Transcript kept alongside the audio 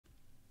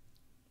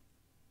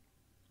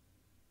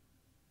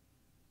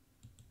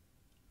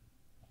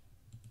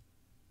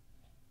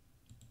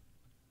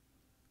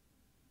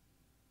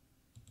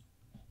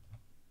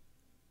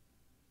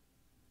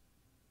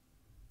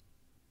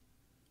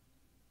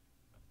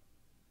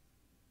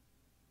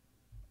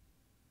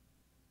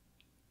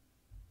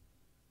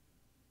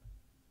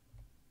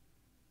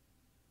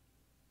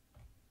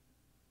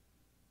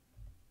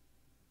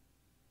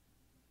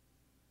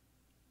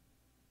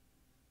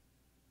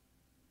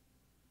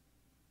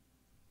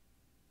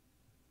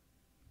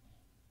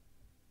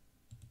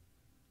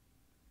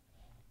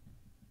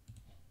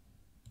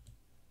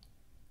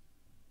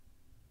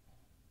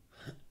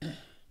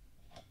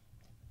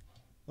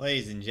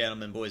Ladies and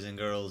gentlemen, boys and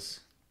girls,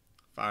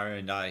 fire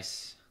and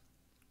ice.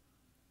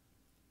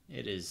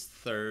 It is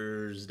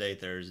Thursday,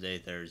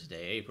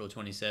 April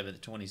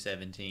 27th,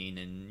 2017,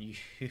 and you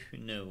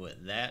know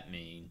what that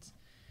means.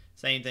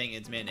 Same thing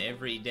it's meant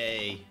every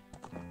day,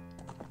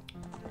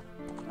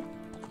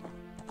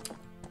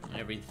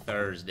 every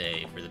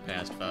Thursday for the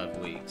past 5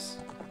 weeks.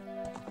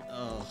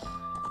 Oh,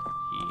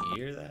 you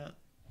hear that?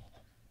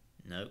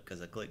 Nope,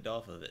 because I clicked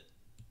off of it.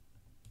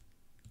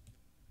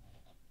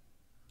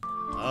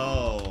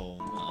 Oh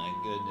my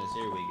goodness,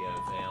 here we go,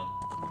 fam.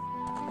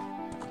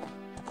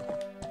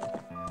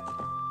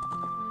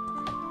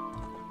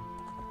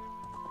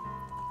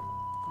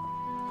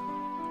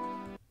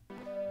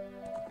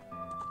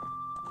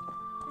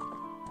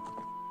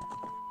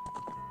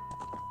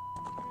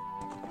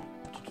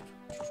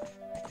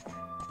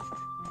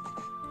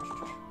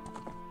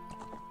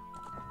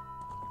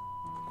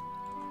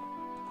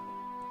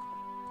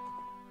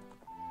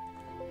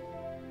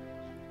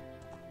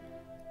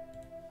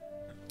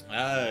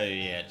 Oh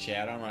yeah,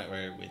 Chad, I'm right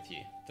there with you.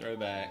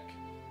 Throwback.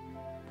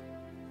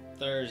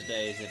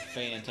 Thursday is a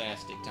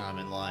fantastic time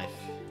in life.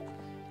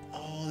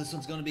 Oh, this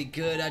one's gonna be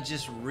good. I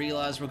just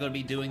realized we're gonna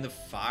be doing the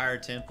Fire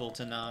Temple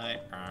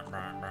tonight.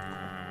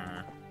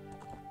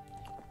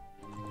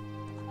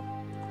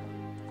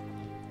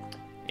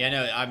 Yeah,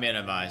 no, I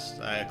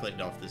minimized. I clicked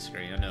off the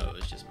screen. I know it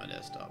was just my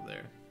desktop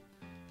there.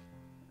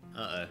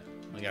 Uh-oh.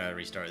 We gotta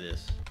restart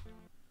this.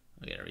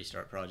 We gotta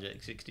restart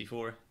Project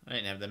 64. I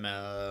didn't have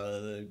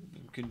the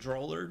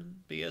controller,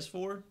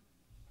 PS4.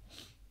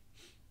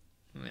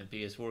 I have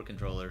PS4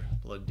 controller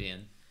plugged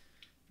in.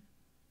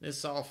 This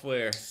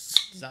software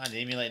designed to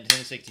emulate a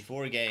Nintendo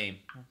 64 game.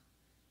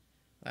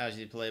 Allows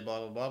you to play blah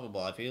blah blah blah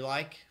blah. If you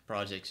like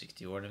Project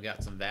 64 and have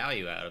got some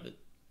value out of it,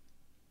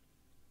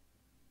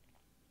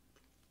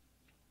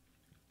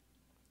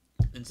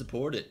 then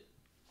support it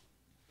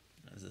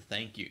as a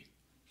thank you.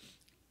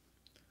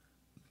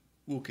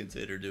 We'll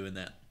consider doing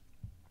that.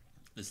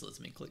 This lets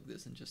me click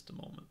this in just a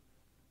moment.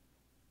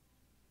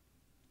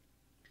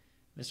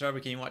 Mr. Arbor,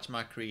 can you watch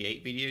my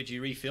create video? Did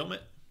you refilm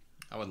it?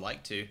 I would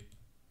like to.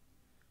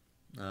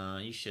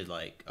 You should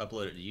like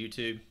upload it to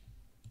YouTube.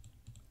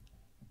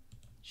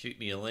 Shoot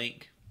me a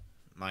link.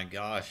 My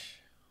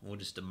gosh, we'll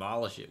just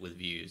demolish it with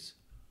views.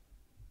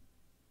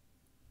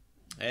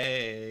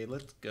 Hey,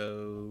 let's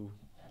go.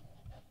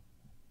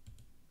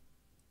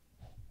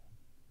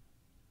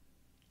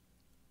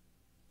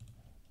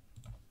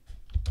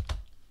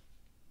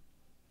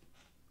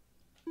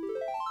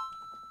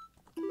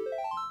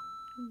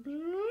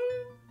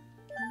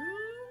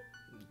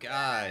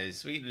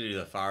 Guys, we get to do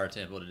the Fire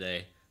Temple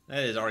today.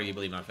 That is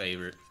arguably my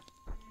favorite.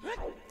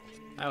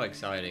 How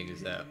exciting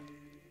is that?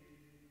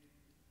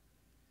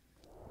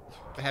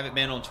 I haven't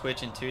been on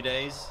Twitch in 2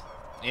 days.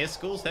 Yeah,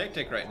 school's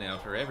hectic right now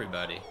for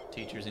everybody,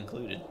 teachers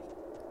included.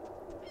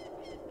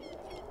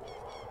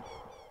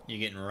 You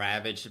getting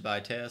ravaged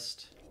by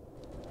test?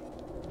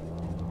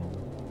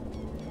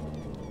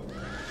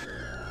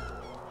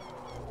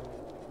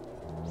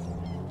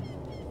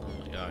 Oh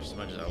my gosh, as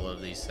much as I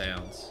love these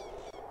sounds.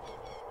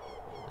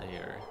 They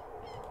are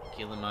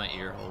killing my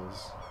ear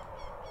holes.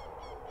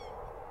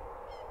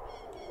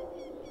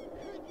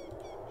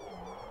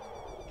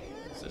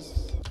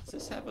 Does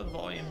this have a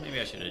volume? Maybe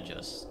I should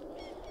adjust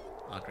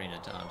Ocarina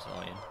of Time's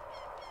volume.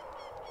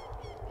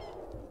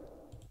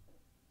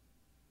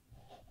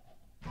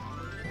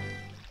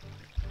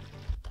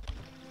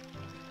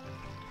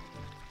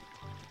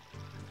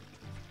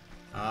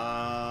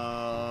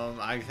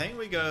 I think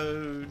we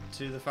go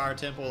to the Fire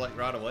Temple like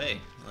right away.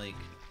 Like,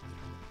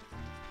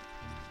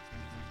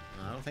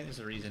 I don't think there's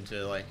a reason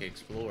to like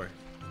explore.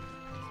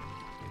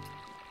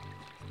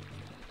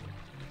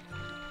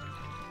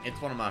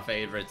 It's one of my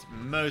favorites,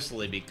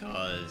 mostly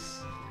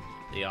because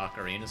the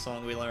Ocarina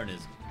song we learn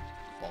is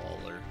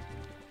baller.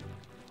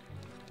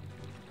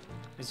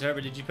 Mr.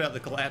 Herbert, did you put up the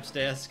collapsed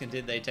desk and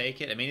did they take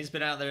it? I mean, it's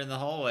been out there in the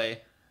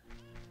hallway.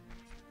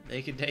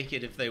 They can take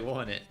it if they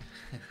want it.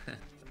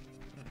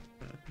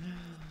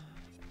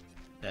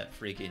 That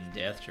freaking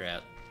death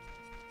trap.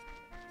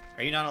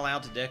 Are you not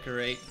allowed to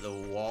decorate the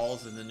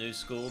walls in the new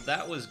school?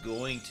 That was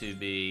going to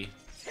be...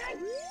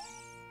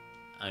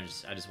 I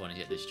just want to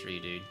hit this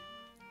tree, dude.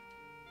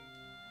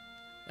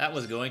 That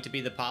was going to be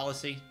the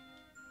policy.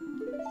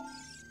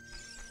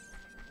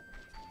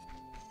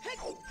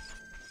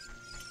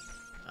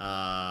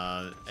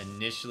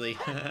 Initially,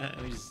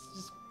 we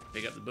just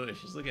pick up the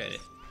bush. Just look at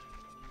it.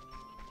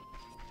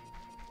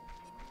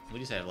 We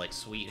just have like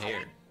sweet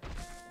hair.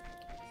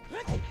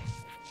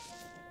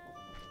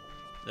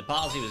 The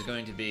policy was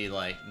going to be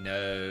like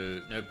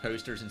no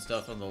posters and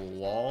stuff on the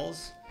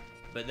walls,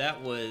 but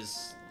that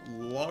was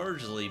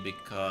largely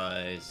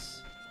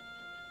because,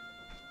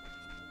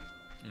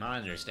 my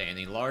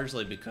understanding,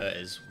 largely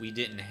because we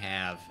didn't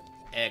have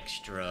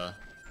extra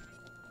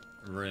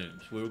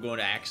rooms. We were going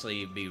to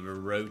actually be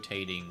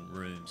rotating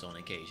rooms on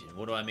occasion.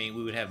 What do I mean?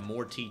 We would have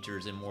more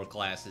teachers and more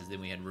classes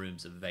than we had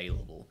rooms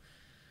available.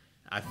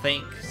 I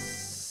think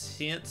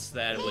since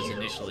that was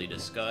initially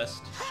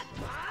discussed,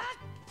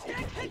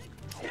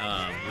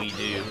 we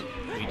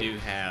do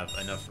have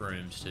enough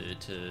rooms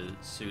to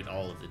suit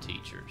all of the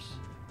teachers.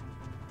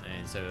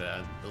 And so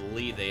I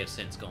believe they have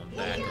since gone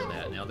back to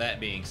that. Now that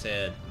being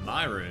said,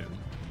 my room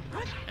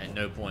at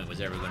no point was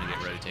ever going to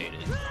get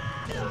rotated.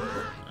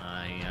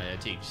 I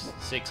teach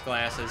 6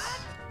 classes,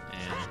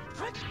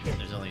 and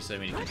there's only so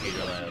many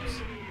computer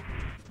labs.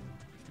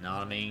 Know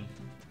what I mean?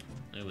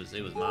 It was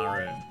my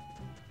room.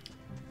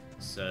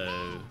 So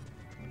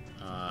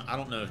I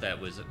don't know if that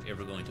was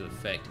ever going to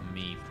affect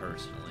me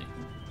personally.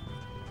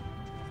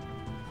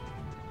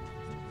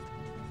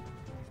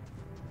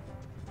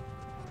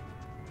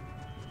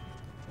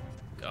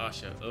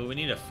 Gosh, oh, we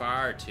need a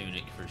fire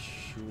tunic for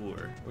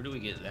sure. Where do we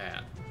get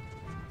that?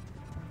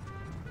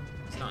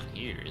 It's not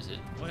here, is it?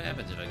 What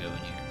happens if I go in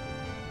here?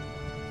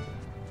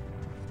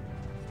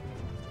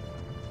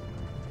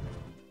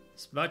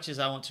 As much as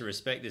I want to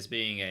respect this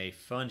being a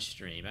fun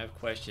stream, I have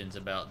questions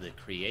about the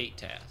create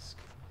task.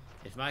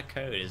 If my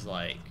code is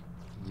like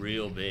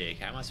real big,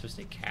 how am I supposed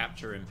to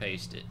capture and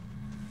paste it?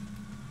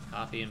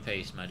 Copy and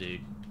paste, my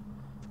dude.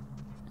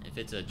 If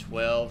it's a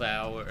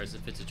 12-hour, or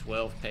if it's a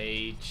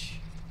 12-page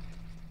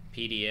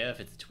PDF,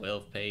 it's a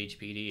 12-page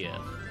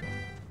PDF.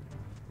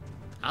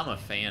 I'm a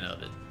fan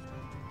of it.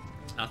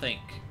 I think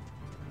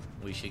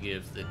we should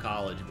give the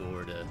College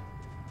Board a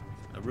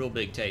real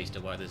big taste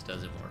of why this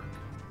doesn't work.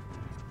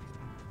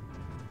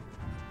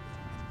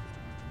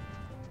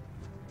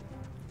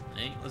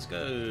 Hey, let's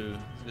go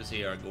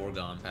see our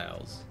Gorgon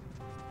pals.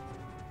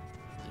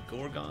 Is it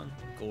Gorgon?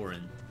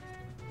 Gorin.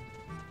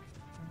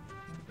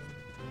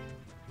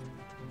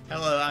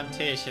 Hello, I'm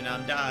Tish and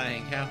I'm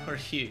dying. How are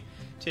you?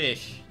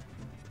 Tish,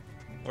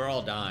 we're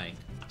all dying.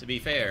 To be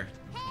fair,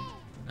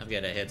 I've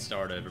got a head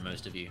start over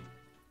most of you.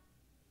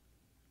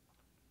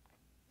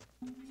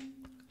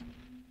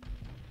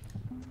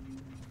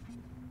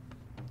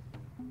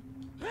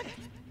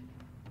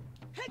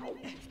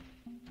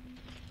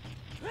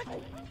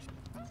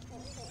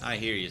 I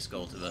hear you,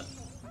 Skulltula.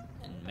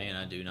 And man,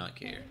 I do not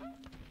care.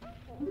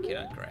 Can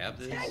I grab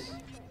this?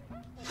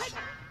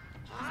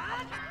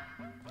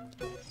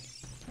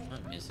 Am I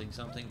missing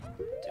something?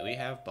 Do we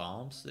have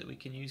bombs that we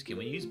can use? Can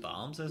we use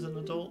bombs as an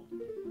adult?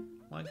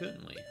 Why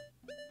couldn't we?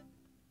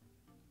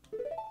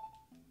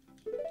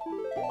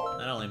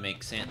 That only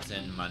makes sense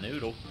in my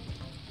noodle.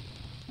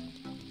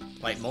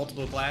 Like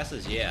multiple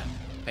classes? Yeah.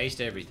 Paste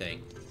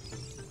everything.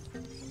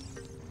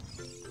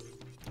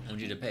 I want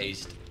you to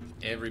paste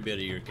every bit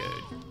of your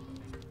code.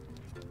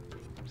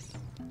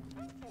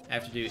 I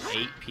have to do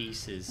 8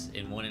 pieces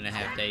in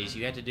 1.5 days.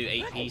 You had to do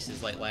 8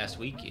 pieces like last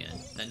weekend.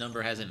 That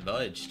number hasn't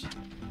budged.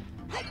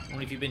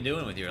 What have you been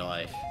doing with your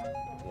life?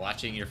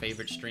 Watching your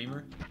favorite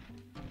streamer?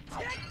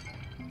 Are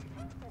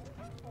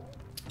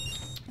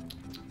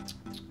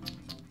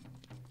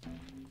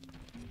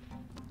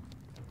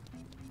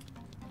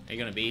you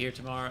gonna be here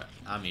tomorrow?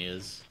 I'm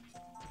is.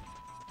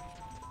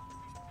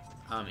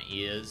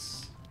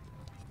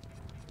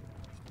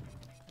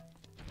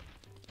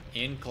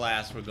 In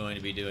class, we're going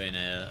to be doing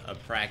a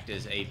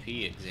practice AP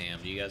exam.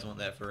 Do you guys want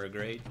that for a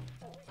grade?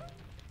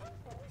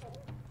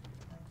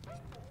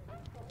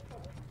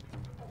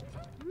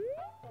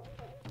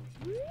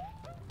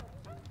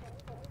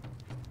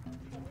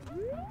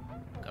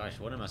 Gosh,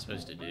 what am I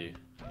supposed to do?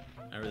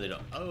 I really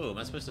don't. Oh, am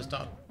I supposed to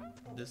stop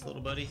this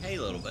little buddy? Hey,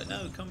 little buddy.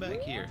 No, come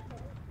back here.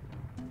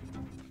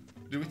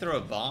 Do we throw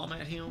a bomb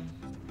at him?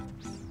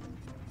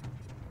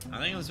 I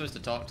think I'm supposed to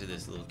talk to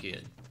this little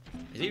kid.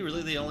 Is he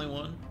really the only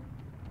one?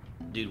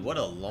 Dude, what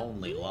a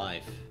lonely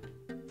life.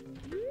 Can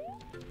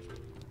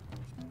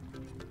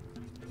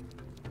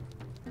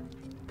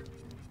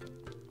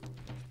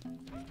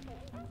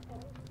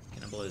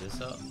I blow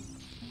this up?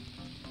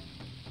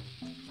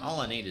 All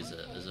I need is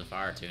a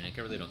fire tunic.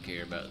 I really don't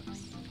care about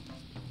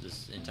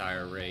this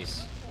entire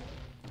race.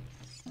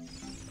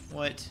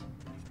 What?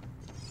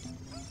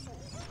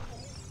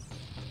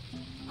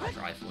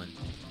 Trifling.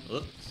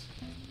 Oops.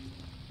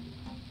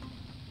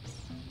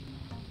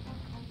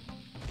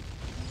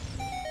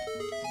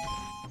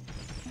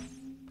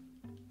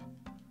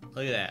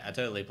 Look at that. I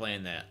totally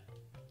planned that.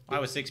 Why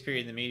was 6th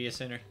period in the media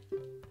center?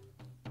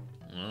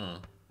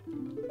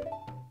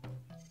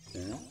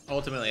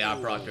 Ultimately, I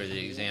proctored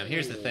the exam.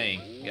 Here's the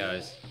thing,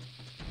 guys.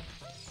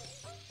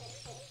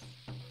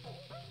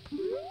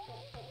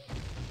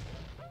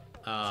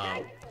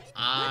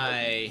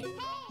 I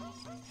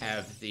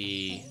have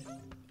the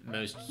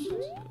most...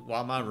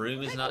 While my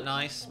room is not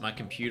nice, my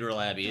computer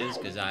lab is,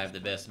 because I have the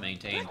best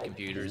maintained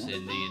computers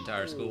in the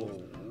entire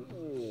school.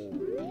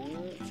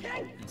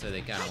 And so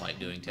they kind of like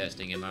doing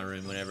testing in my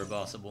room whenever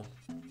possible.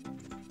 I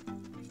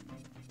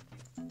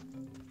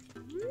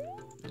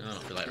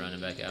don't feel like running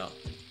back out.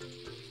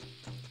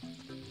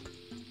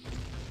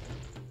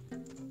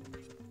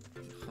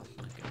 Oh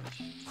my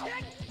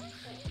gosh.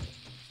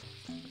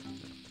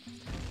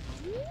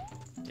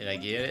 Did I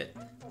get it?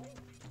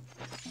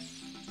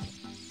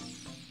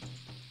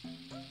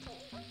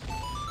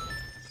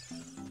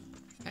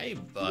 Hey,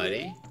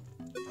 buddy.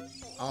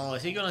 Oh,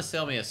 is he gonna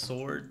sell me a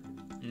sword?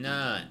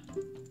 Nah.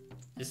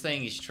 This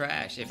thing is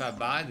trash. If I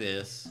buy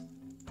this,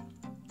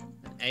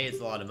 A, it's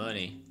a lot of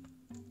money.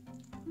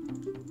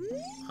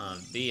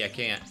 B, I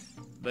can't.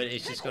 But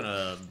it's just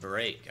gonna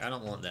break. I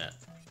don't want that.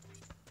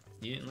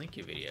 You didn't link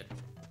your video.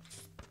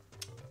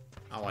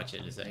 I'll watch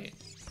it in a second.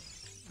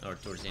 Or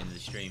towards the end of the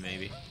stream,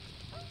 maybe.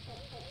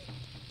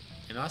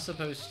 Am I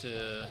supposed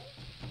to...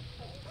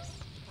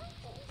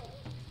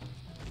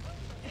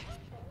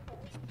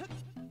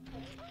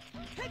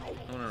 I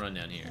want to run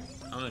down here.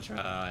 I'm gonna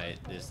try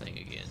this thing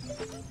again.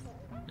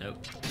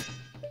 Nope.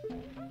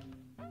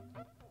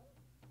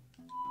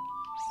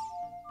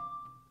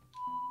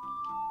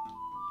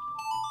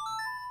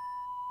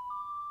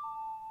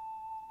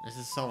 This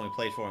is the song we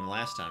played for him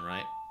last time,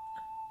 right?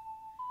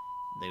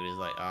 They was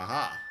like,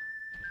 aha!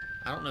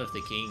 I don't know if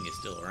the king is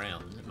still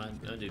around. My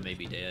dude may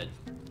be dead.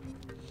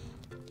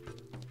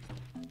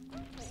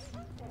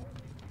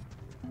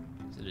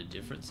 Is it a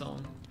different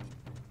song?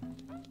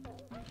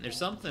 There's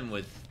something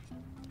with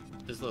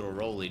this little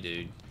Rolly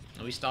dude.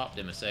 We stopped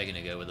him a second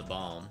ago with a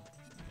bomb.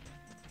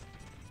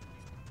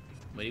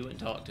 But he wouldn't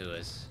talk to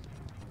us.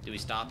 Did we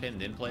stop him,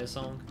 then play a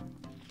song?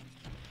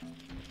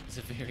 It's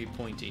a very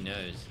pointy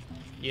nose.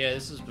 Yeah,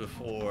 this was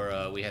before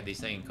we had these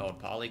things called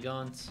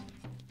polygons.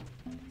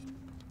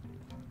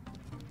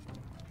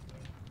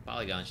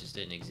 Polygons just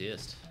didn't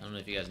exist. I don't know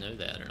if you guys know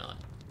that or not.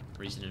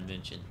 Recent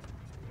invention.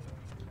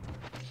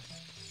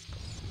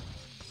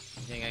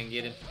 You think I can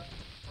get him?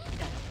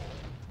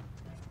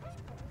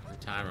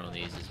 The timer on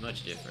these is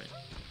much different.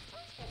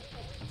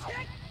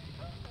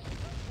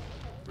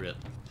 Rip.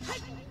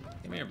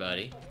 Come here,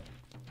 buddy.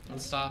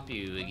 Let's stop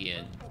you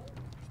again.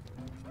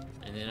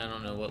 And then I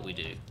don't know what we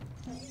do.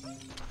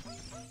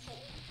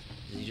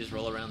 Does he just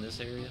roll around this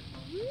area?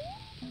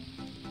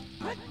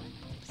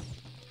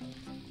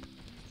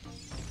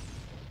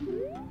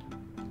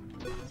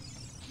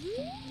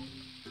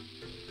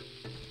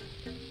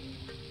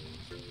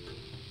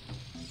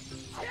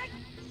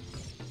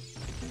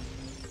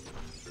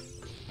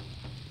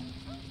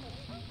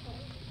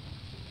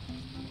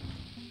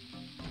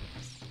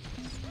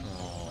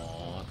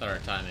 Oh, I thought our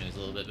timing was a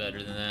little bit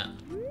better than that.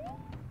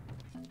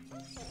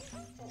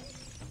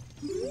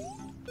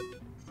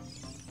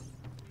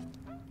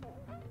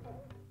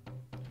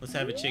 Let's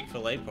have a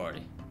Chick-fil-A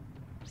party.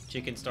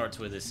 Chicken starts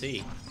with a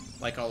C,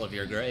 like all of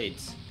your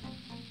grades.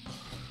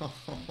 Oh,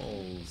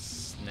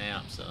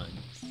 snap, son.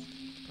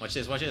 Watch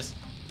this, watch this.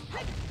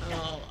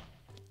 Oh,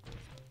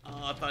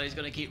 I thought he was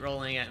gonna keep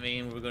rolling at me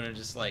and we were gonna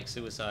just like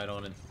suicide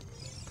on him.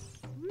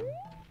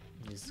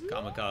 He's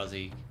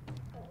kamikaze.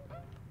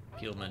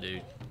 Killed my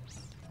dude.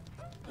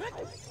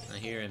 I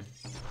hear him.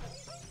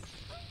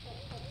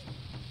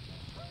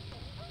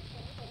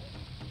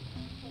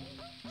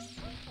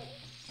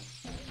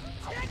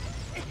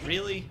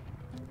 Really?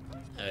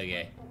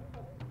 Okay.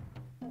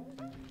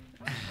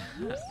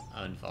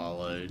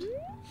 Unfollowed.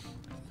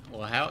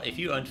 Well, how? If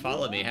you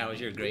unfollow me, how is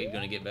your grade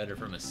gonna get better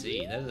from a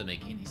C? That doesn't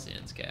make any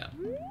sense, Cap.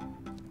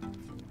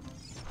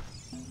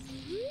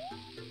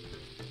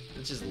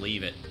 Let's just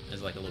leave it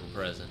as like a little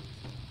present.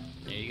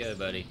 There you go,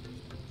 buddy.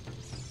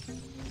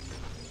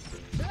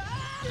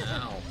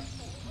 Ow.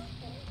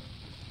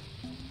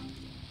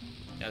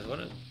 Guys, what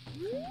a...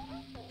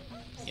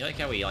 You like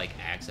how we like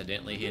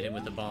accidentally hit him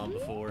with the bomb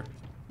before?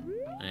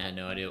 I had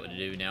no idea what to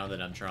do now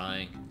that I'm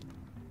trying.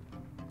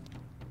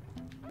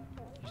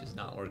 It's just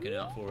not working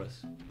out for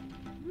us.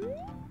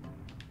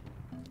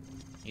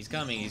 He's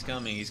coming, he's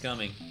coming, he's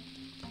coming.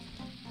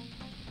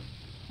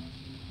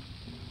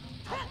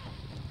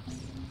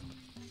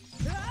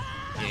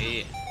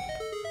 Yeah.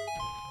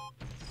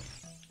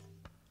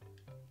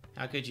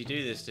 How could you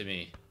do this to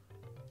me?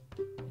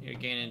 You're a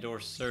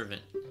Ganondorf's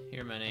servant.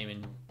 Hear my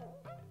name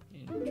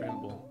and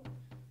tremble.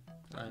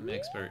 I'm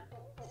expert.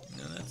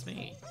 No, that's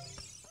me.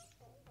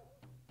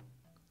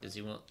 Does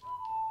he want...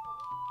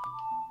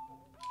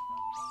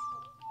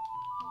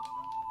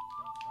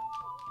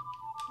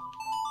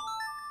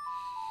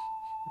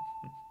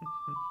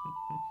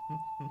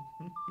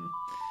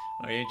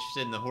 Are you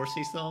interested in the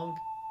horsey song?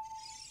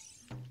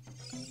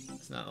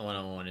 It's not the one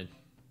I wanted.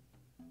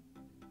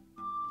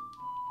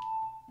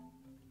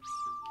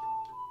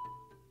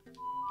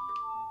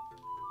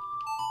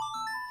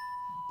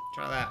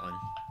 Try that one.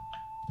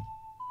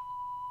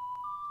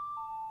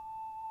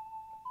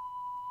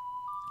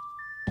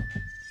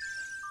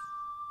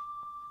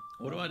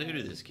 What do I do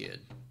to this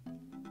kid?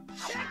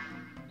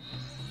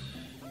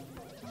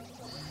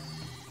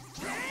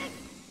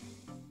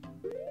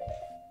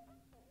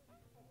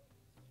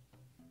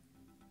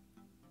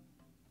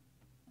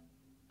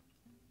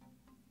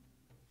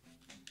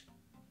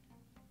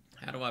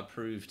 How do I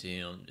prove to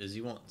him? Does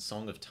he want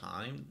Song of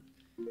Time?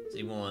 Does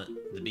he want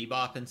the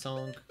bebopping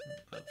song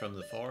from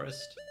the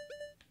forest?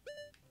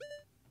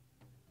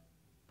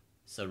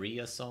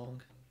 Saria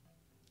song?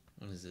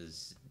 What is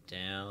this?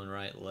 Down,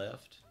 right,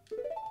 left?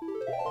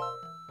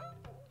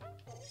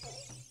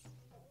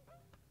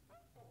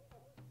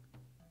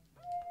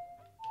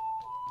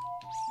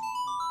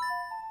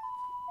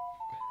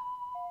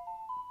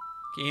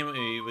 Can you help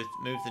me with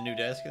move the new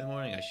desk in the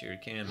morning? I sure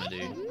can, my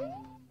dude.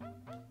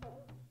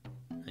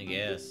 I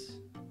guess.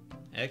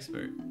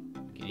 Expert.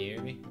 Can you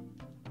hear me?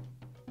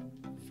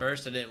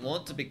 First, I didn't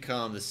want to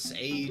become the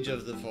sage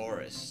of the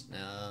forest.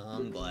 Now,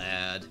 I'm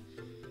glad.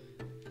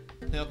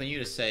 Helping you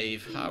to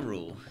save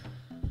Hyrule.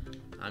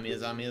 I'm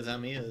is.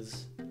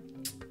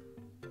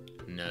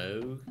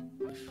 No.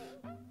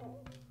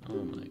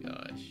 Oh my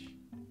gosh.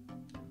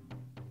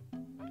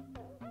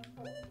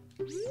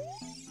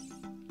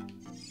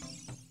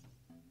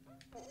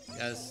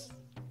 Guys,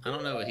 I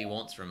don't know what he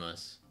wants from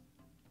us.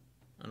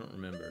 I don't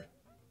remember.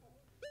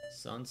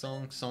 Sun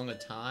Song? Song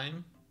of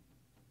Time?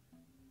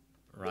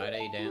 Ride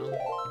A down?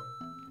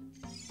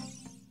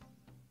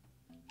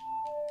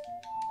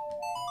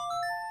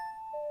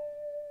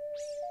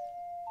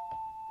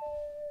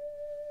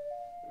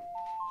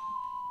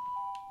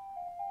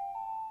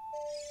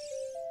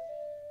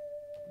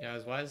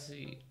 Guys, why is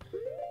he...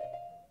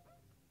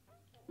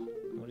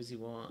 What does he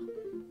want?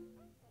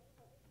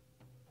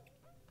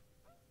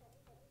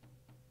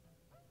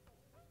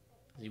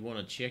 Does he want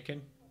a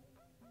chicken?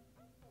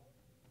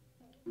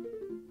 I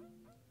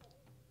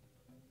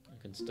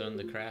can stun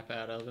the crap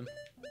out of him.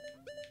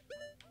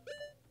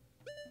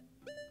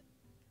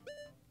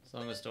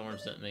 Song of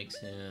Storms doesn't make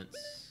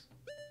sense.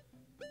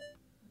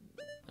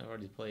 I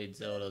already played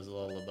Zelda's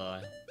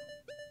Lullaby.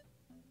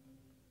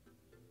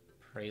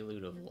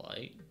 Prelude of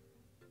Light?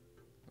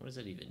 What does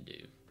that even do?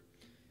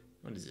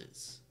 What is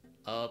this?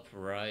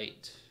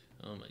 Upright.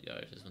 Oh my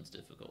gosh, this one's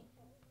difficult.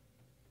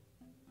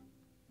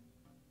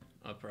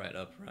 Upright,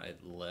 upright,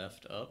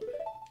 left, up.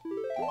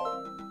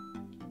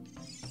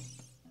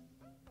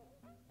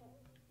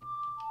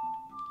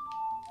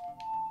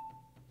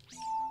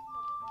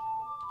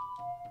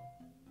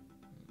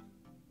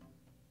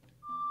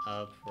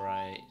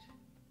 Upright,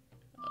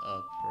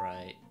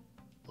 upright,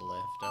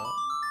 left, up.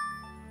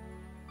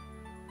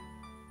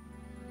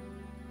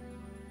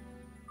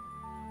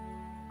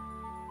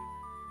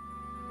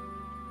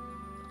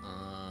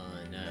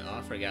 No,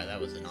 I forgot that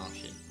was an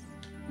option.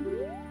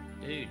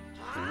 Dude.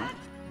 Oh.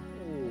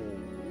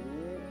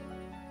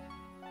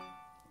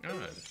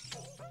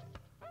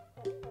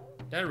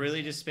 Did I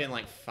really just spend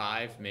like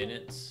 5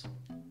 minutes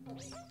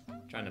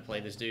trying to play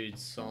this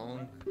dude's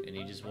song and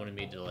he just wanted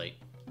me to like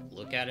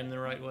look at him the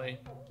right way?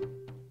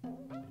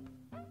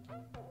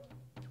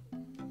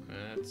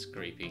 That's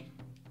creepy.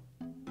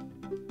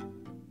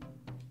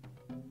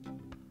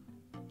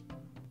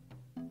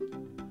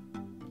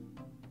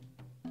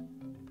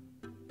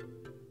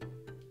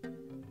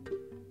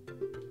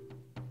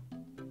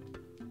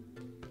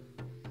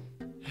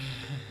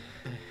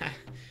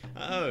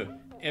 Oh,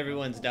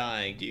 everyone's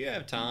dying. Do you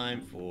have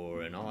time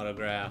for an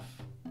autograph?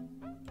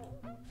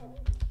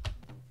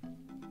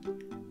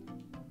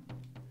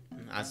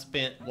 I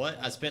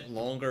spent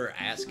longer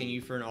asking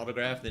you for an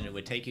autograph than it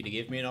would take you to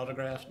give me an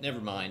autograph? Never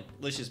mind.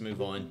 Let's just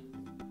move on.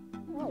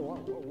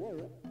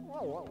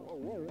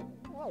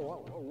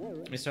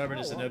 Mr.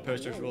 Hubbard said no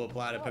posters will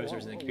apply to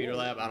posters in the computer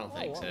lab? I don't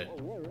think so.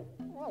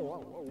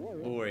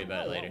 We'll worry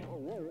about it later.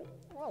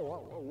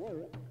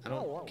 I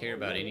don't care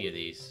about any of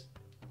these.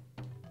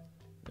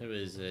 There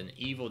was an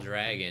evil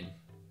dragon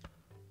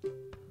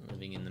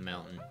living in the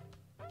mountain.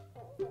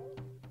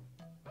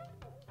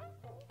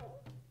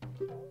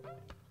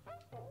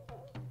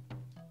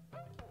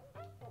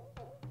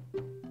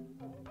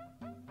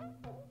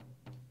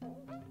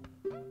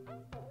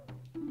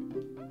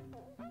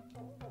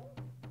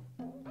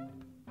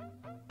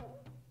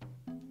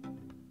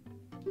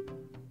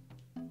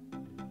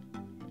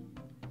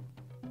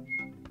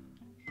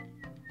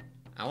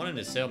 I want him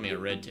to sell me a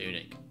red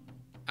tunic.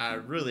 I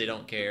really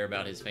don't care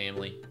about his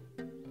family.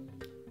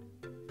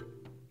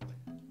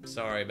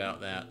 Sorry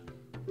about that.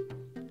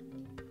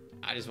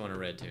 I just want a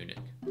red tunic.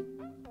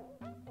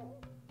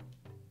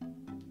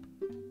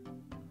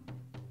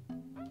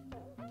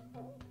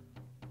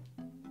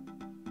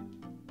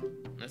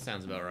 That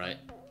sounds about right.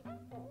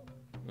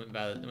 Went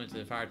to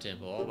the fire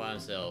temple all by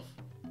himself.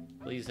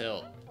 Please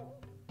help.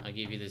 I'll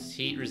give you this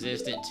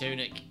heat-resistant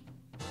tunic.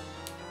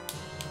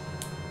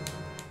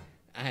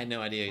 I had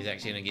no idea he was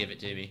actually going to give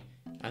it to me.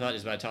 I thought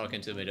just by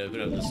talking to him it'd open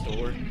up the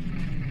store.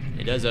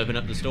 It does open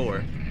up the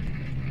store.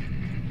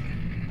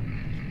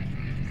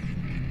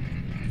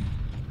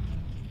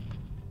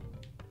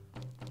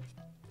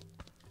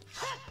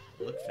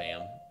 Look,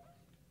 fam.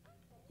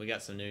 We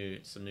got some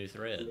new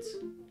threads.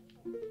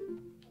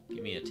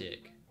 Give me a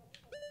tick.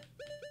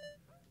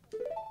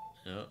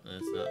 No,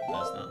 that's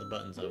not the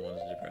buttons I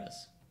wanted to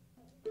press.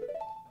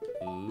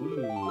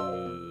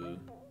 Ooh.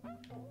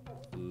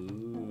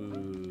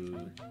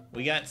 Ooh.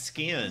 We got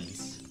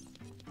skins.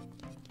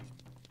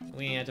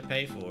 We ain't have to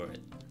pay for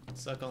it.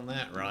 Suck on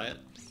that, Riot.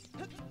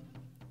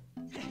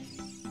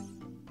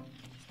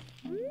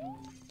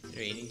 Is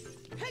there any?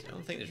 I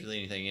don't think there's really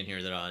anything in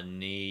here that I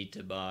need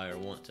to buy or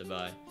want to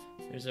buy.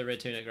 There's a red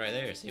tunic right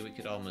there. See, we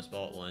could almost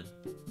bought one.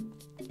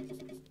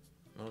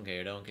 Don't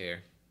care, don't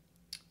care.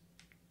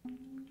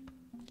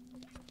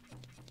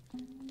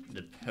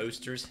 The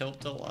posters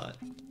helped a lot.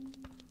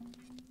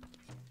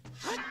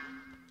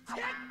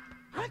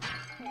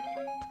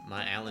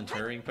 My Alan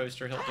Turing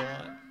poster helped a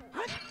lot.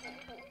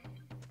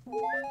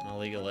 My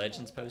League of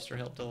Legends poster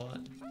helped a lot.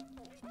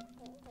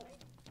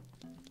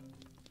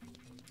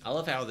 I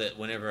love how that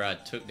whenever I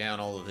took down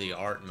all of the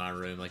art in my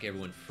room, like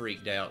everyone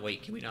freaked out.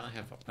 Wait, can we not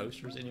have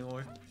posters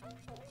anymore?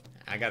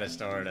 I gotta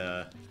start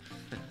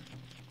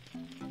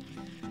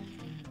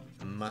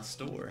my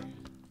store.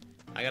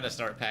 I gotta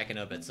start packing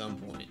up at some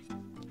point.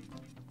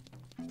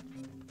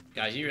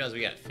 Guys, you realize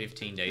we got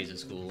 15 days of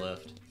school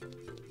left?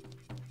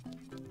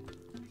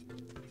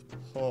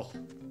 Oh.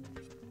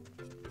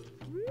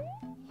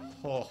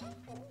 Oh.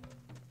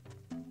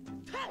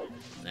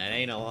 That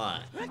ain't a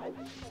lot.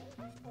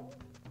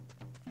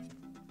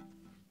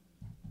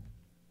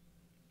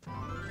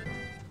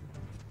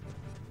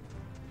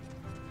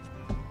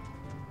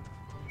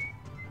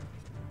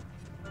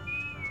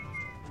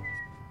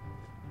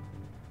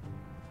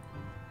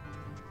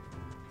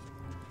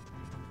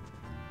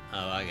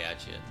 Oh, I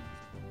got you.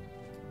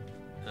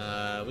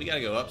 We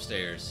gotta go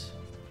upstairs.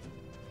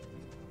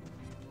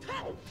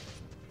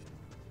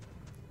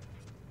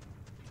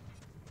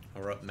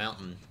 Or up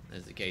mountain,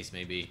 as the case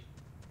may be.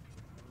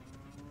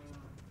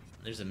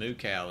 There's a moo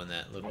cow in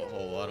that little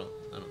hole. I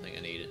don't think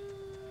I need it.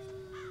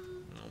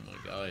 Oh my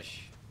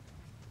gosh.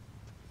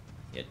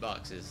 Hit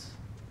boxes.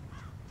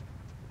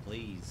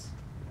 Please.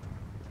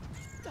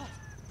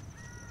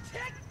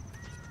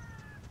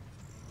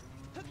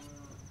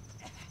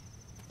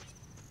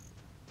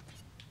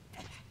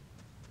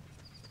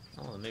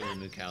 Oh, maybe the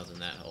moo cow's in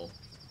that hole.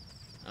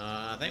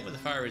 I think with the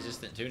fire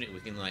resistant tunic we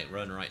can like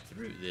run right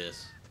through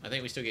this. I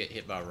think we still get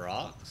hit by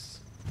rocks.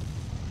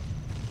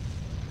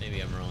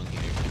 Maybe I'm wrong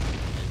here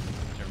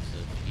in terms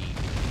of heat.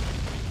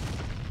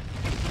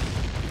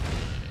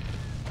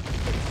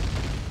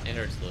 It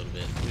hurts a little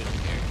bit. We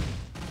don't care.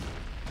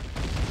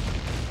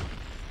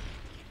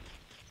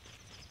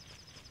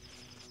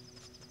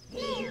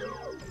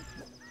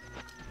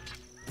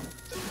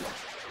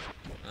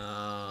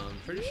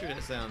 Pretty sure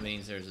that sound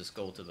means there's a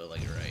skull to the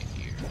like right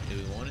here. Do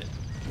we want it?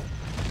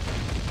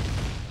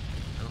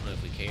 I don't know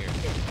if we care.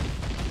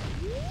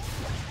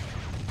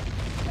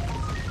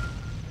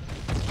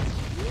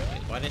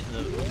 Wait, why didn't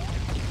the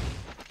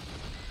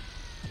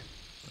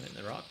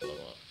rock blow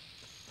up?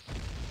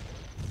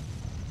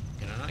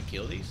 Can I not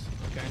kill these?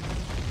 Okay.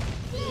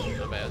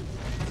 Not bad.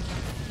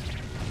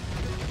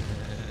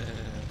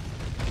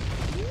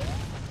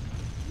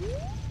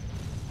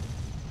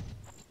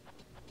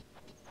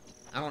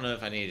 I don't know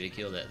if I needed to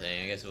kill that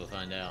thing. I guess we'll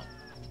find out.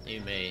 He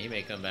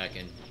may come back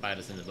and bite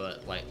us in the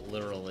butt, like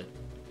literally.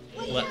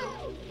 Or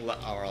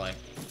like.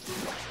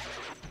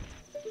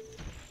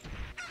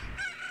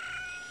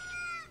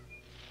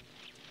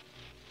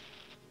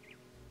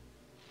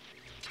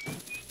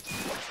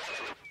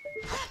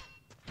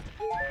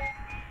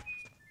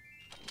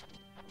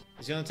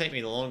 It's gonna take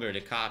me longer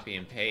to copy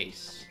and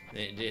paste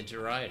than it did to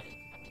write.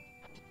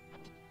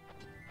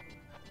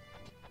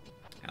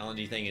 How long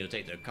do you think it'll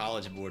take the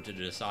College Board to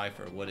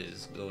decipher what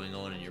is going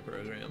on in your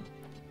program?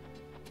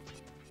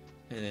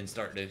 And then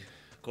start to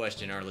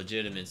question our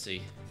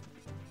legitimacy.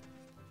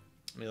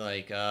 Be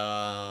like,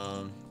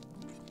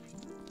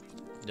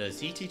 does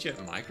he teach at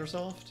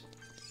Microsoft?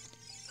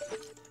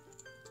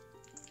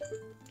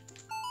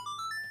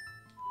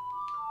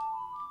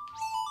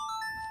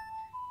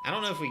 I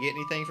don't know if we get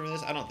anything from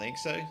this. I don't think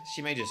so.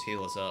 She may just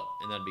heal us up,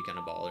 and that'd be kind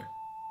of baller.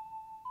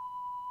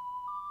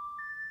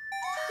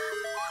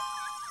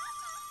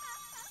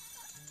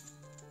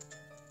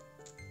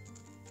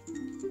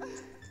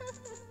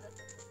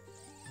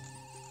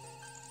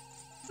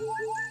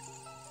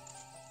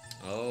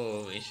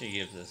 Oh, and she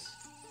gives us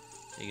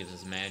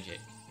magic,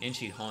 and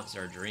she haunts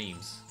our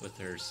dreams with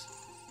her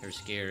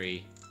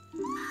scary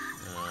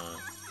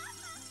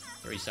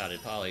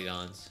three-sided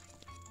polygons.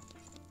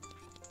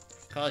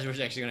 College Board's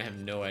actually gonna have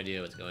no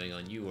idea what's going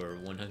on. You are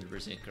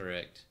 100%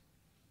 correct.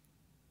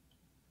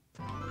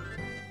 And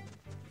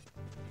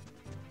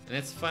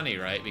that's funny,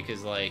 right?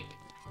 Because like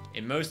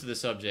in most of the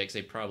subjects,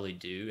 they probably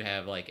do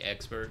have like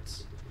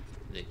experts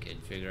that can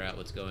figure out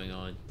what's going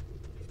on.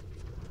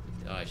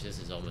 Gosh, this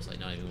is almost like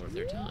not even worth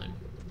their time.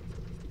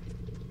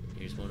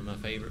 Here's one of my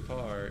favorite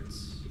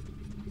parts.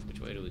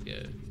 Which way do we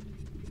go?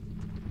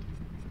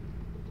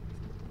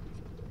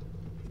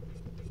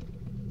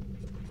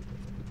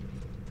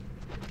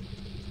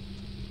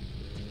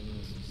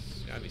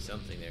 There's gotta be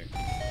something there.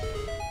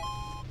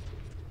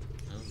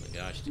 Oh my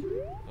gosh, dude.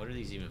 What are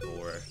these even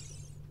for?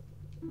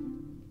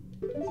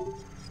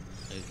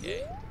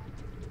 Okay.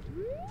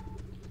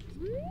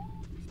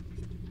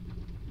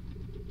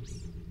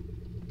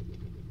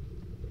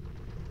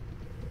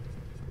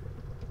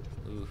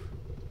 Oof.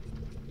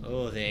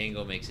 Oh, the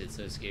angle makes it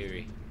so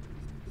scary.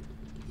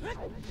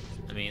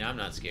 I mean, I'm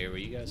not scared. Were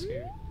you guys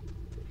scared?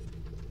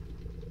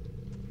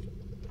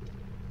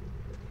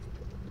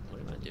 What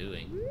am I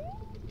doing?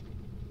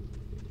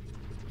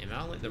 Am I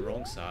on like the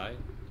wrong side?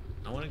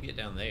 I want to get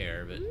down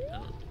there, but I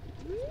don't.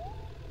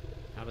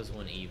 How does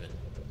one even?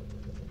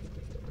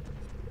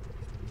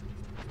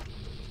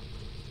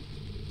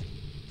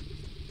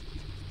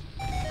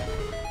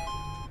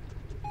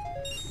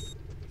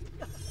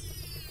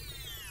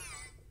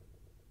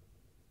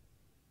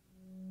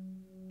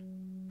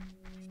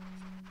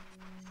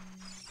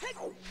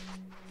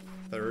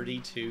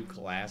 32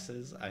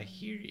 classes? I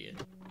hear you.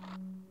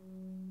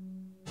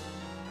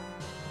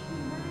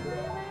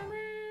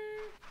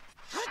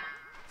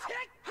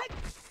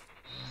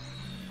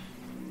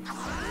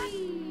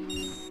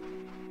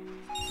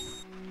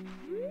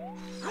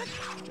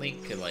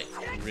 Link could, like,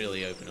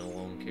 really open a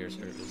lawn care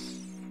service.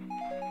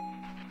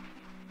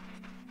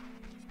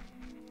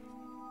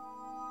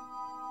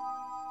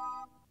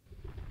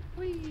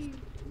 Whee!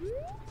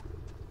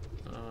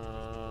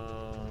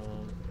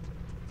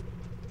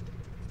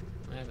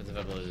 What happens if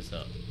I blow this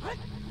up?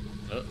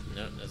 Oh,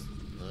 no, that's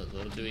a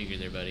little too eager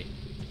there, buddy.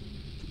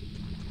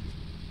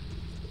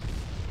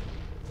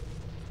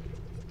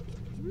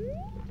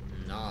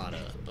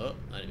 Nada. Oh,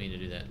 I didn't mean to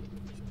do that.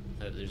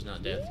 Hope there's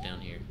not death down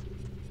here.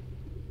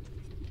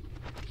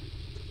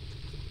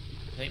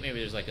 I think maybe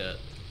there's like a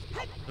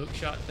hook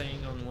shot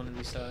thing on one of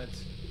these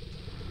sides.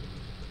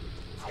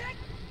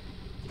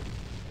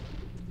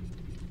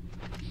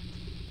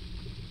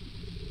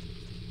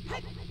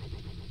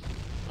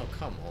 Oh,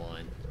 come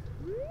on.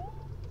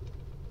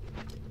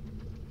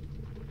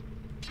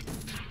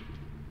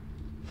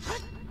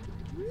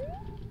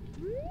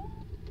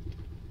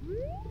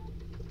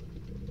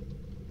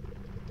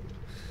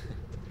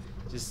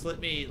 Just let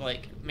me,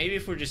 like, maybe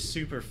if we're just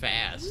super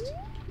fast,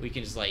 we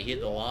can just, like,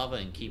 hit the lava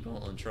and keep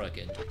on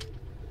trucking.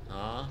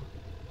 Huh?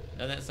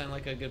 Doesn't that sound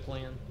like a good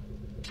plan?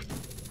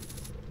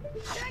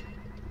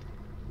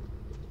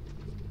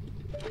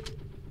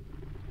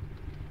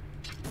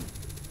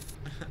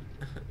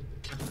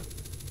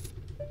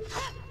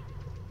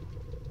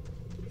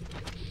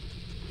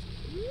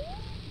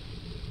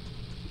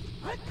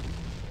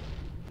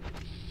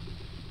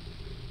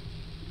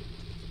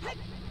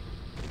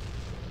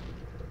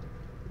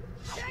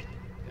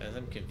 Guys,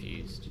 I'm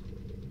confused.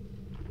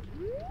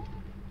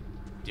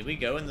 Did we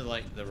go into,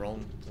 like, the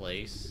wrong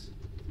place?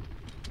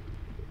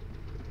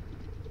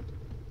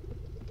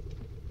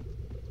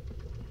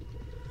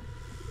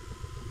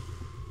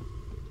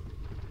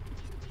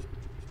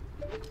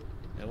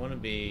 I want to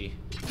be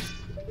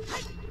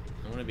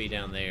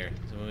down there.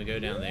 So when we go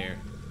down there,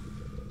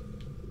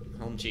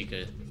 Home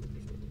Chica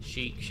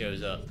Sheik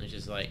shows up and it's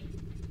just like,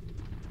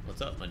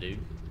 "What's up, my dude?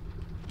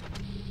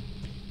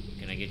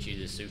 Can I get you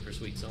this super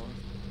sweet song?"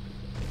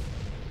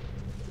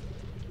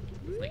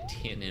 Like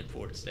 10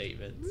 import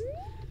statements.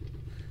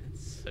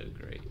 It's so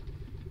great.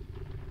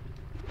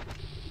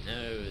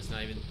 No, it's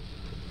not even.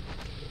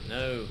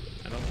 No,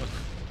 I don't want.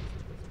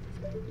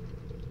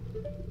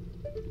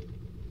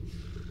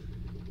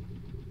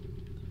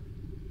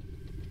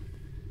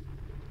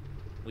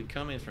 We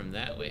come in from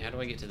that way. How do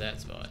I get to that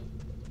spot?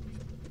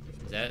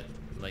 Is that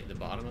like the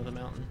bottom of the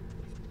mountain?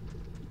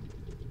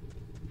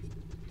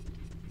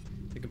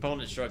 The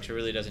component structure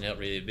really doesn't help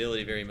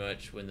readability very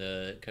much when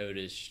the code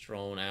is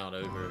strewn out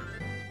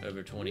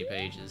over 20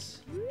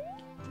 pages.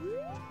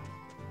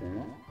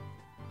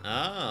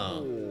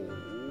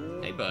 Oh.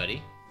 Hey,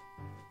 buddy.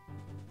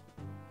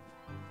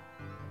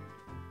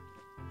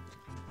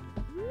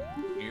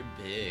 You're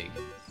big.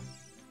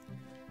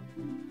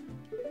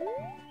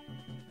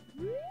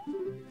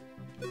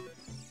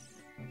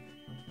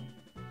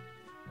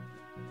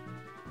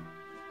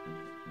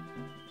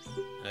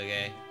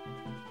 Okay.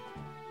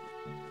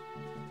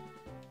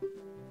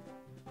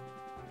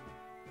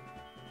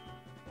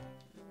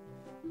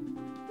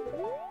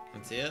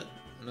 That's it?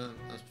 I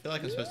feel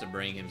like I'm supposed to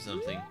bring him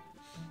something.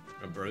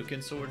 A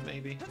broken sword,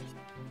 maybe?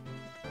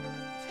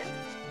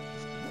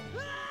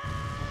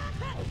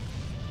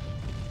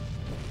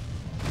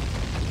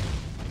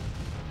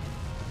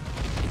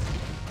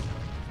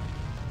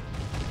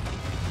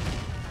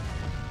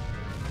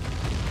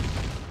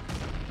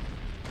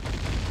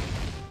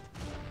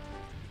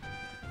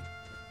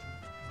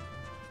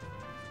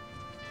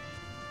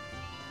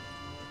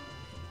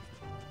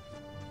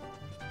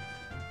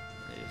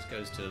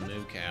 Goes to a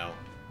moo cow.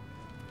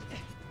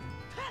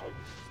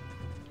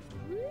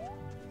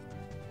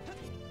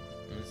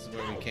 This is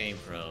where we came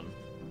from.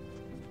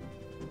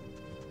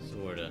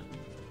 Sorta.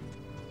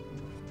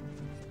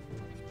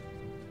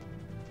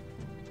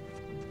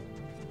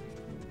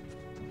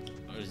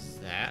 Or is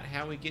that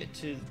how we get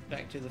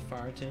back to the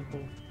fire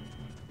temple?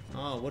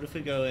 Oh, what if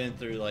we go in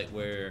through like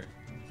where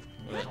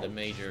like the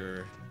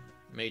major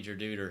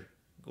duder,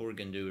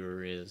 Gorgon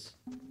duder is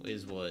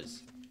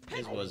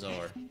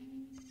are.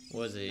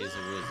 Was it, is it,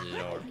 was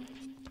it, are.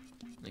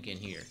 Like in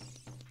here.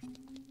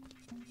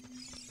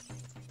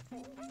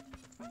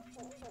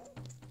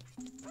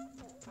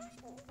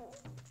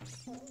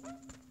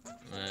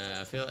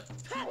 I feel like...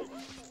 I'm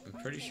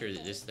pretty sure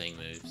that this thing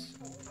moves.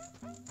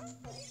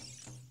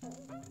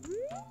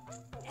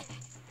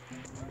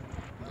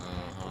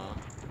 Uh-huh.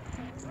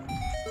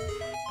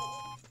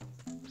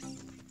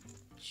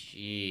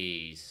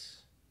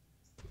 Jeez.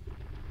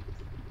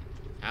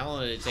 How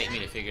long did it take me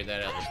to figure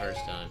that out the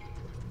first time?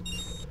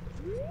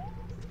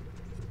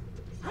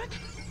 And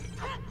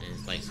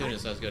it's like, as soon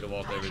as I was going to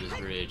walk over this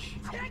bridge,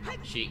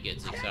 Sheik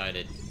gets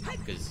excited,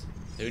 because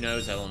who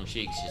knows how long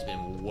Sheik's just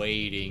been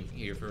waiting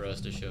here for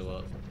us to show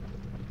up.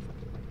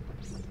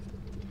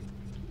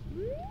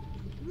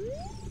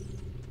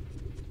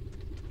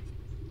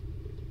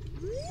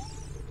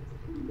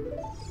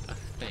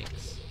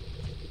 Thanks.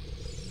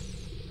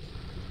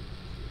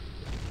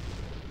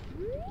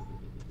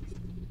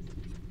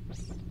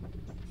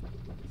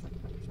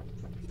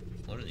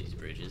 One of these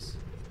bridges.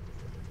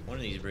 One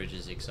of these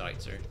bridges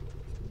excites her.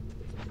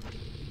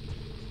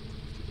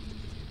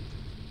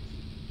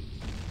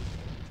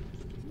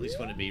 At least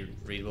want it to be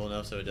readable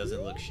enough so it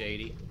doesn't look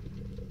shady.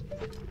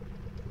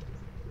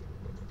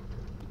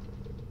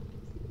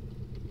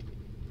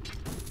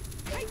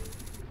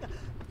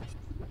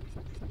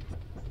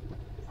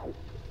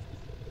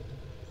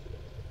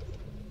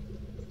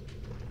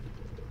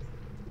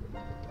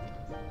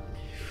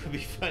 It would be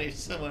funny if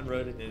someone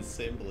wrote an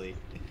assembly.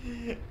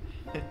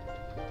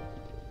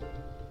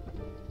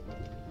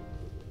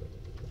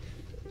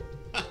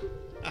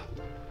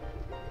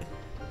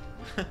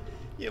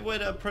 Yeah,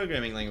 what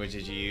programming language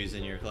did you use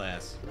in your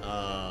class?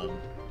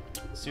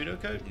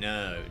 Pseudocode?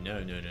 No.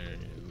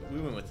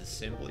 We went with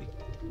assembly.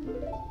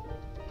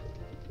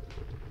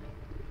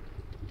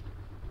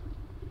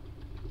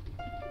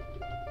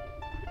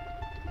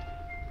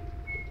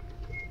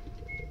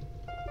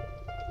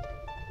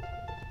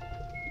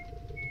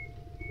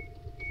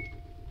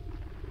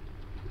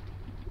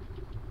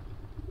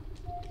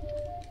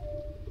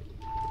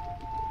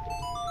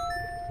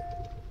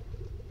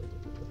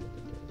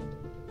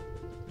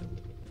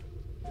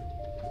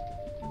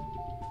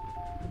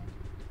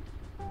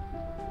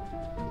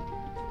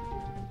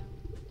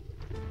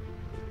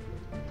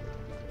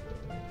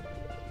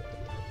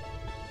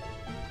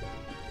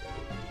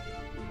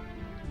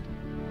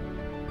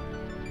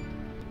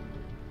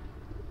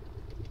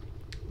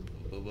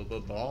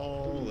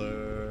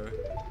 Baller.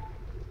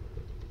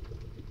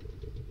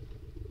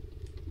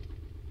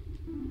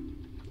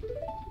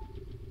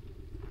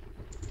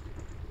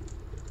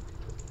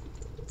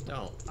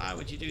 Don't. Why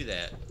would you do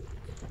that?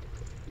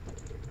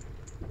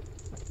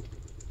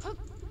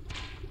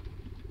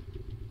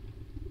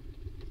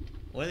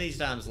 One of these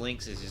times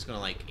Lynx is just gonna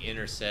like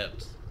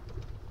intercept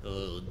the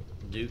little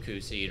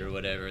Dooku seed or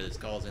whatever that's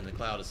causing the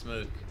cloud of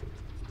smoke.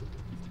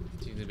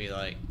 She's gonna be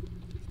like,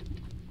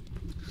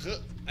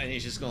 and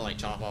he's just gonna like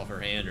chop off her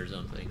hand or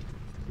something.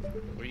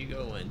 Where you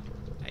going?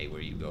 Hey,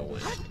 where you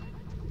going?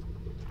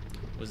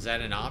 Was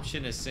that an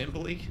option,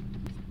 assembly?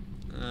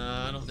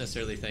 I don't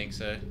necessarily think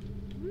so.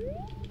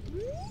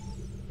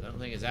 I don't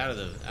think it's out of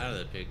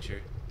the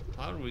picture.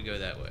 Why would we go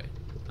that way?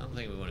 I don't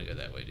think we want to go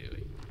that way, do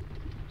we?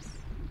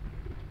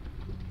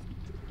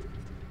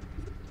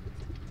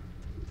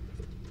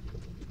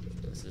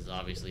 This is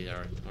obviously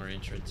our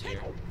entrance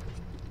here.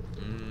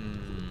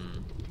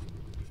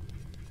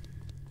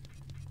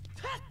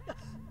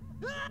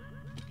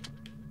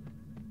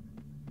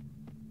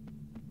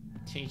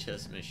 Teach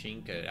us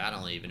machine code. I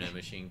don't even know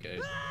machine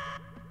code.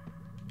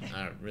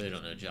 I really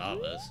don't know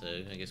Java, so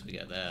I guess we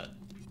got that.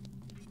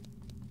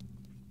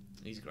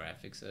 These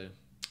graphics, though.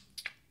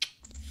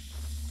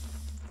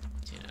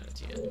 10 out of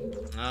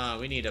 10.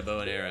 We need a bow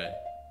and arrow,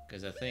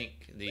 because I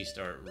think these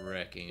start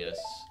wrecking us.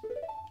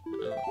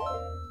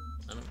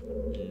 I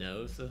don't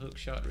know if the hook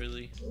shot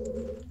really...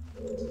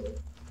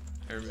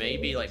 Or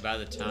maybe, like, by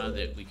the time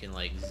that we can,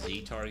 like,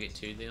 Z-target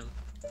to them,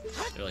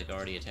 they're, like,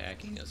 already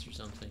attacking us or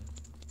something.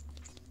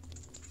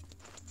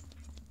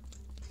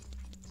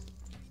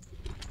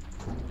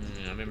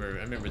 I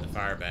remember the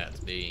fire bats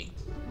being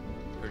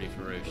pretty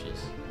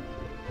ferocious.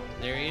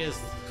 There he is,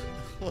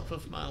 the love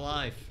of my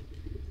life.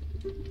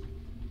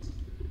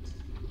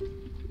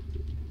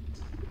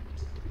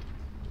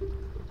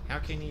 How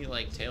can you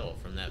like tell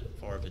from that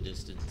far of a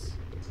distance?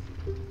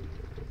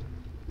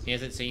 He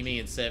hasn't seen me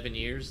in 7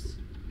 years.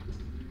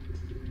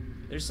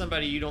 There's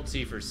somebody you don't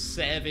see for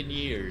 7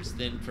 years,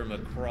 then from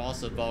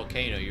across a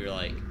volcano you're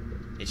like,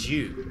 it's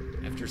you,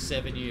 after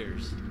 7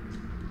 years.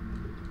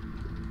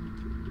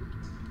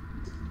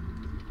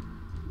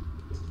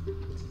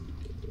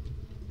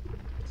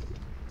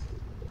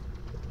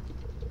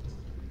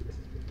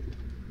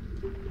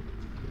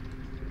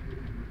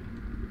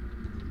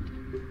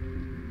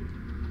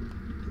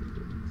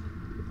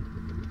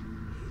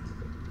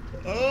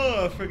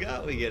 Oh, I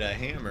forgot we get a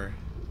hammer.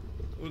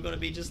 We're gonna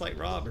be just like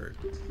Robert.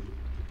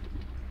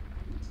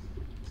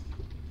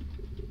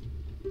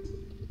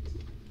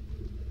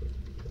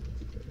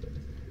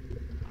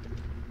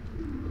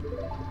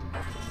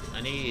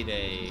 I need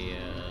a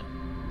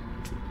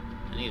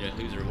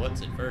who's or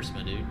what's at first,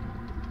 my dude.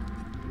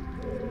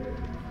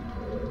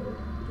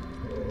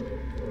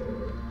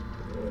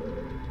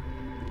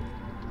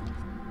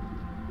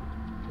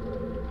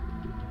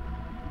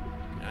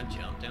 Can I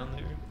jump down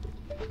there?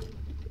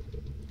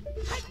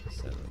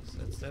 So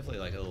it's definitely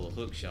like a little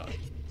hook shot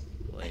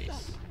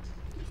place.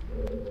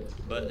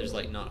 But there's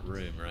like not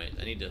room, right?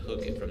 I need to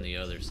hook it from the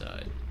other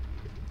side.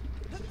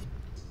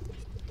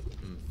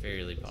 I'm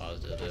fairly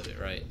positive of it,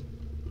 right?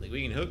 Like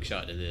we can hook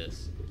shot to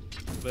this,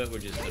 but we're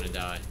just gonna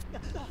die.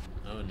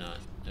 Oh, not.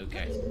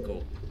 Okay,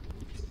 cool.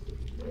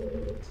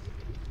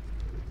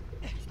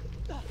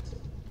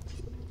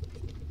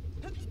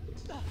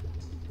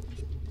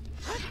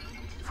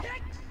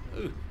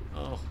 Ooh,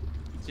 oh,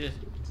 just,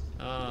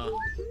 oh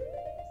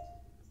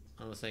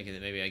was thinking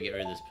that maybe I get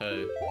rid of this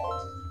Poe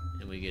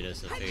and we get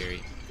us a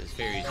fairy, because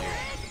fairies are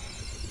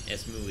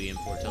es muy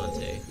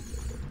importante.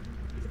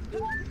 I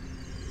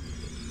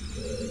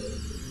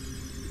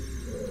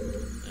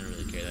don't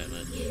really care that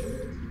much.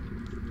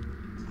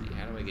 Hey,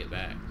 how do I get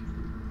back?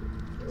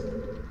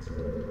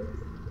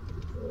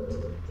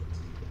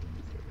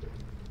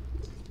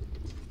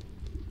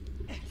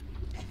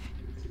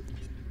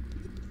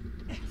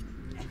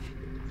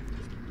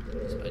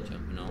 Just by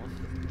jumping off.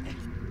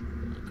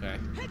 Okay.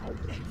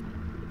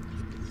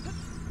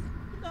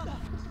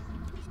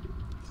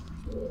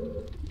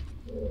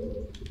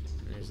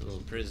 There's a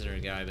little prisoner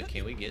guy, but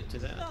can we get to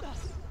that?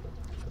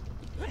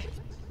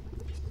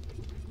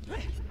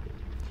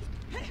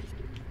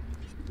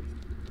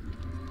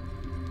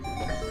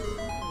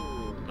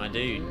 My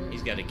dude,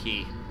 he's got a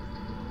key.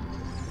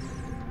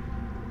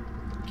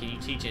 Can you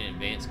teach an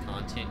advanced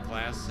content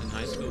class in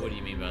high school? What do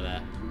you mean by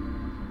that?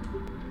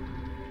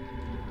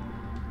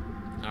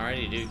 I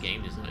already do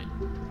game design.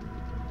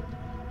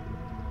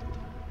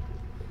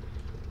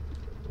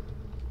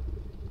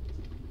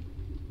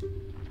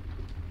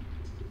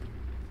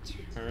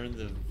 Turn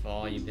the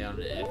volume down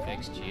to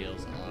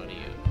FXGL's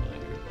audio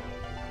player.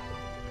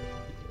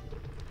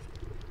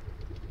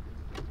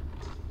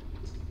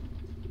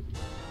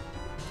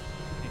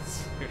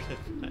 It's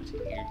certified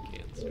ear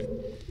cancer.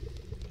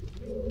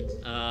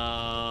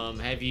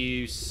 Have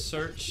you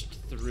searched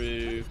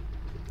through...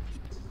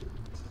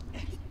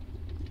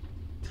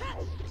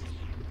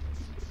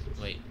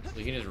 Wait,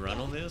 we can just run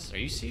on this? Are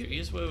you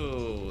serious?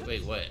 Whoa,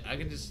 wait, what? I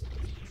can just...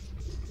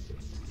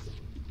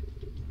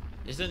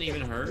 This doesn't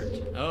even hurt?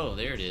 Oh,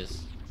 there it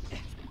is.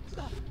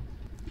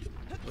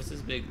 What's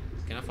this big...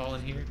 Can I fall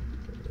in here?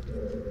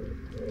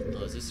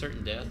 Oh, is this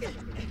certain death?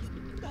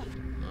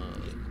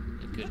 Oh,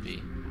 it could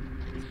be.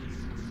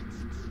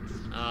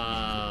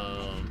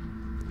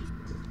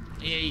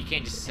 Yeah, you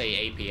can't just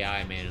say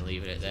API, man, and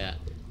leave it at that.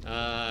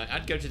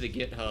 I'd go to the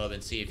GitHub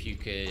and see if you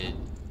could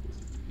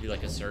do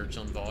like a search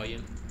on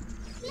volume.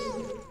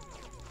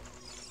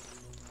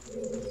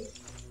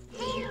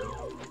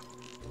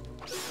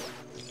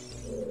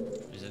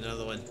 There's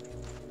another one.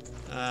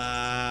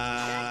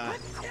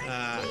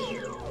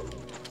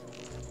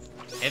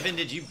 Evan,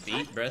 did you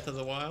beat Breath of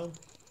the Wild?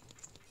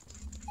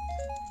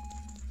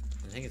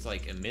 I think it's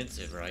like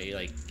immensive, right? You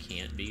like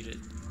can't beat it.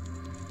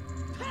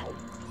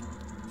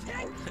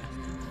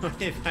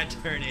 What if I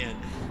turn in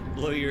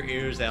blow your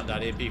ears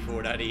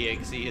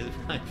out.mp4.exe as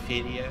my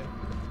video?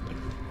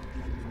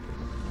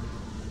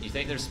 You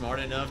think they're smart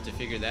enough to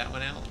figure that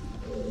one out?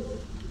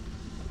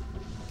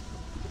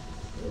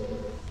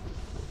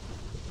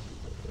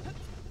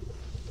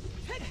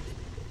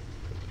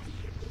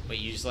 Wait,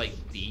 you just like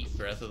beat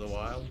Breath of the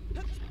Wild?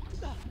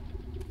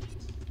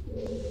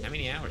 How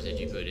many hours did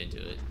you put into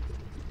it?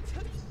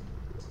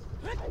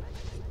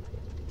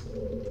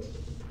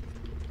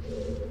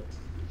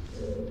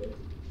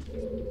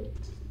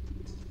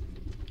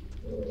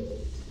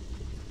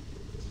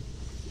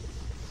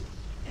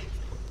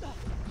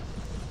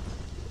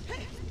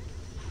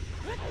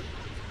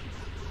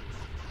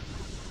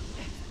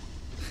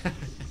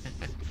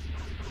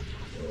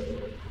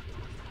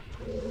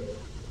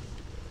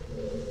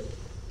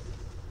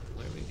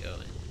 Where are we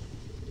going?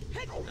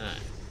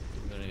 Alright,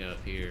 I'm gonna go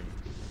up here.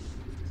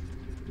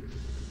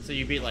 So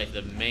you beat like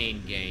the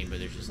main game, but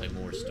there's just like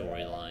more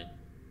storyline.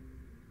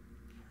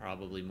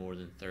 Probably more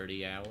than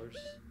 30 hours.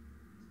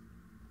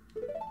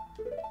 I'm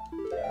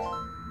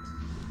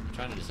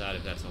trying to decide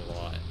if that's a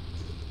lot.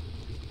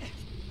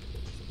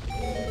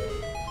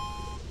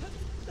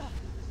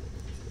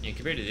 And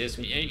compared to this,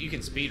 you can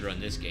speedrun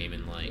this game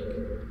in like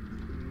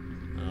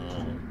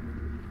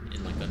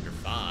under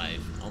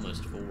 5,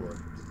 almost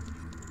 4.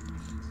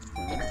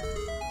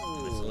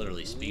 It's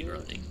literally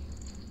speedrunning.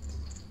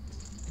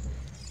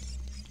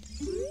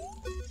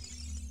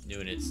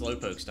 Doing it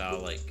slowpoke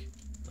style like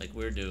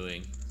we're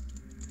doing.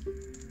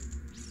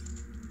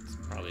 It's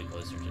probably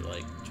closer to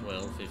like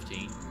 12,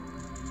 15.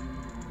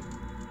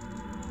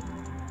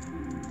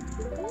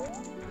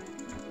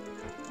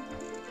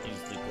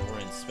 Use the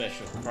Gorin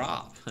special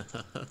crop.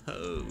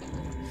 Oh.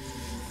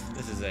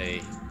 This is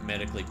a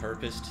medically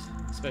purposed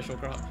special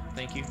crop.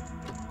 Thank you.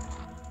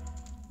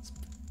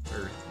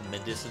 For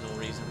medicinal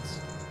reasons.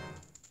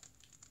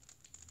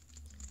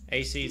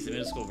 AC is the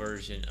middle school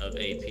version of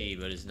AP,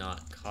 but is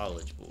not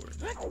College Board.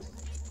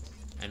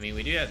 I mean,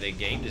 we do have the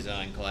game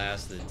design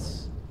class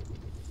that's...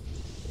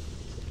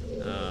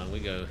 we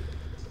go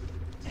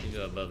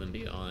above and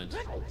beyond.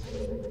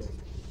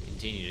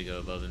 Continue to go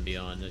above and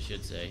beyond, I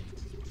should say.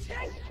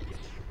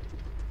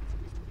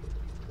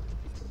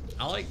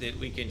 I like that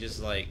we can just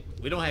like...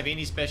 We don't have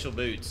any special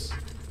boots.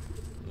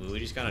 We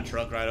just kind of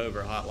truck right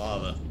over hot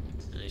lava.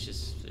 And it's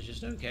just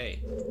okay.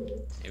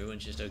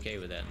 Everyone's just okay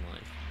with that in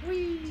life.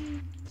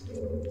 Whee!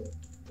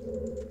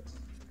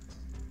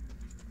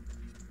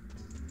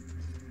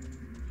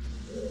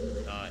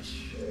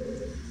 Gosh.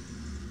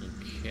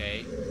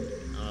 Okay.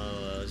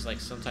 There's like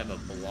some type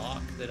of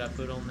block that I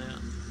put on that.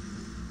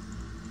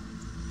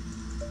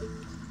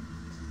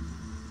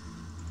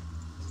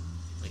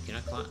 Like can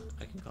I climb?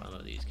 I can climb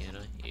up these, can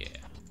I? Yeah.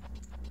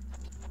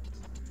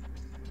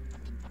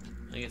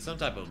 I think it's some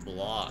type of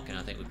block, and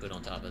I think we put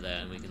on top of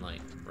that, and we can, like,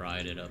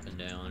 ride it up and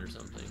down or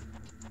something.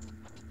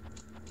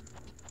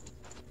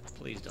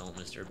 Please don't,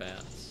 Mr.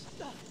 Bats.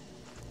 Do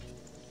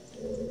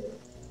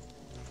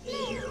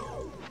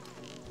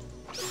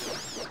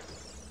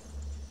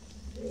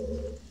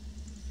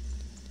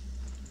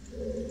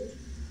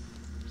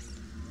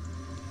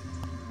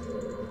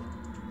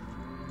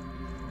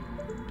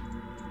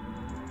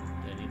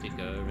I need to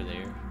go over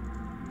there?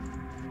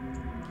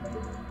 I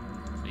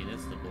mean,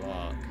 that's the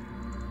block.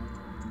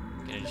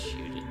 Can I just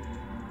shoot it?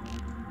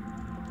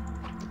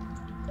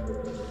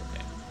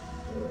 Okay.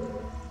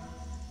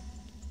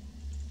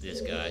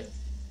 This guy.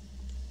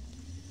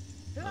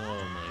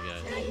 Oh my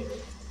gosh.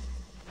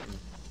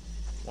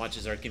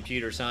 Watches our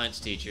computer science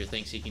teacher,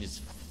 thinks he can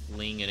just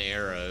fling an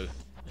arrow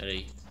at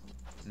a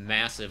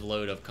massive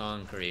load of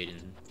concrete and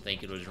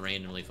think it'll just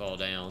randomly fall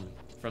down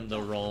from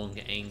the wrong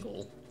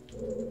angle.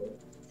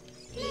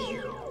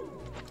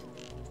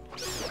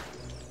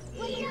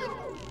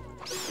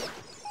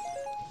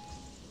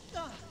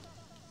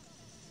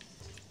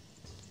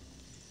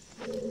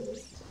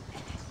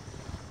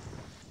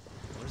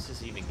 What does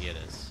this even get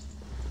us?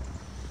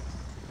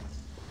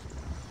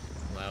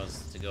 Allow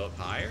us to go up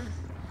higher?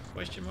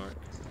 Question mark.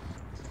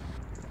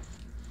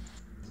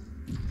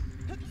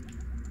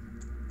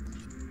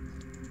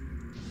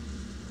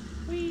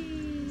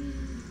 Whee!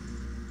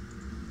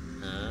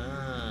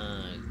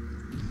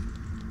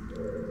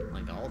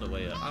 Like all the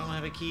way up. I don't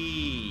have a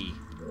key.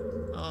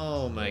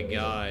 Oh my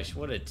gosh,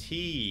 what a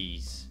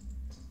tease.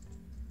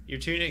 Your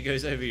tunic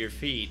goes over your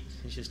feet.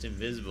 It's just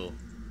invisible.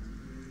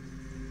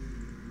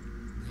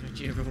 Don't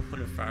you ever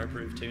want a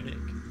fireproof tunic?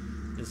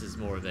 This is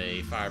more of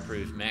a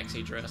fireproof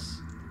maxi dress.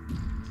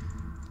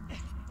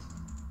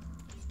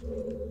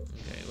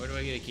 Okay, where do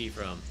I get a key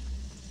from?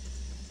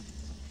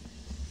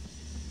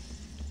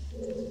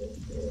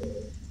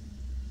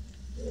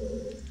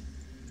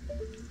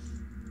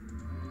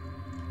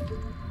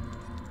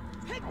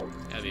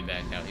 Gotta be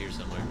back out here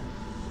somewhere.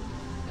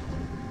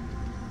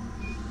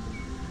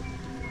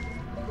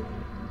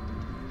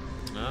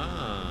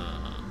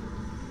 Ah,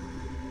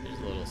 there's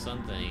a little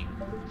something,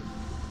 a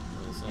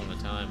little Song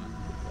of Time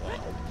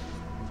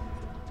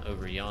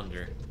over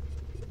yonder.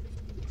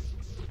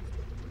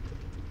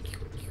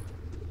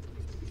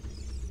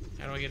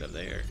 How do I get up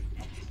there?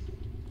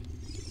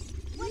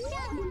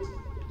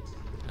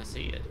 I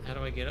see it. How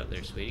do I get up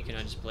there, sweetie? Can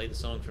I just play the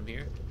song from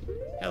here?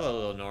 Hello,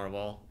 little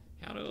narwhal.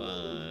 How do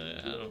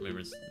I don't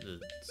remember the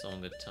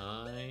Song of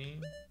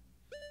Time.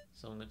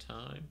 Song of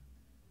Time.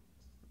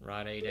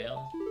 Right A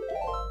down.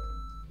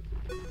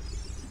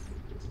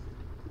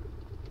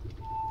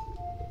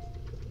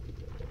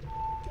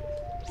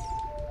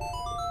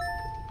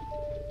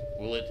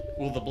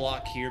 Will the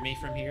block hear me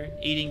from here?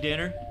 Eating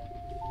dinner?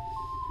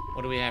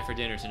 What do we have for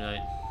dinner tonight?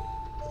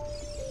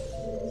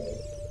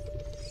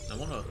 I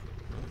want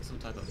some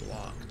type of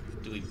block.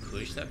 Do we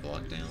push that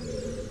block down?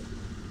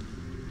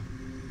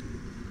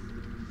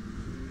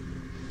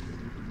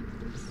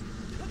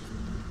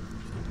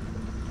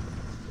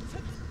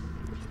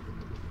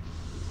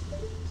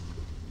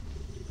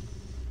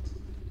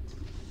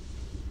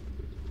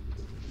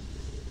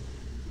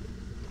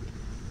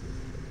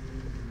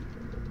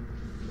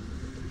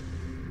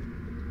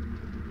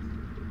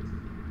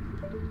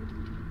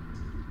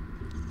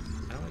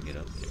 How do I get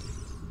up there?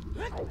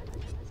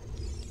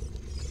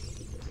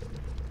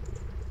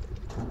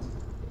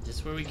 Is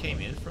this where we came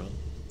in from?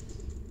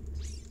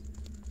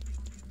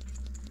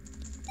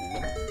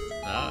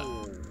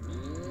 Ah.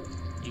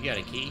 You got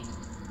a key?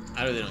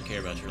 I really don't care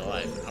about your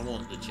life. I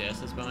want the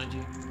chest that's behind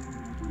you.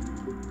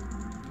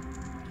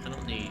 I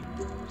don't need...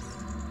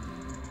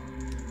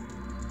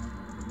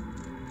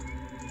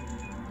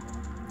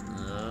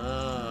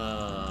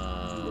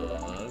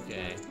 Oh,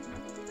 okay.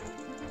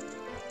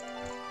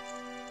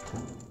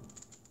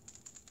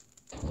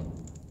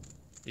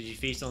 Did you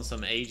feast on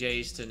some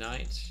AJs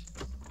tonight?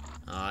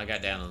 Oh, I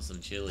got down on some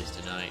Chili's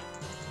tonight.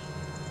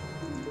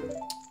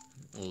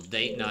 A little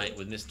date night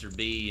with Mr.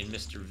 B and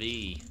Mr.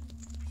 V.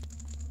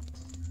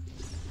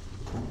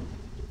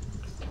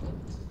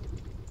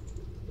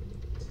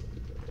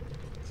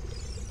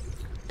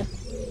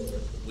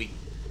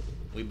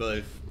 We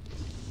both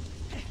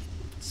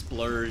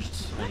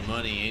splurged on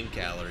money and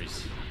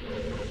calories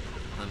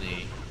on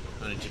the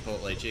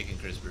Chipotle chicken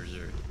crispers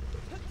are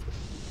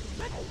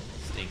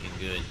stinking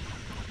good.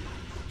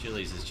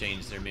 Chili's has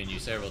changed their menu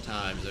several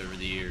times over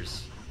the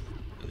years,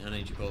 and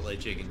honey Chipotle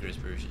chicken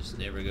crispers just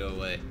never go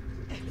away.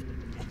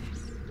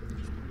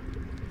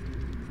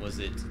 Was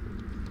it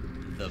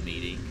the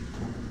meeting?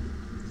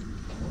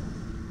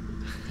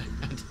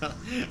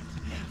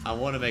 I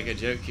want to make a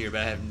joke here,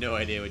 but I have no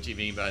idea what you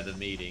mean by the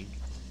meeting.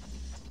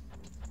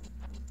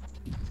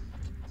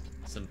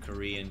 Some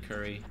Korean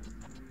curry?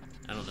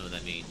 I don't know what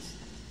that means.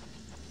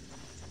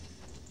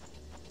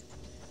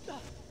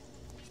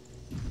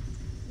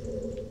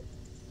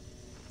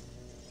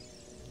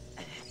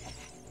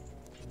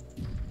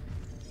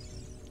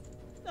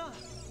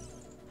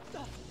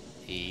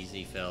 Easy.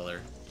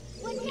 feller.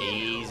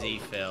 Easy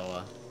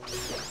fella.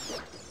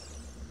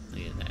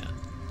 Look at that.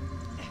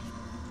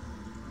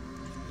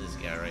 This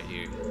guy right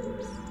here.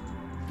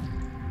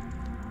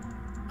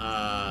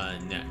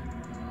 No.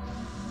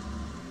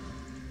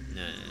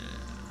 No.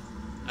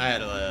 I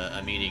had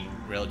a meeting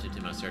relative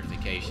to my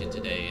certification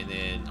today, and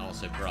then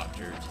also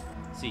proctored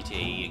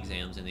CTE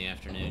exams in the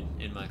afternoon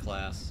in my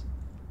class.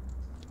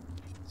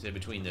 So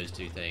between those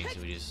two things,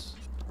 we just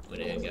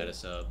went ahead and got a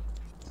sub.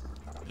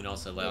 And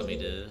also allowed me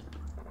to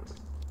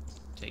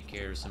take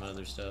care of some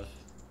other stuff.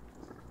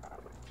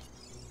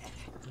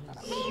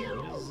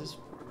 What is this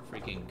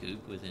freaking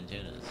goop with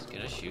antennas?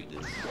 Can I shoot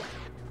this?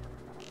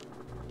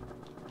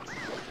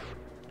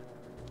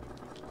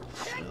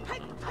 I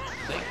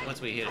think once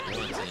we hit it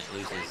once and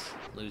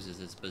it loses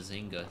its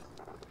bazinga,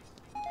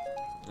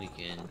 we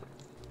can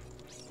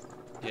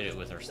hit it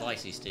with our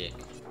slicey stick.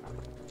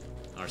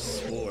 Our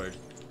sword.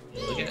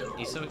 Look at it,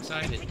 he's so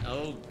excited.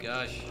 Oh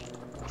gosh.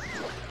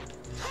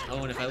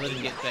 Oh, and if I let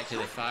him get back to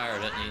the fire,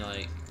 doesn't he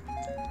like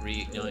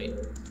reignite?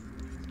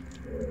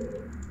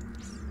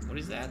 What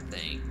is that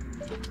thing?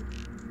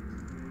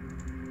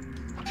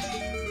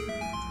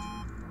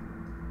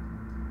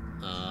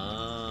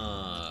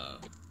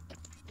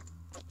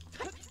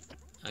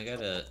 I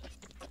gotta,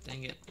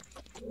 dang it,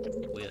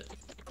 quit.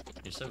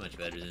 You're so much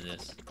better than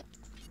this.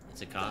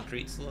 It's a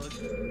concrete slug?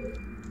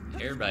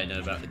 Everybody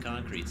knows about the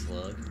concrete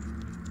slug.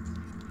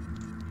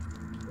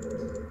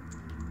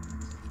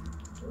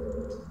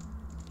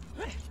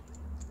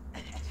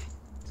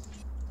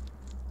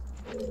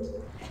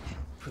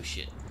 Push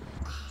it.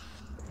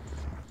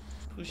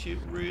 Push it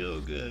real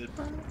good.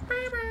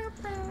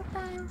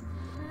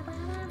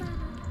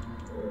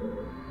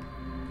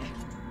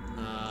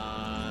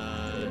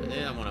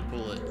 Then I want to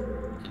pull it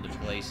into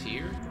place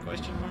here,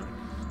 question mark.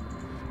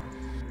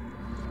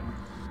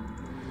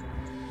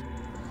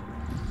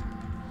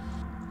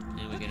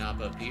 And we can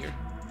hop up here.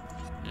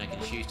 And I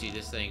can shoot you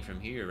this thing from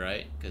here,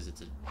 right? Because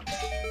it's a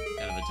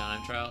kind of a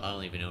time trial. I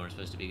don't even know where I'm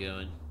supposed to be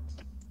going.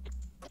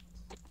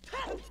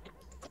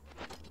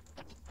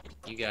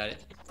 You got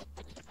it.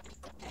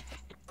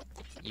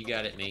 You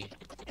got it, me.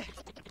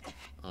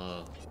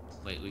 Oh,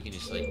 wait, we can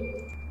just like...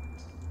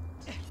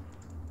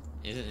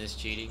 Isn't this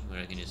cheating?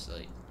 Where I can just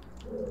like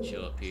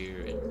show up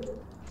here and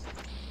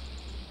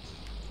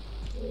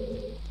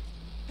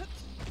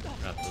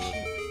drop the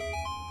little...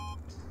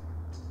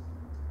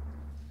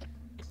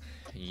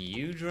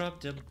 You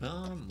dropped a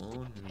bomb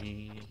on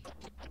me,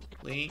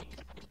 Link.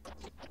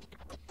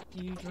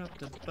 You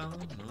dropped a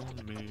bomb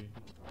on me.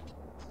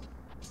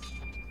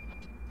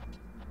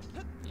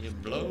 You're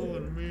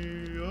blowing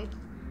me up.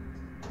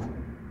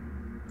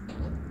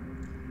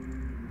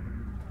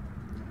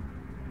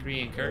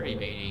 Korean curry,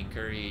 meaning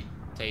curry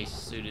tastes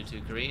suited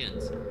to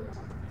Koreans.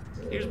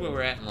 Here's where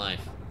we're at in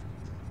life.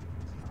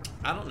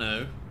 I don't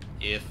know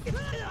if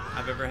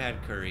I've ever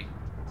had curry.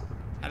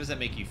 How does that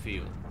make you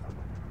feel?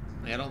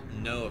 Like, I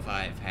don't know if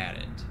I've had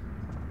it.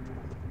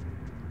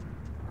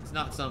 It's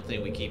not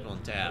something we keep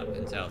on tap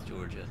in South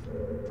Georgia.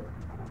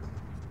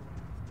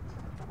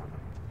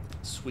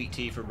 Sweet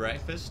tea for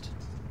breakfast?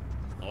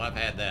 Oh, I've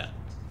had that.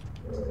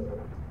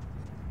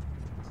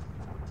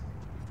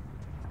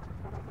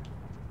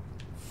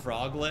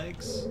 Frog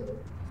legs?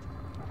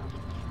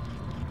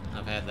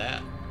 I've had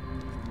that.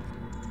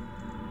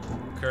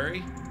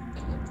 Curry?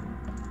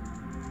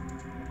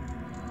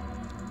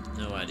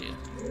 No idea.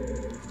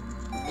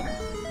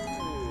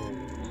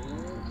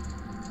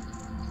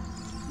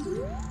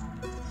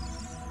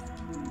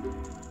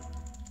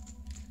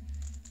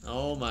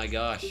 Oh my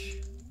gosh.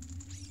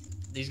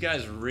 These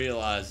guys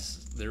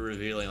realize they're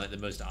revealing like the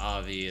most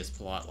obvious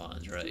plot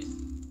lines, right?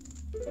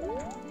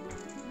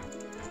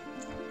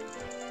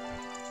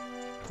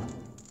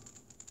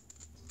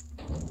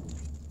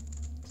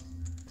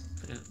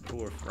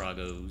 Poor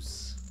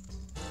Froggos.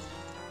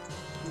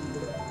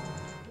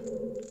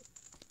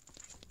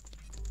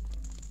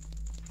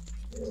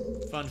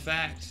 Fun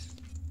fact.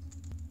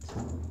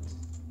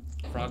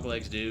 Frog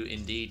legs do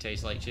indeed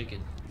taste like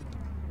chicken.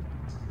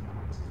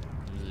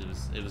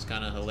 It was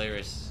kind of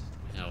hilarious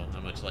how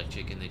much like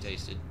chicken they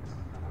tasted.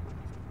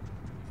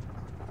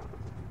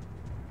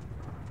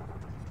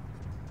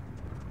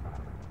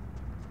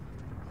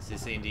 Is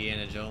this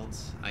Indiana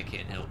Jones? I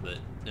can't help but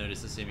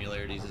notice the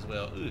similarities as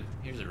well. Ooh,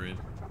 here's a room.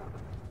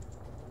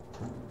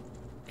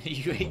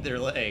 You ate their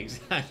legs.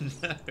 I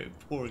know,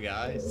 poor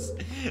guys.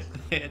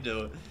 They had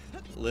to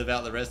live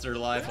out the rest of their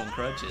life on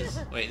crutches.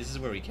 Wait, this is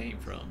where we came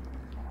from.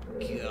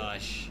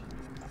 Gosh,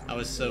 I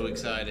was so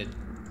excited.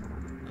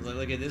 I was like,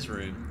 look at this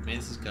room. Man,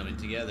 this is coming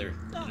together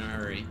in a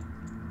hurry.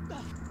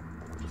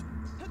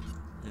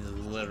 This is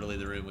literally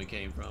the room we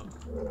came from.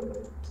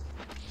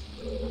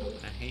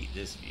 I hate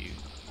this view.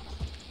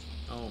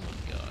 Oh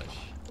my gosh.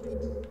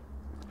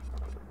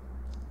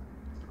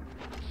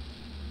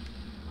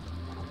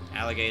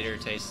 Alligator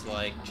tastes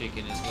like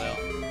chicken as well.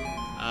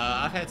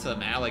 I've had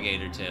some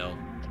alligator tail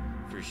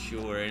for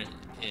sure,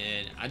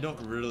 and I don't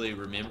really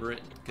remember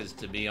it because,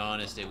 to be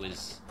honest, it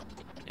was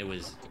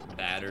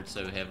battered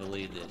so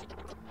heavily that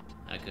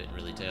I couldn't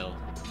really tell.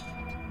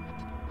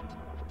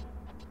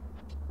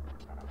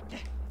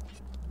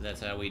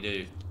 That's how we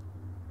do.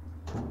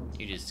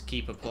 You just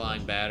keep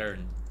applying batter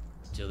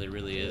until there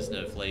really is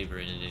no flavor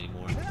in it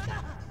anymore.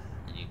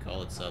 And you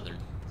call it Southern.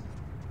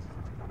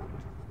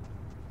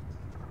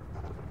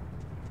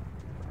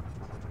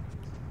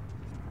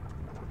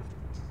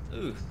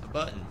 Ooh, a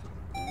button.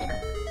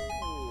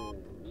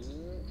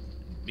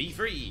 Be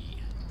free!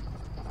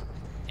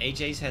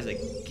 AJ's has a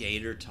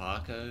gator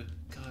taco.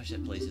 Gosh,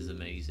 that place is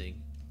amazing.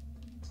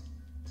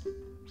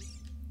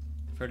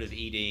 I've heard of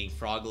eating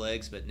frog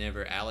legs, but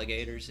never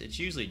alligators. It's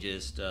usually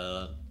just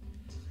the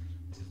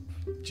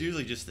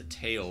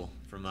tail,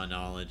 from my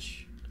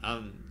knowledge.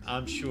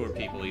 I'm sure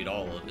people eat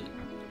all of it.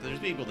 There's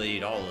people that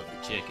eat all of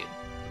the chicken.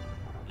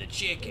 The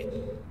chicken.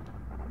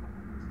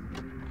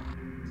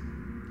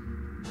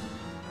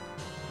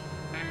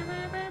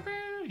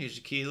 Here's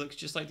your key. Looks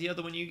just like the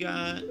other one you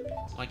got.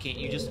 Why can't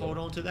you just hold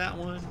on to that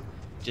one?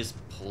 Just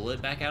pull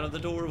it back out of the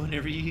door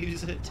whenever you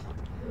use it.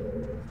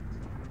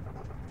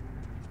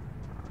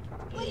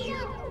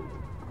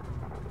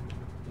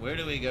 Where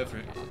do we go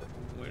from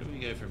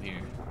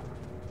here?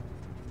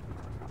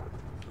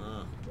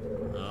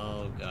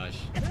 Oh gosh.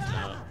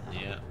 Oh,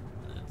 yeah.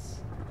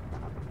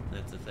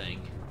 That's a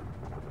thing.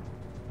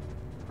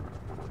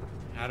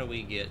 How do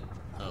we get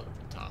up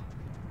top?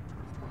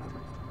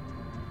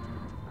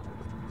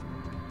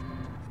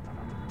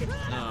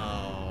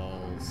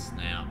 Oh,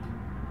 snap.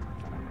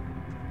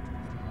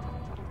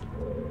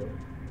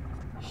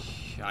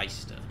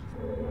 Shysta. Did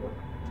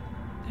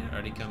I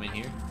already come in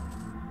here?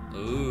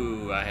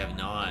 Ooh, I have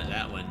not.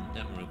 That one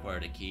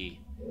required a key,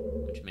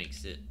 which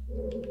makes it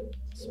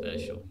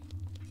special.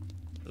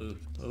 Ooh.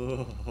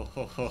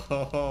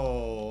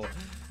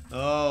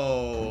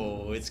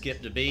 Oh, it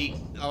skipped a beat.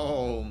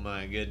 Oh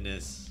my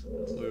goodness.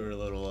 We were a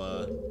little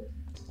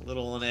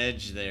on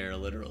edge there,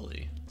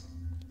 literally.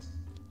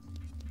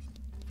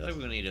 I feel like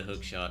we're gonna need a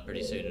hook shot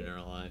pretty soon in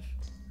our life.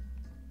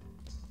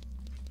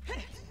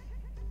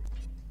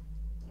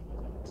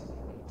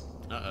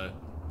 Uh-oh.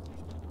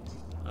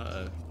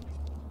 Uh-oh.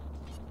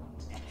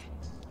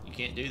 You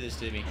can't do this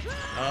to me.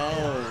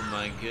 Oh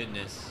my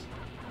goodness.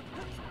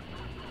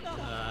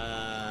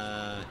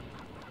 I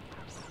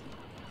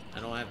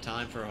don't have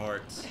time for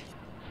hearts.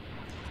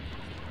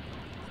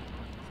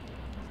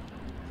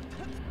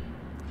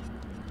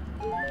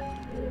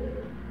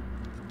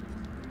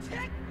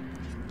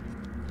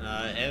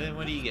 Evan,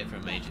 what do you get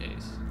from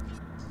AJ's?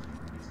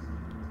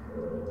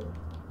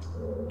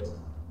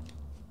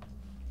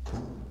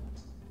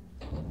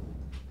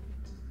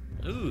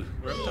 Ooh,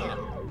 we're up top.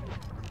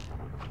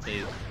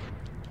 Boo.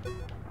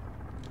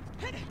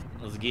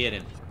 Let's get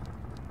him.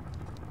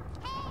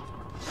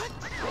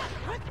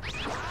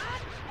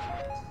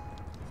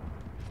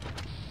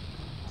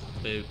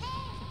 Boo.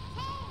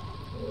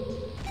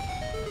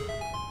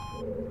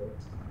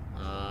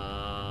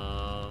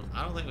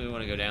 I don't think we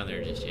want to go down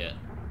there just yet.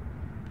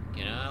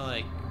 Can I,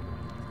 like,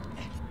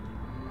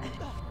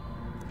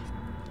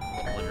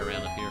 wander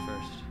around up here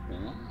first?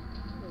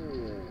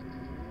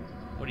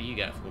 What do you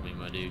got for me,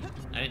 my dude?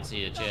 I didn't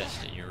see a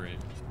chest in your room.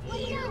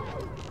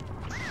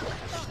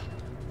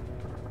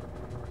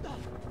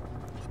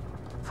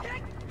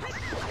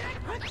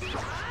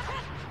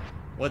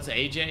 What's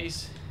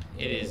AJ's?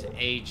 It is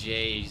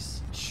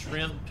AJ's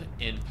Shrimp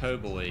and Po'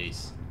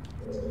 Boys.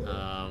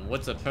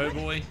 What's a po'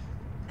 boy?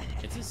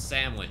 It's a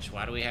sandwich.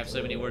 Why do we have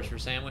so many words for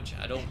sandwich?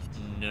 I don't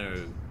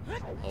know.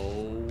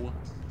 Oh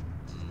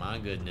my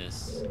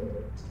goodness.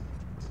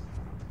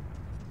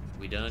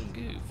 We done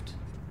goofed.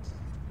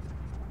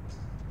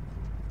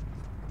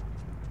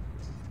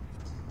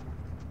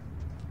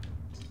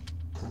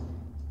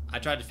 I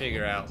tried to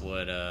figure out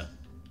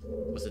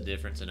what's the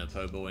difference in a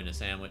po' boy and a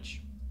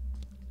sandwich.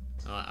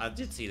 I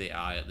did see the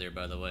eye up there,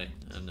 by the way.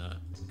 I'm not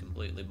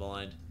completely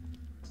blind.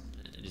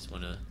 I just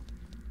want to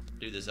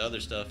do this other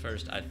stuff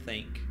first, I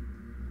think.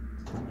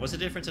 What's the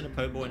difference in a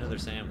po' boy and another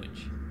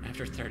sandwich?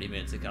 After 30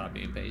 minutes of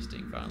copy and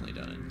pasting, finally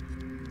done.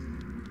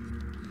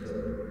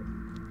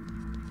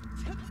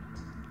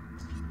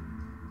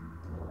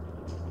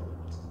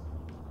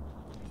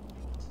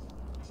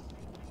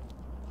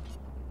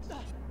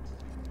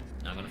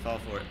 Not gonna fall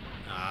for it.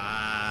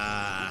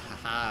 Ah,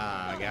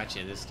 haha, I got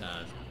you this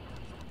time.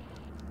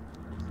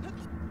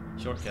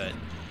 Shortcut.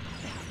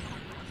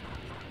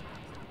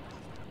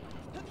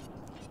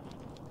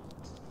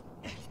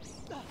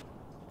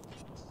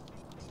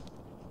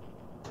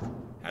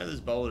 How do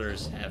those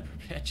boulders have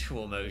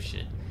perpetual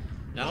motion?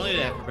 Not only do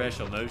they have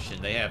perpetual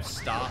motion, they have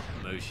stop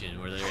motion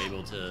where they're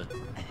able to,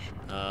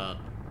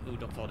 ooh,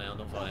 don't fall down,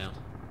 don't fall down.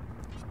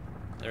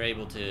 They're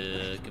able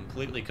to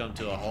completely come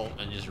to a halt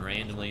and just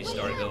randomly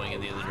start going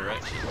in the other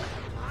direction.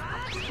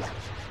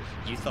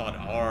 You thought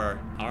our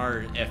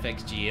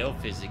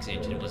FXGL physics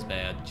engine was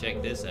bad.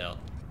 Check this out.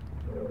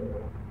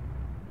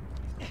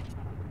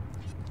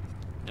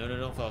 No,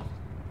 don't fall.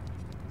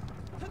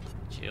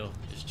 Chill,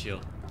 just chill.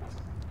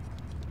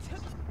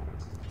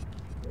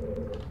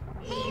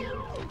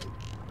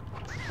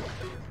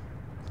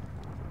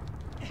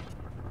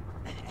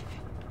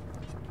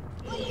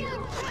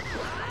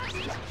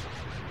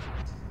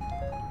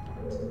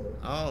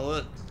 Oh,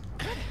 look.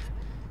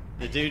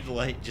 dude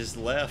like just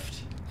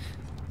left.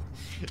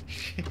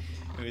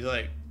 He was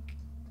like,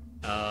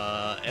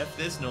 F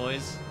this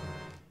noise.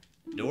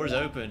 Door's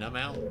open, I'm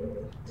out.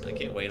 I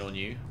can't wait on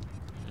you.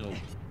 Oh,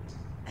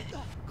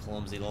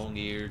 clumsy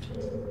long-eared.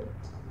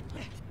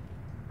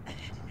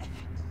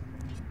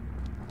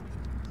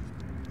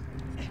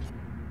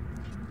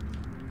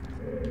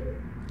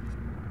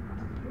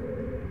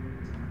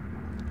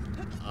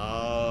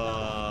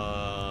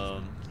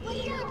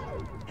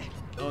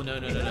 Oh no.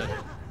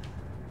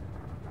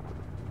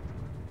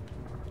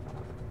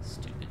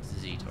 Stupid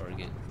Z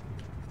target.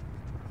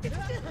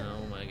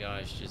 Oh my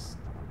gosh, just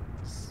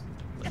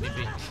let me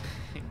be.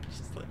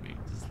 just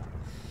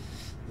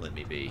let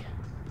me be.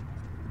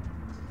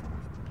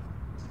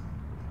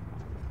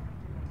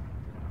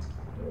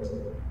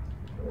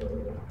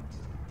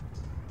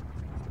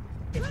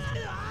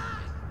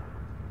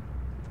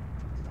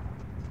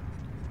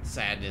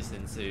 Sadness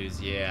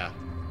ensues, yeah.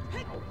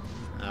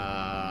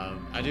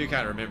 I do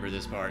kind of remember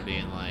this part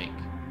being like,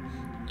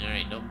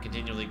 alright, don't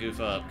continually goof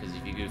up, because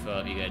if you goof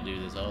up, you gotta do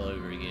this all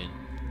over again.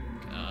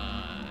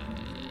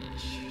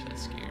 Gosh,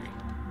 that's scary.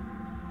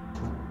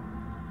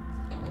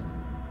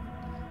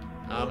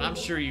 I'm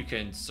sure you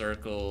can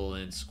circle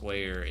and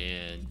square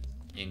in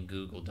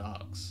Google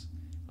Docs.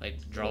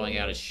 Like drawing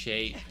out a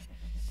shape.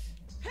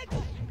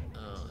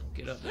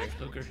 Get up there,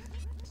 hooker.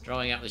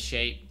 Drawing out the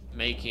shape,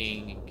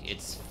 making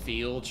its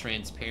field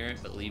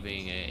transparent, but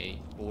leaving a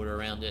border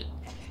around it.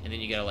 And then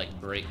you gotta like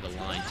break the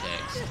line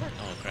text.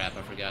 Oh crap,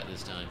 I forgot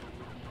this time.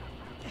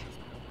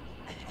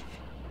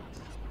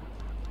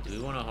 Do we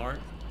want a heart?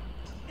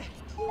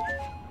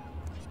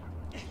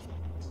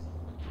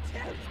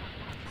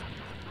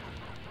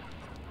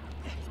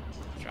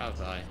 Drive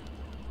by.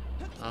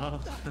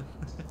 Oh.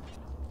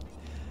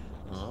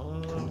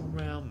 All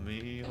around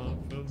me are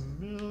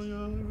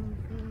familiar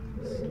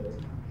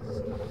faces.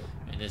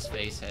 And this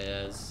face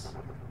has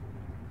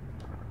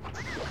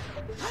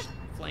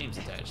flames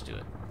attached to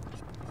it.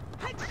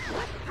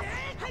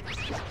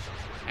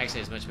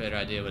 Actually, it's a much better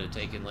idea. Would have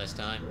taken less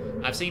time.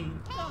 I've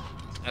seen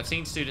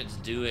students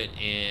do it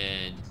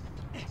in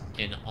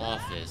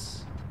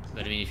Office,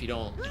 but I mean, if you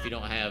don't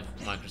have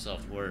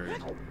Microsoft Word,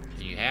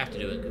 and you have to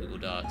do it in Google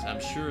Docs,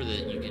 I'm sure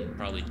that you can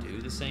probably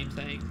do the same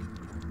thing,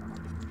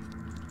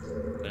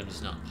 but I'm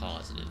just not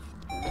positive.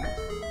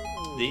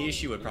 The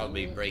issue would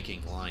probably be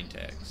breaking line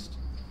text.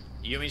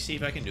 You want me to see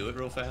if I can do it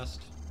real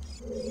fast?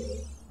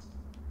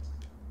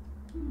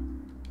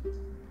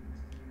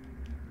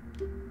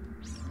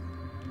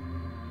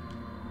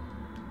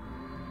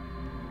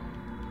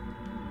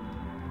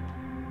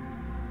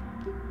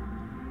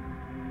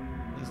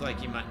 Looks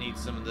like you might need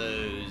some of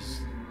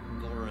those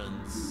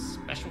Goran's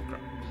special crop.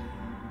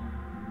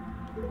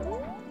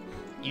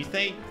 You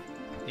think,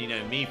 you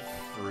know, me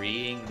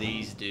freeing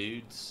these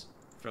dudes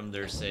from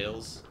their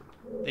cells,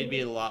 they'd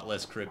be a lot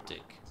less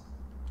cryptic.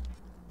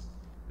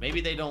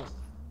 Maybe they don't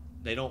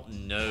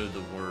know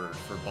the word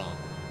for bump.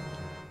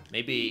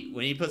 Maybe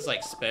when he puts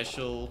like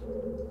special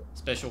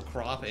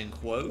crop in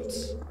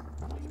quotes,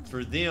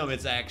 for them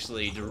it's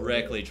actually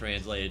directly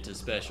translated to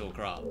special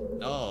crop.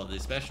 Oh, the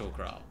special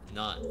crop.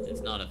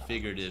 It's not a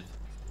figurative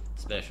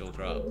special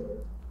crop.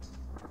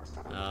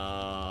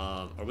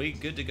 Are we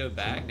good to go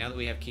back now that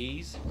we have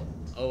keys?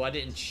 Oh, I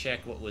didn't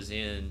check what's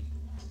in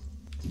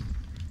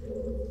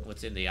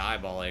the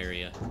eyeball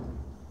area.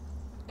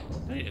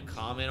 Do I need to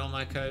comment on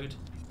my code?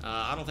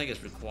 I don't think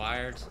it's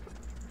required.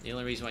 The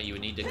only reason why you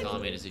would need to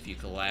comment is if you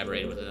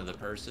collaborate with another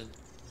person.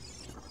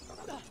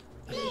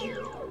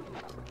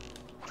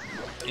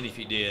 And if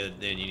you did,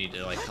 then you need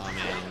to like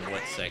comment on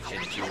what section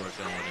that you worked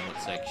on and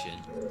what section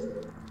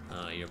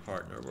your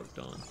partner worked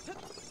on.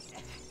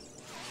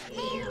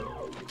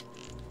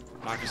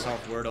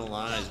 Microsoft Word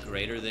Online is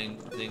greater than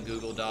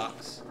Google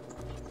Docs.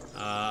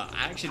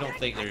 I actually don't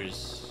think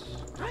there's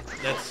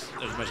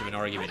much of an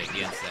argument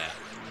against that.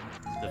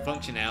 The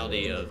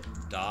functionality of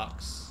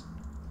Docs,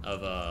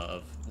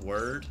 of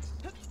Word,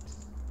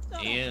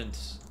 and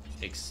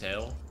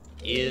Excel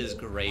is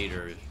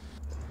greater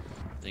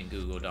than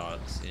Google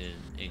Docs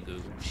in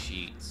Google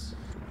Sheets.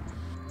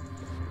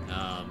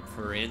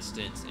 For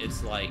instance,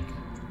 it's like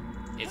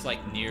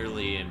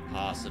nearly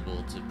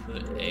impossible to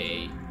put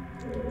a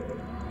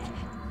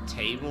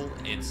table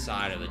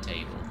inside of a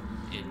table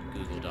in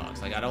Google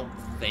Docs. Like, I don't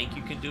think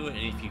you can do it,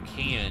 and if you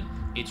can,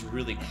 it's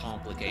really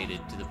complicated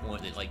to the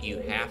point that like you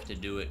have to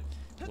do it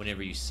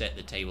whenever you set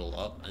the table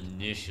up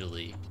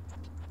initially,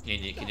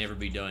 and it can never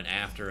be done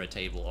after a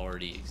table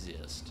already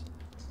exists.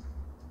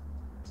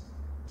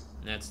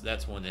 And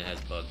that's one that has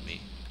bugged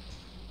me.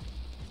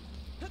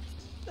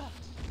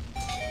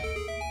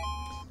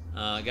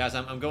 Guys,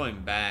 I'm going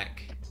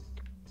back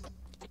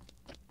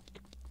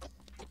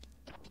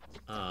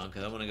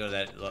because I want to go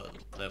to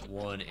that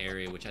one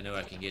area which I know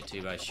I can get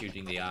to by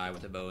shooting the eye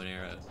with a bow and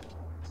arrow.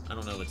 I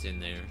don't know what's in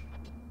there,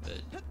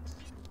 but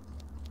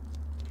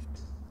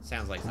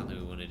sounds like something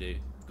we want to do.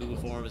 Google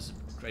Forms is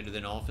greater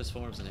than Office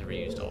Forms. I never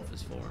used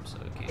Office Forms, so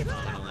I can't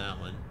comment on that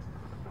one.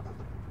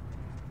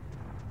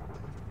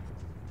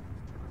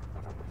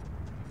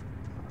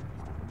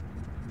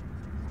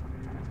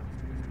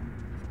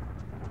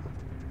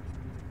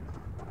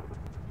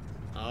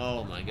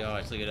 Oh my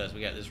gosh, look at us. We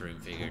got this room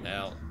figured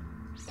out.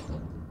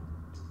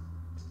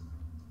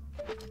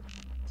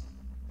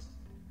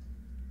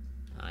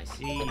 I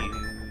see you.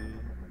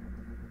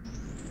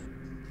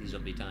 Please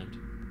don't be timed.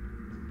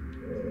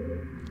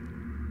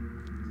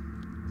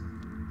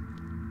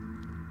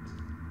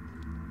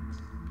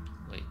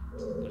 Wait,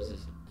 what is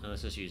this? Oh,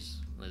 let's just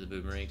use the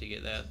boomerang to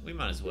get that. We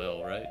might as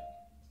well, right?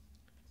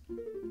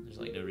 There's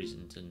like no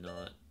reason to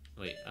not.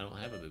 Wait, I don't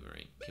have a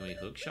boomerang. Can we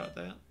hook shot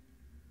that?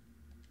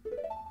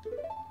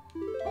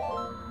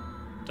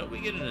 Don't we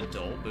get an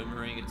adult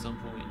boomerang at some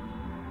point?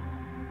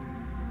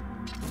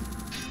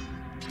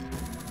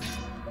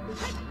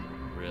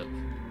 Rip.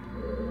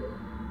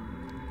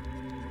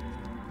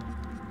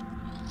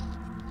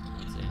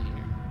 What's in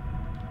here?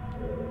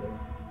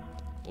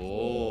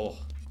 Oh,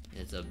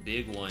 it's a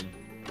big one.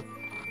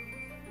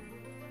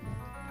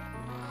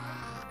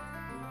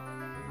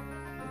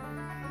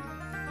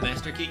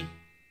 Master key?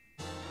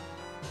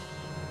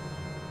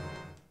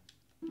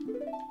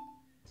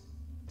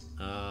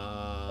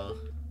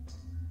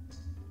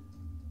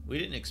 We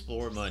didn't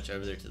explore much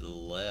over there to the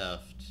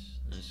left.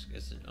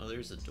 Oh,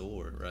 there's a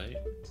door, right?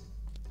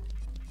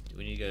 Do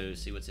we need to go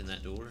see what's in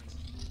that door?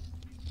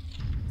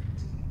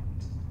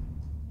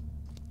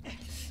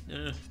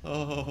 No.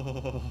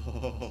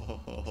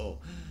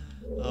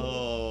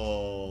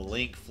 Oh,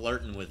 Link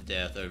flirting with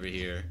death over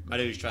here. My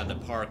dude's trying to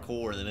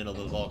parkour in the middle of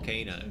the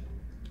volcano.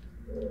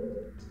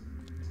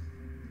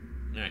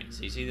 Alright,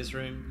 so you see this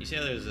room? You see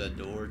how there's a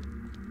door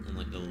on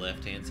like the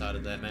left-hand side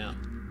of that map?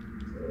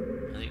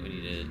 I think we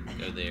need to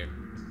go there.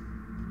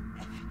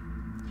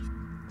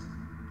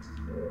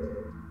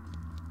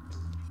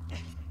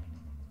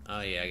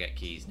 Oh yeah, I got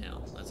keys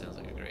now. That sounds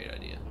like a great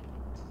idea.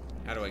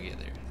 How do I get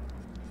there?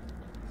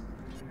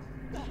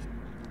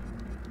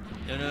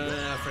 No,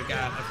 I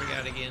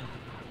forgot again.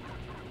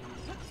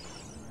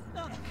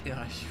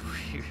 Gosh,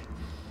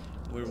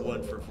 we're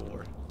 1 for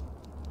 4.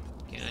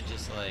 Can I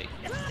just like...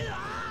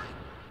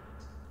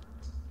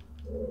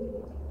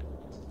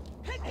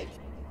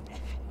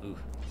 Ooh.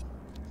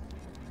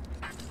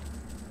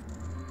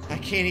 I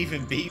can't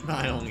even beat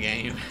my own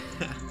game.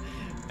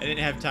 I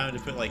didn't have time to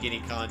put like any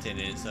content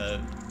in it,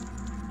 so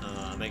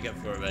I make up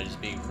for it by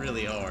just being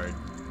really hard.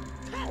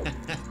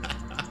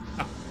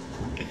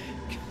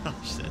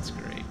 Gosh, that's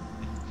great.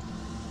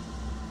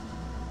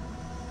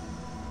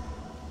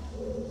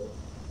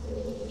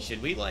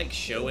 Should we like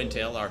show and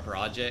tell our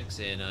projects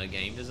in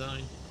game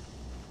design?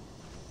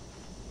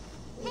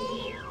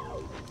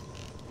 Ooh,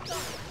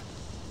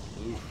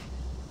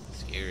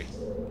 scary.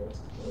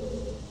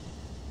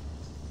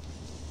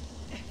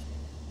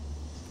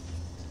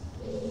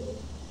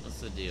 What's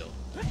the deal?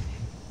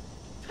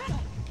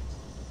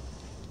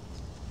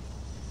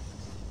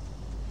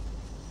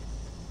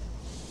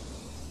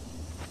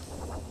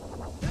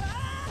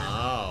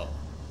 Oh,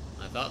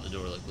 I thought the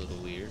door looked a little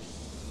weird.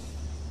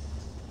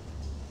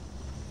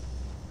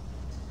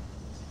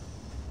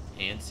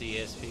 And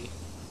CSP.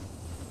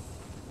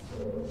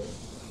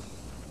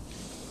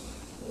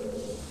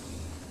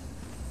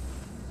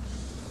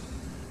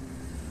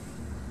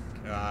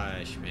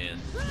 Gosh, man.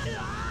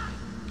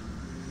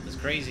 As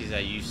crazy as I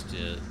used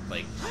to,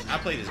 like, I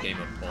played this game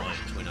a bunch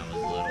when I was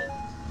little,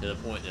 to the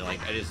point that,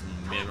 like, I just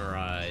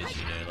memorized,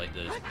 you know, like,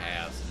 those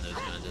paths and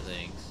those kinds of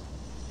things.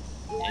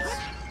 It's,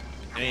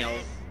 I mean,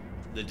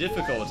 the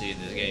difficulty in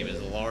this game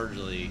is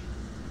largely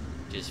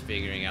just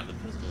figuring out the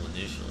puzzle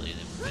initially, and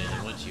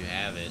then once you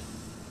have it,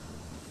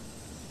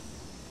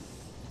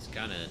 it's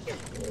kind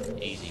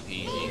of easy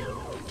peasy.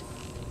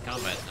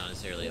 Combat's not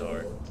necessarily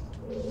hard.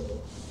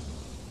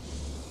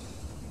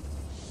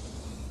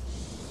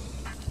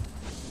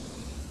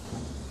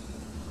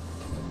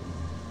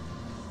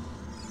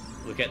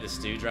 Look at the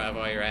stew drive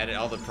while you're at it,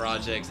 all the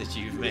projects that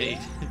you've made.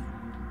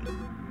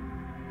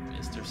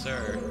 Mr.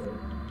 Sir.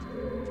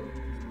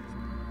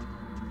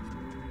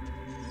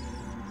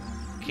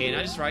 Can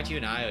I just write you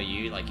an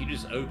IOU? Like, you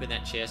just open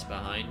that chest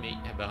behind me,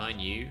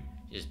 behind you,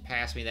 just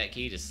pass me that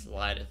key, just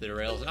slide it through the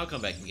rails, and I'll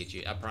come back and get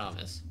you, I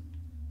promise.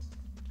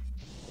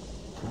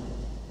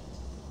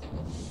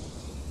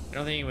 I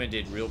don't think anyone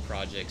did real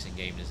projects in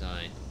game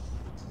design.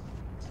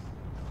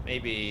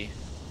 Maybe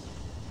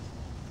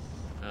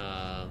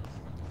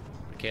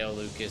Raquel,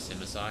 Lucas, and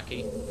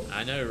Masaki.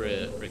 I know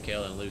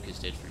Raquel and Lucas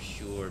did for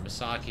sure.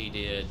 Masaki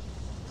did.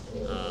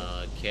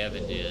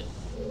 Kevin did.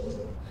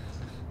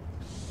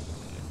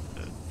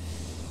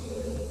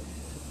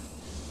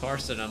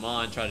 Carson and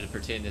Amon tried to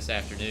pretend this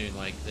afternoon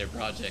like their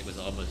project was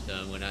almost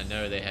done when I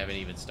know they haven't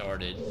even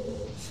started.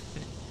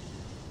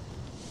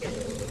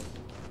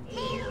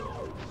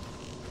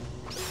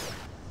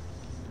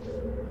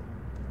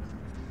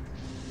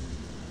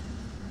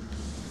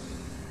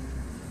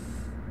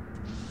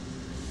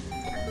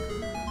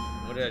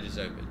 What did I just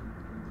open?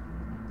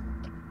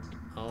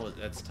 Oh,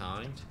 that's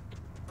timed?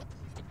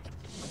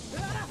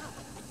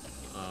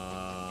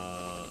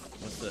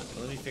 What's the...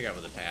 Let me figure out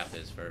what the path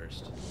is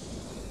first.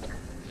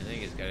 I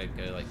think it's gotta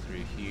go like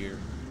through here.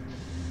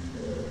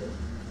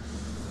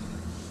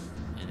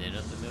 And then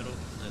up the middle?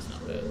 That's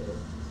not bad.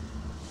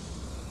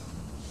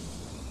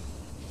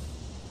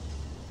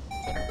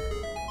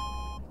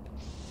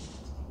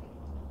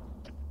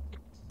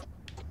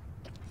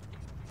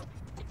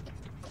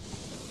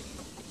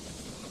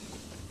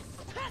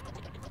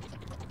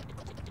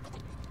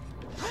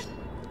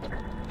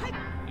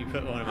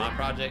 put one of my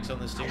projects on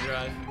the stew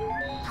drive?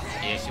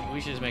 Yeah,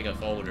 we should just make a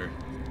folder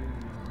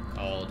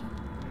called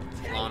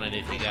 "On It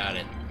If You Got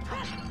It."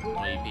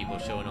 All you people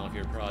showing off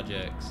your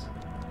projects.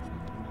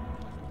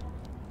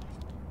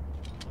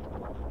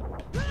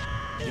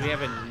 Do we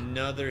have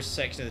another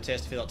section of the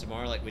test to fill out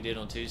tomorrow like we did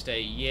on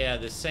Tuesday? Yeah,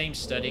 the same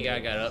study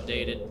guide got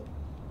updated.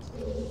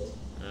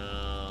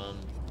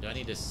 Do I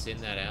need to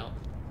send that out?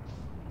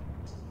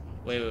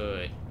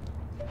 Wait.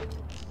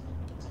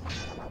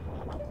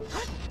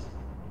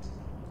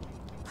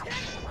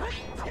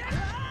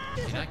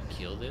 Can I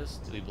kill this?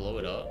 Do we blow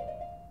it up?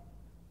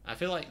 I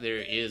feel like there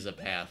is a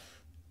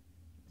path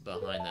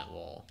behind that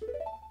wall.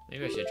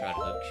 Maybe I should try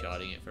hook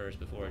shotting it first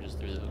before I just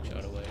threw the hook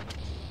shot away.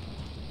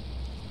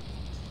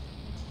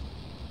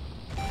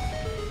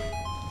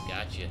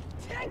 Gotcha.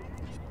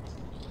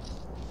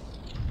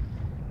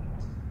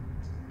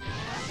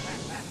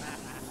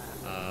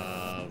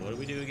 What do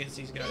we do against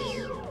these guys?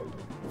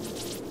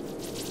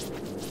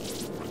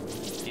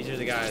 These are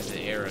the guys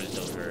that arrows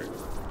don't hurt.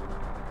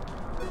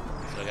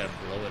 So I gotta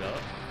blow it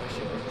up?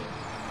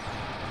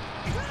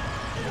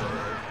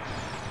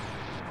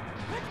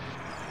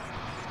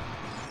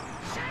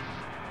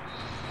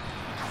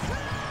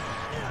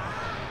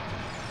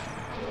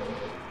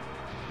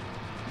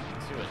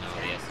 Let's see what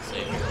Navi has to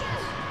say for us.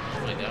 Oh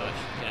my gosh,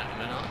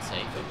 am I not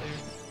safe up there?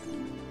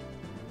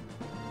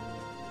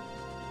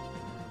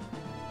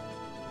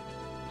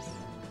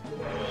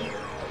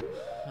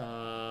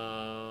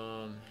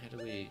 How do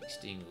we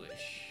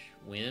extinguish?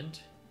 Wind?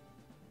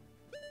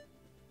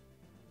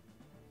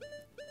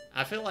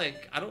 I feel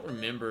like I don't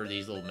remember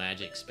these little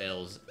magic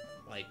spells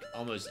like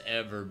almost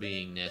ever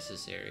being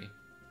necessary.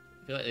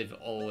 I feel like they've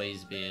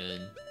always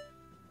been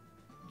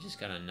just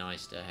kind of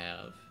nice to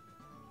have.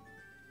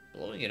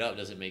 Blowing it up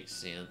doesn't make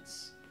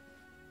sense.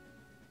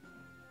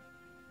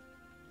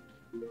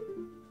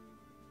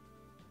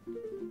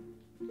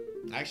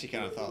 I actually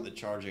kind of thought that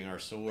charging our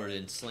sword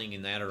and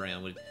slinging that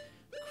around would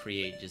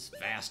create just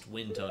vast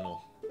wind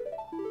tunnel.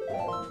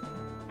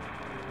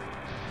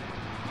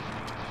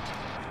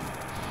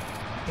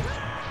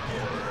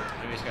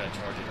 Maybe just gotta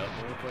charge it up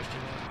more,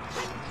 question mark?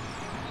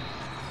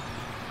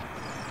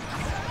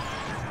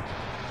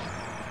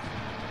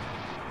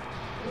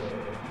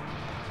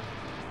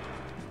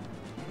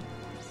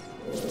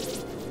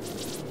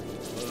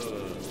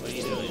 What are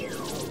you doing?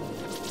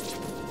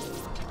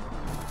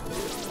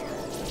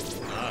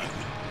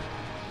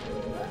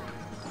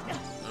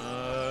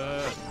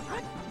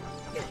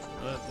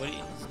 What do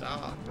you...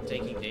 Stop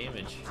taking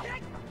damage.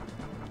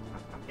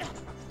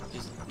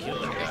 Just kill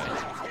that guy.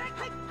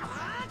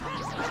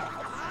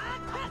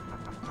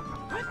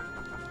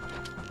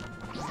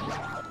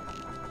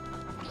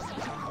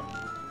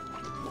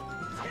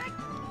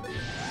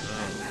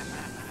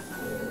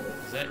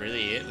 Is that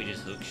really it? We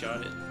just hook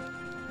shot it?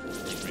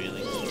 Like,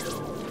 really?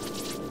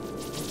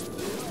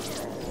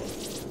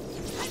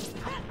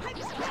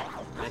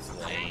 That's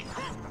lame.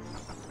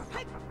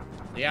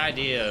 The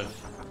idea of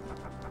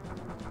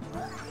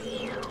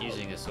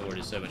using a sword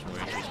is so much more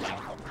interesting.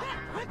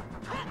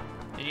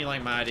 Didn't you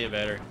like my idea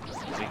better?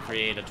 We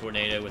create a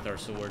tornado with our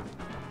sword,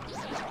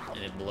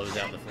 and it blows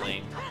out the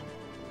flame.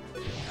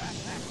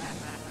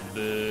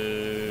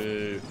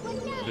 Boo.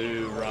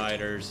 Boo,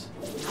 riders.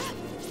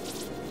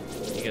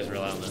 You guys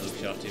rely on the hook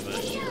shot too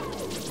much.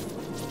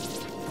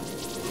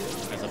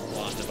 As a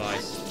plot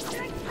device.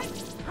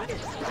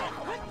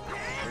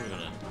 We're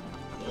gonna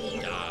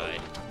die.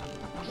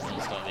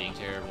 Don't stop being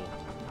terrible.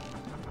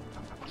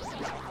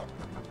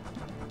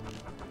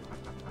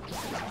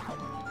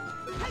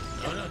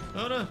 Oh no!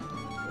 Oh no!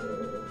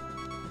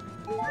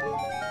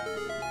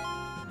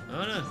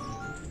 Oh no!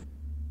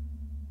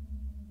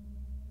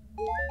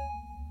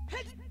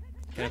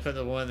 Can I put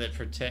the one that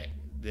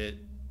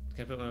can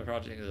I put my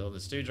project on the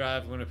stew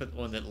drive? I'm gonna put the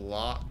one that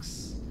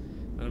locks.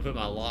 I'm gonna put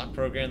my lock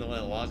program, the one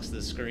that locks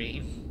the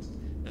screen.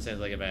 That sounds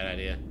like a bad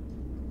idea.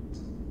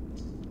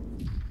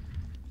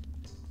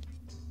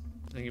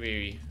 I think it'd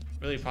be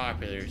really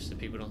popular so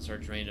people don't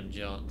search random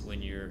junk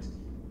when you're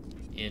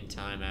in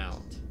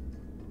timeout.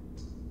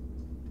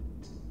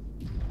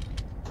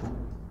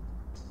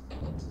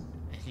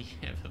 And you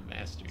have a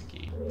master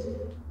key.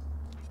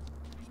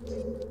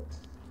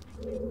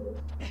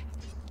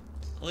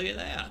 Look at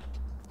that.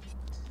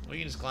 We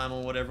can just climb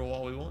on whatever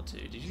wall we want to.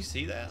 Did you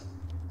see that?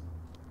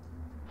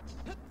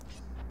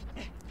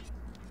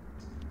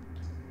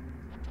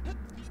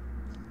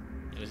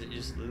 Was it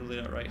just literally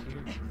out right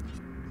here?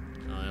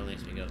 Oh, it only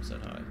makes me go up so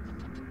high.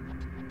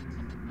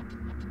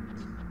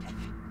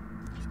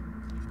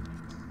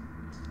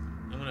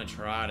 I'm gonna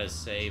try to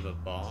save a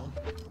bomb.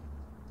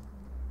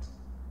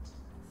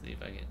 See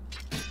if I can.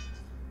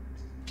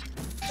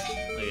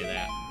 Look at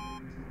that.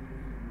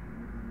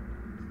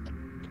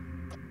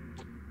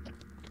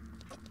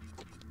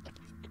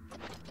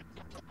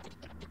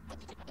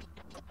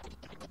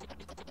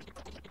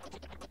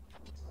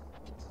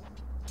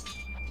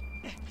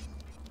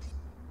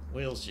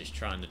 Will's just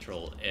trying to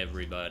troll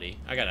everybody.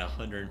 I got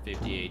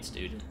 158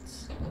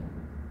 students.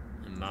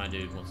 And my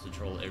dude wants to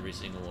troll every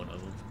single one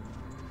of them.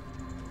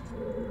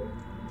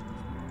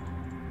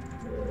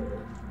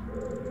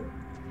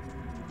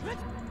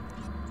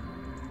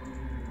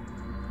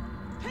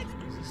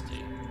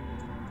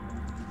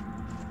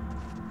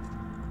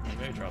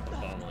 might drop a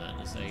bomb on that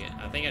in a second.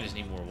 I think I just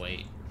need more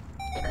weight.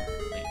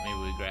 Maybe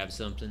we grab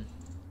something.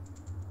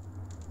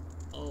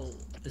 Oh,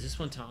 is this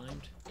one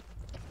timed?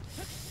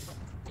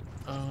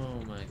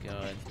 Oh my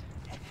god.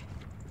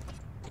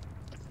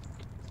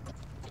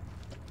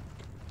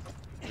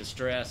 The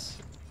stress.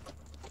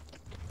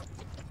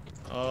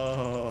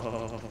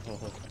 Oh.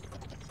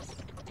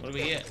 What do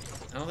we get?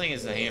 I don't think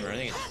it's a hammer. I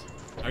think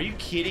it's... Are you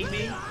kidding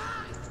me?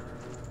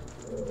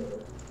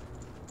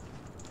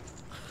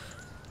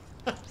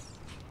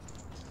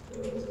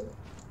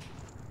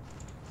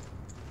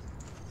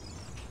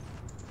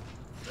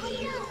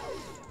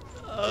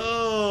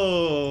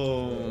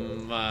 Oh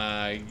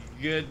my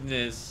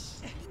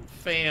goodness.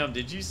 Fam,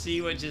 did you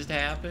see what just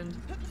happened?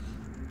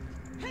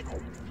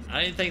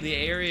 I didn't think the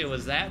area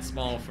was that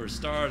small for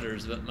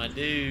starters, but my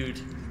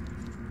dude,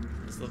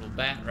 this little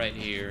bat right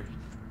here,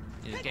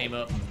 he just came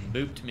up and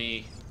booped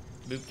me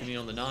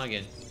on the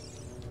noggin.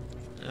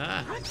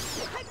 Ah.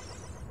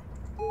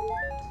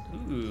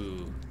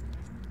 Ooh.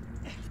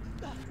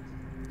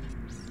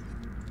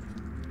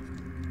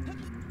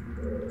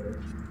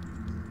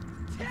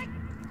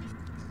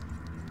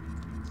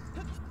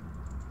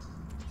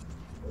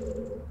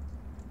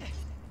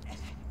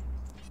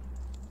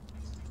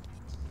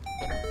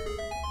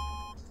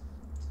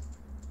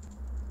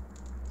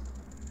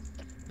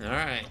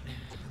 Alright,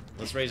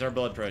 let's raise our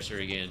blood pressure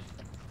again.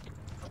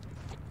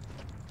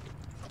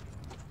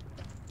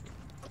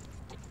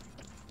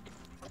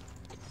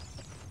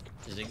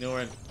 Just ignore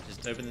him.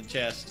 Just open the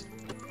chest.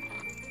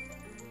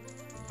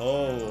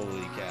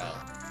 Holy cow.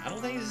 I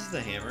don't think this is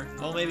the hammer.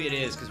 Oh, maybe it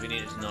is, because we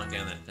needed to knock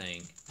down that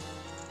thing.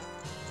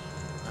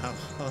 I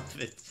love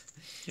it.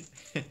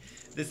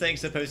 This thing's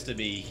supposed to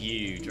be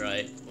huge,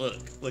 right?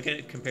 Look at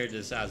it compared to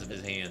the size of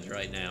his hands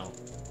right now.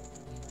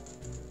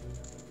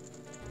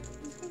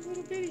 It's a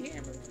little bitty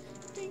hammer.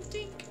 Dink,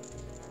 dink.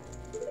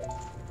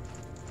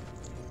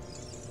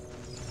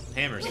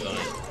 Hammer's fun.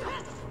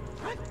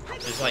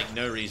 There's like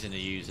no reason to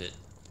use it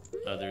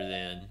other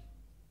than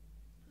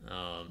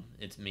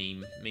its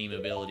meme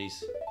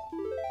abilities.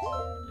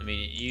 I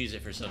mean, you use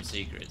it for some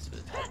secrets,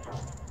 but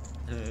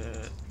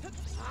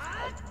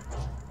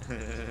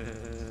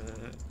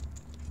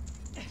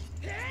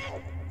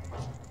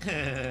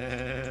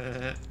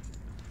I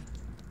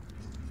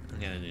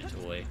got a new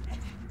toy.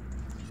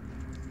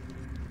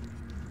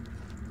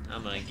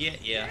 I'm gonna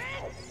get ya.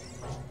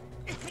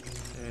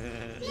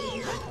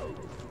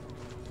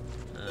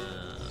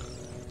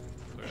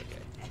 We're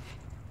okay.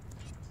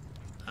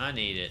 I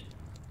need it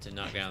to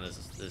knock down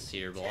this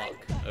here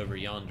block over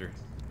yonder.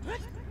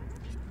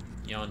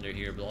 Yonder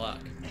here block.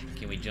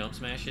 Can we jump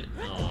smash it?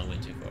 Oh, I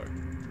went too far.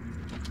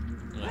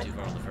 I went too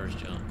far on the first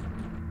jump.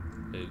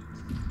 Boop.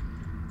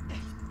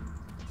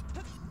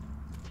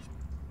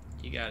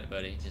 You got it,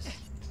 buddy. Just...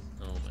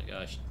 Oh my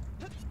gosh.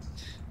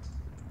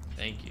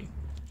 Thank you.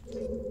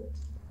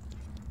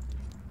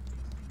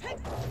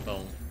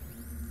 Boom.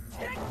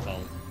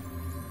 Boom.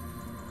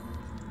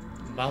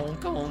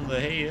 Bonk on the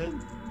head.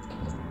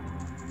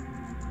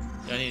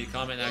 Do I need to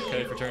comment that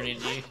code for turning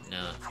into you?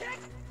 Nah.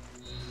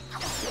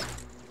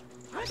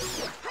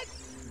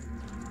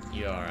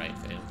 You alright,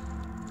 fam.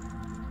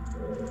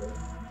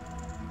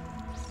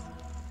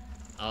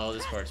 Oh,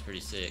 this part's pretty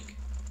sick.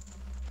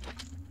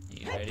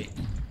 You ready?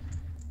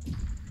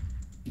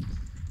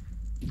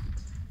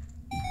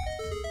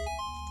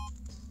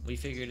 We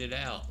figured it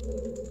out.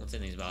 What's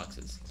in these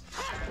boxes?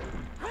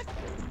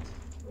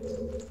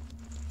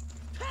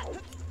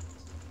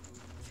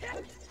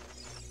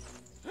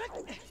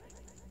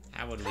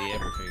 How would we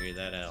ever figure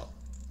that out?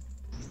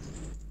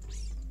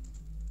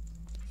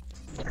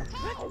 I'm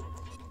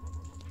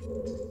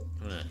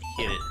gonna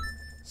hit it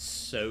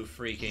so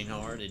freaking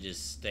hard it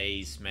just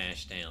stays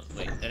smashed down.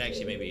 Wait, that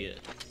actually may be it.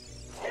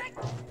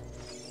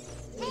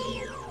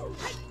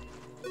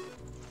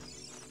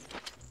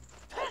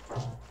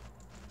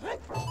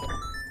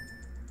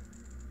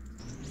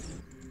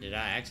 Did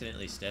I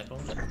accidentally step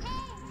on it? I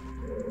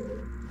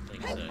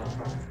think so.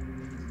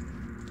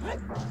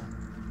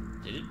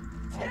 Did it?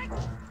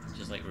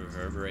 Just like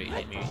reverberate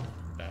hit me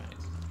back.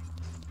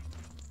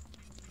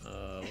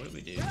 What did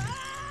we do?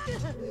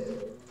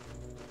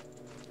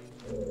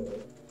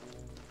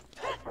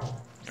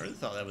 I really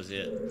thought that was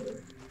it.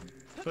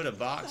 Put a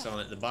box on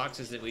it. The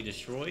boxes that we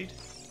destroyed?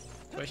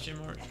 Question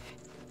mark.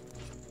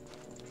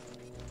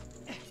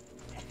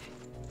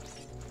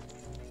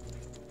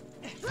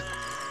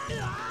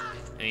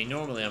 I mean,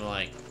 normally I'm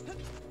like,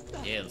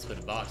 yeah, let's put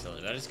a box on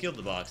it. But I just killed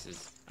the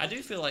boxes. I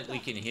do feel like we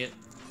can hit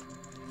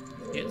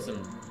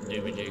some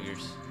doobie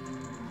diggers.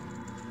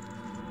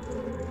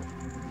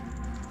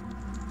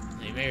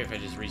 I mean, maybe if I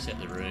just reset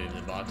the room,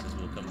 the boxes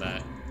will come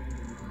back.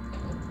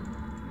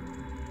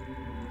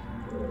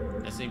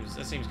 That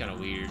seems kind of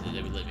weird that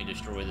they would let me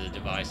destroy the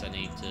device I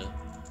need to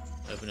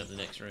open up the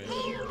next room.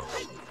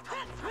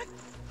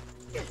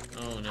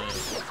 Oh no.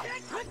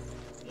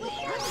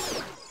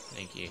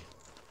 Thank you.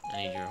 I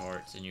need your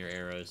hearts and your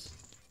arrows.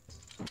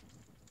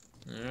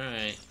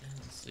 Alright,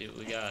 let's see what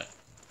we got.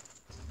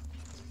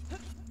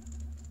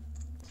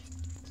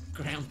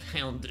 ground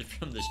pounded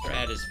from the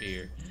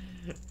stratosphere.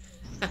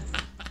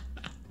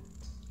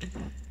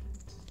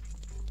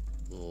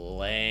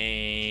 Lame.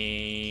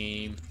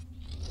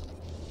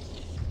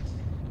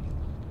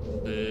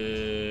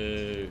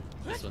 Boo.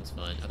 This one's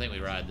fun. I think we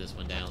ride this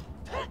one down.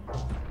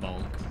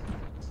 Bonk.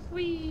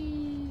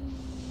 Whee.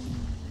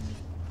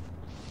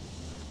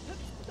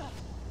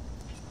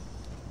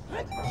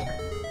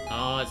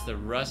 Oh, it's the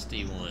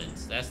rusty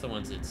ones. That's the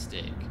ones that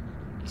stick.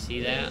 You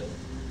see that?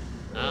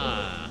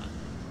 Ah.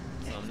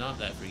 So I'm not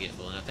that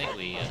forgetful, and I think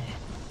we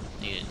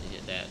needed to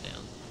hit that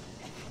down.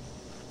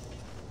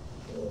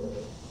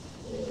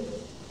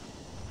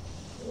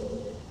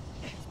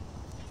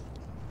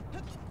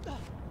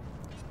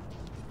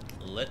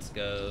 Let's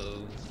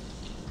go.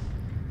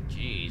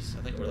 Jeez,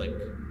 I think we're like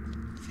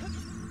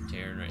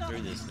tearing right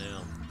through this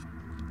now.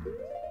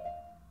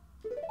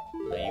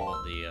 Now you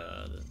want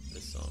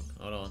this song.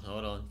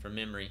 Hold on, from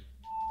memory.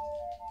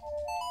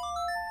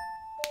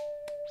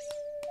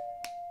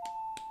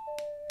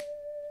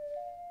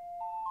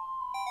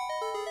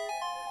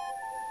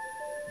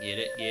 Get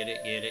it, get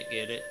it, get it,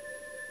 get it.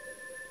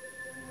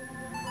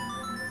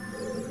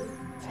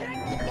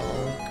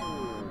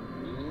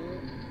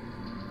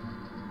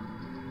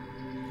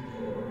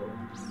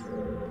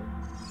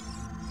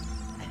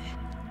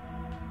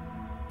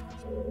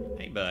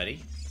 Hey,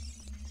 buddy.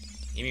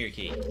 Give me your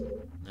key.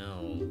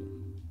 No.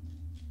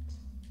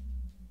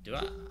 Do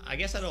I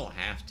guess I don't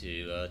have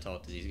to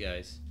talk to these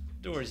guys.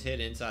 The door is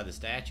hidden inside the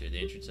statue at the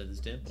entrance of this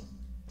temple.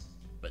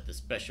 But the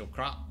special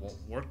crop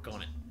won't work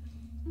on it.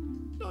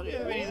 Don't you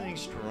have anything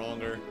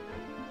stronger?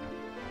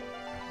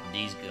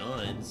 These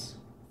guns.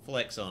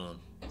 Flex on them.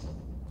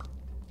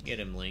 Get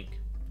him, Link.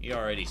 You're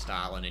already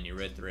styling in your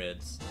red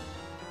threads.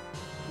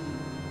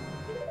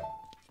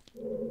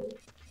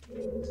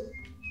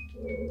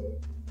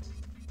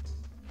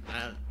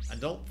 I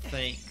don't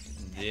think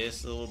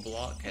this little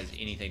block has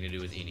anything to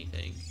do with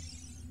anything.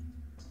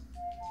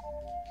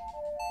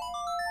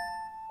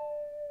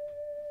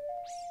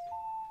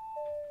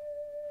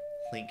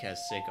 Link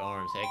has sick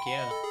arms. Heck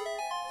yeah.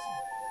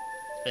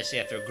 Especially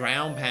after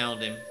ground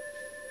pound him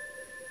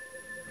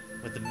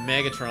with the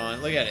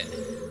Megatron. Look at it.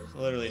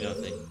 Literally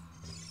nothing.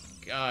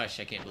 Gosh,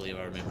 I can't believe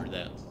I remembered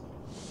that.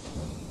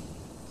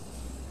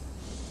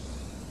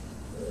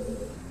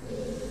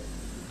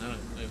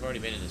 We've already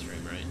been in this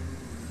room, right?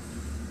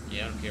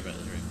 Yeah, I don't care about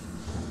this room.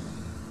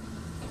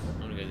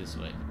 I'm gonna go this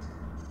way.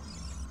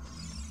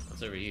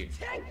 What's over here?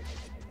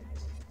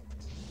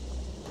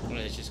 Well,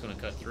 it's just gonna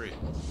cut through.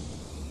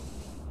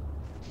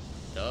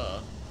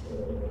 Duh.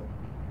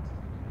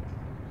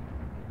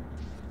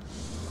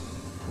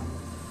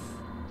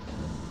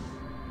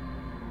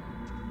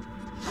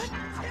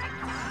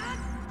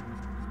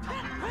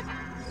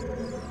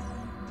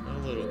 I'm a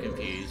little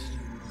confused.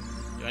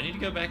 Do I need to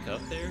go back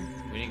up there?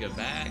 Do we need to go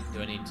back?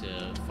 Do I need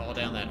to fall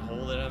down that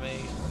hole that I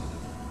made?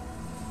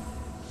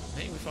 I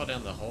think we fall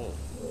down the hole.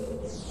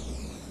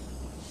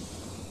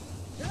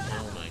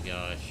 Oh my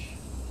gosh.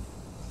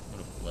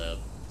 What a pleb.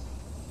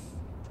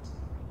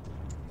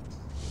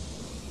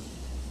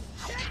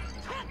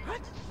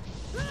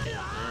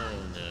 Oh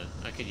no.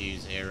 I could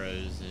use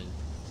arrows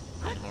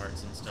and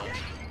hearts and stuff.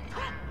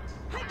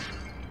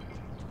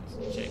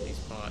 Let's check these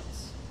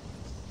pots.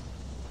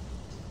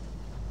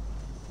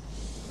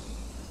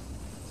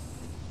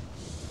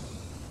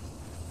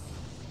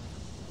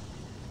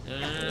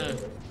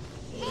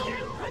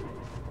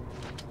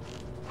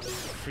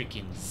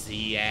 Freaking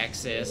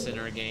Z-axis in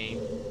our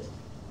game.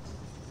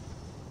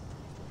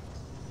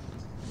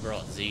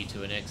 Brought Z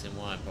to an X and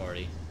Y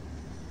party.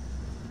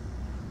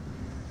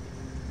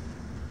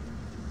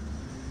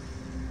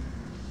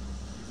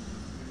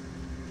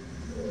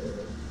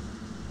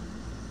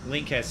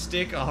 Link has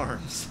stick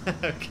arms.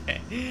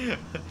 Okay.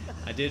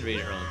 I did read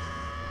it wrong.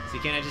 See,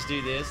 can't I just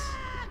do this?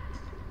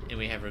 And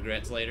we have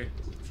regrets later?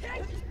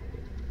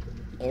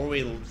 Or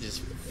we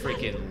just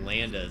freaking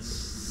land a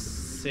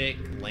sick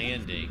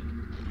landing.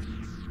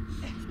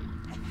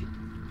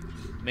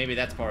 Maybe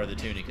that's part of the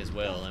tunic as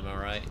well, am I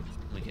right?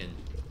 We can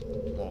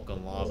walk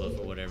on lava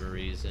for whatever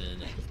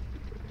reason.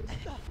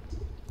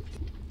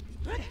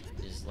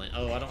 Just land.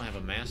 Oh, I don't have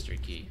a master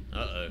key.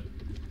 Uh-oh.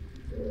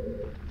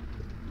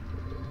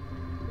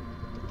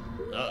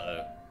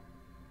 Uh-oh.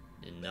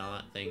 Did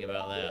not think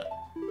about that.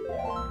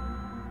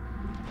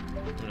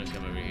 I'm gonna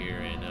come over here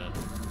and,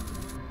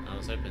 I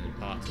was hoping the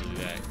pots would be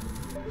back.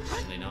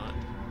 Are they not?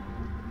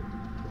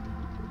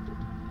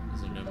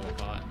 Is there no more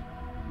pot?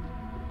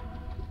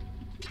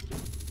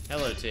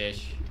 Hello,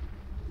 Tish.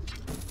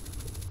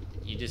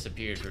 You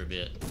disappeared for a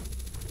bit.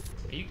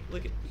 Are you,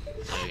 look at,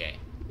 okay.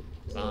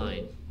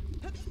 Fine.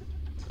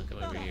 I'll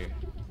come over here.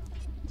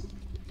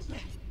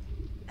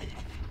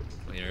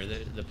 Wait, are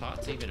the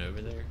pots even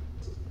over there?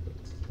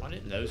 Why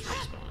didn't those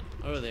respawn?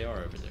 Oh, they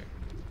are over there.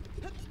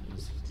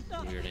 It's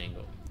a weird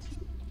angle.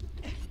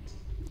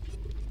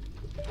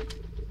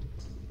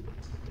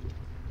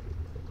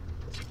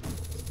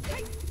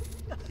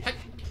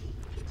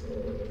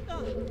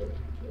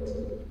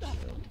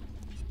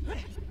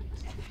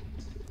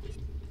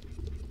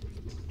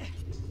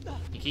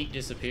 You keep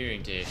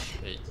disappearing, Tish,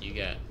 but you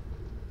got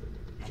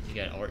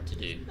art to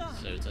do,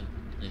 so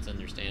it's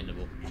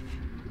understandable.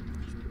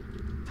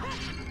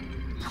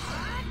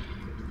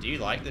 Do you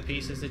like the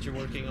pieces that you're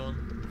working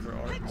on for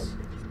arts?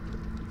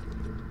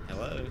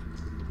 Hello?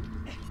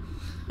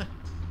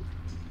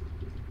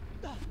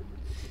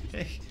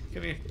 Hey,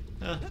 come here.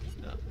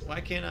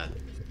 Why can't I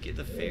get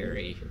the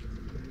ferry?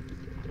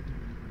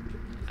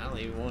 I don't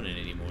even want it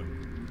anymore.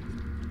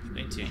 I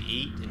need to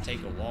eat and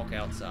take a walk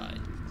outside.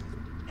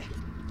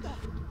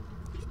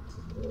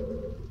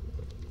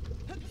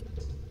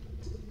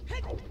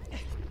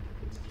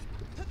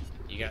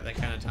 You got that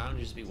kind of time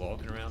to just be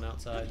walking around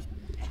outside?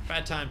 If I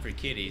had time for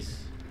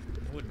kitties,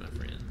 I would, my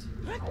friends.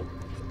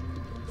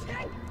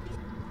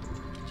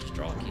 Just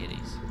draw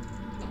kitties.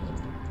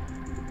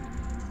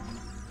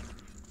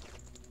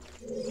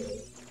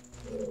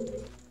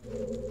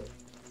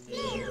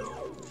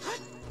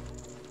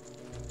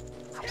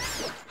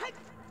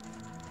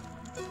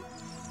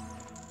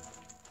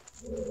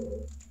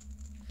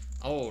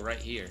 Oh, right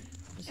here.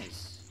 This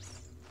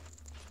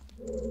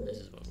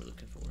is what we're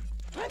looking for.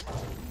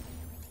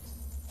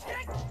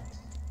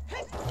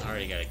 I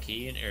already got a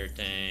key and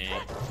everything.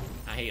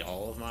 I hate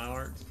all of my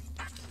art.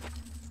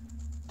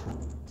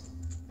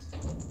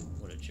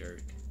 What a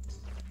jerk.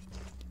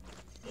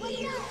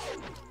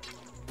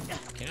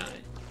 Can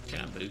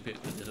I boop it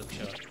with the hook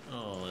shot?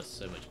 Oh, that's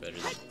so much better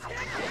than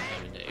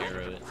having to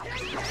arrow it.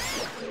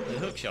 The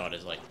hook shot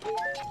is like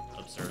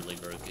absurdly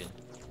broken.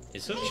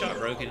 Is hook shot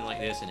broken like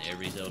this in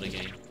every Zelda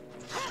game?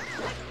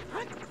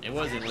 It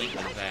was in Link to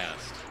the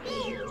Past.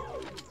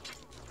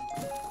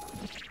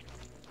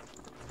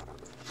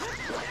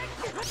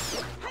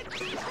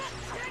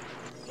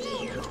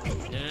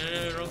 No,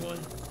 wrong one.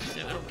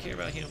 No, I don't care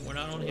about him. We're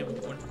not on him.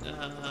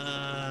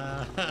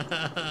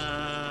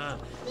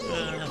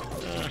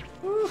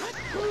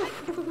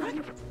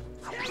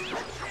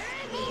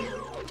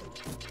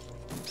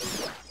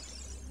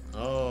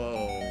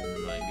 Oh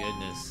my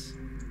goodness.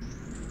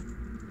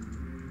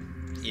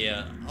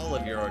 Yeah, all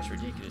of your art's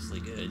ridiculously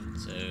good,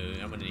 so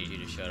I'm gonna need you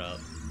to shut up.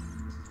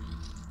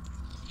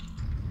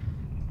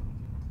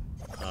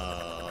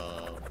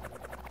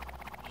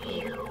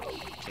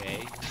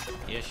 Okay.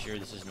 Yeah, sure,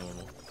 this is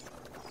normal.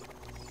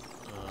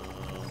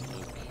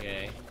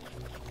 Okay.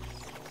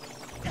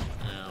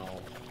 Ow.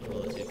 A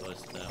little too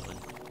close to that one.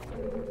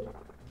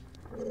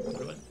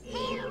 What?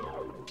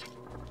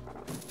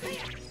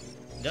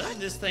 Doesn't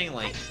this thing,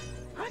 like,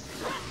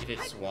 if it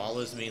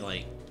swallows me,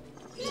 like,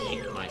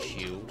 take my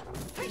shield?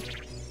 I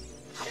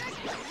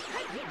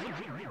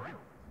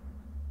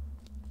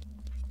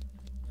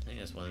think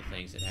that's one of the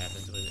things that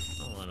happens with it.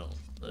 Oh, I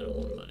don't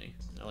want money.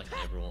 I like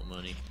never want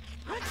money.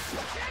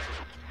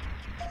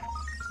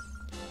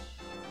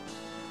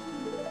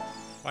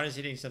 Why does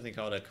hitting something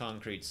called a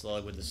concrete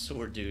slug with a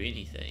sword do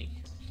anything?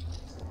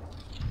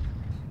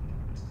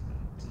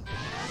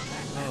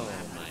 Oh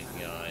my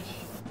gosh.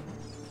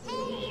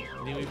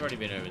 I mean, we've already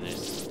been over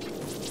this.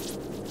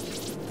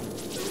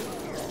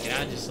 Can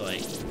I just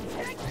like...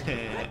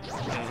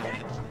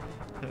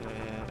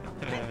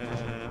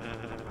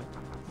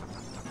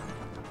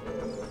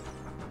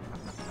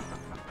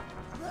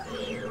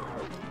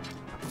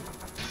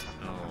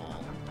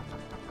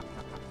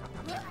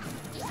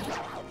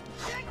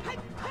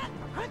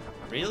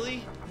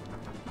 Really?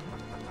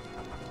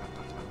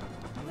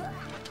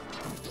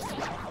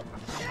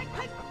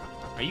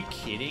 Are you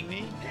kidding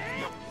me?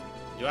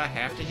 Do I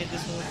have to hit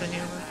this one with the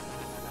hammer?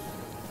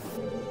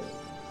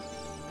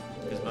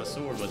 Because my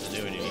sword wasn't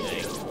doing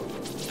anything.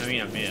 I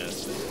mean, I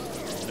missed,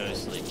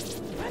 mostly.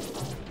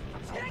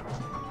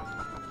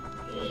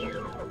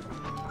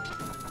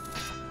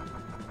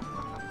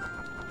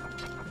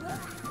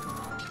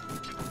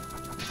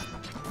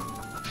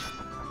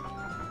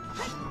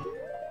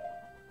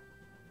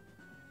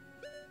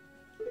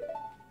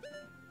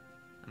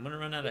 I'm gonna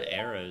run out of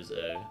arrows,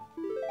 though.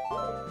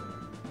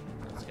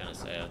 That's kind of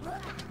sad.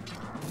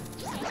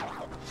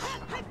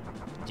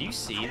 Do you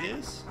see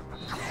this?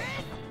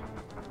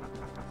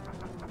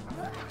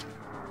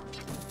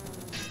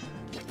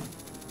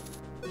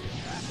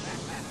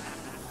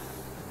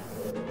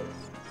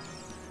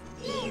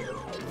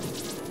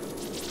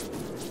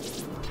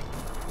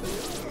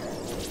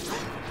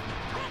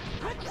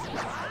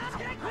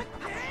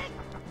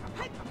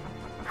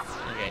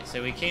 Okay,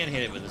 so we can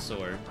hit it with a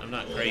sword. I'm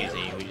not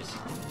crazy, we just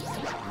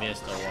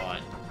missed a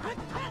lot.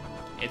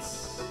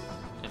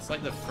 It's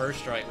like the first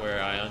strike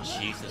where I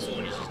unsheath the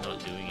sword is just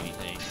not doing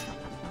anything.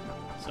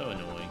 So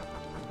annoying.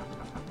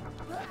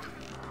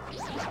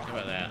 How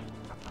about that?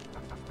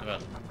 How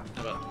about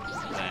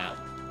that?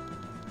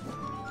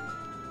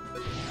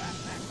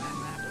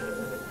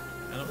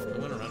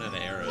 I'm gonna run out of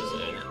arrows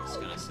though, that's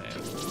kinda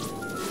sad.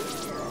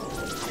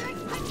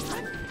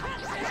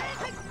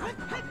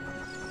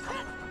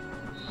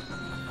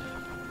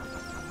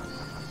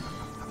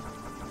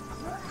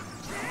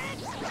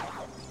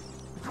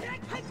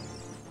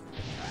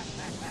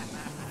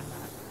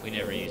 We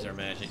never use our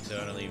magic,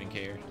 so I don't even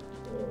care.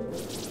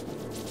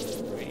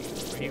 Where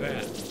you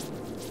at?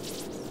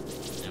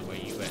 Now where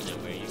you at? Now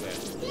where you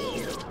at?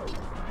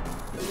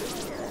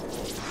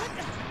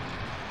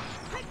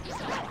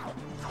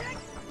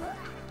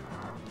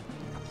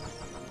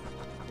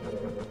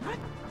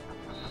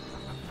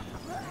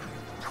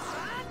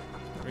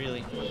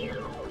 Really?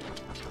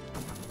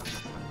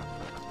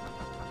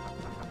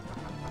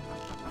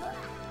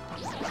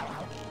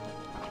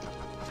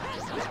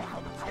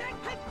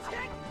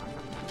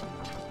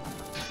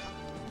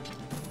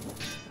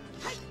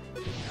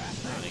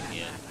 Not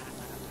again.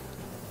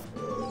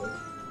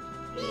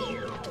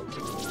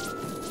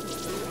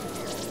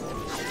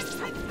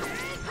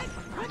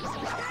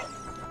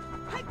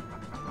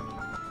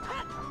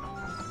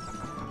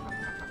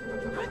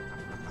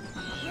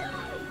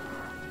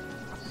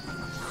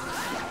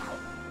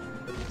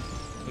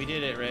 We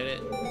did it,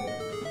 Reddit.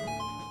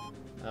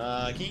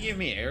 Can you give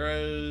me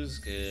arrows?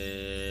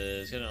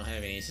 Cause I don't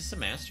have any. Is this a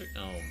master?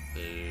 Oh,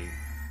 boo.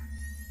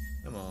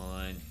 Come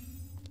on.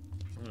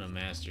 I want a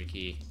master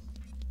key.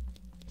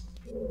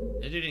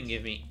 That dude didn't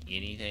give me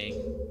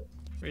anything.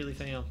 Really,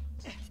 fam?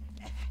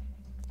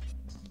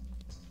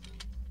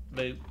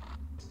 Boop.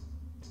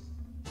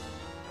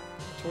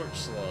 Torch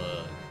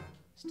slug.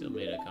 Still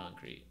made of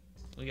concrete.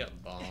 We got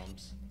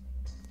bombs.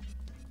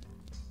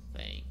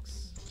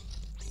 Thanks.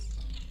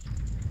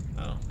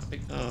 Oh, I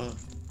picked. Oh,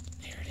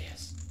 there it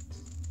is.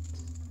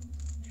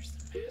 There's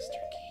the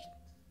master key.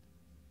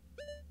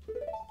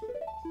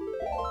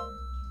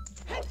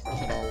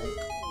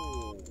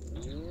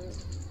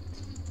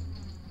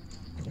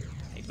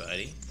 Hey,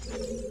 buddy.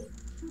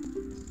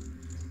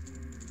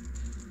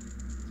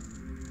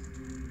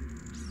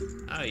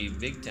 Oh, you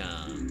big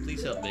time.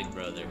 Please help big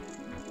brother.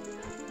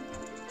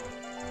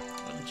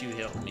 Why don't you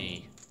help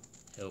me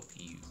help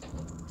you?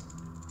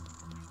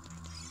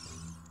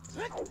 Oh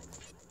my gosh.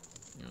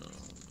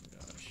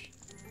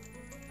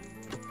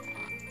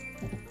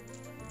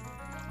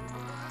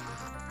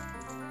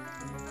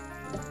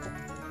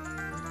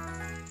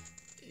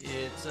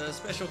 It's a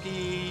special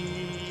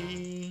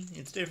key.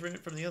 It's different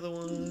from the other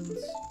ones.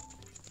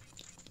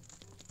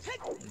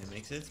 It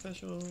makes it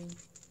special.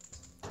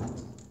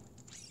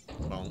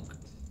 Bonk.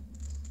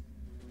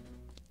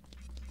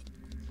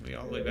 Are we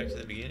all the way back to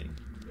the beginning?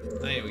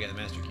 Oh yeah, we got the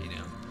master key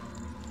now.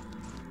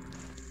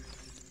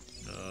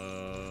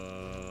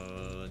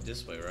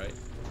 This way, right?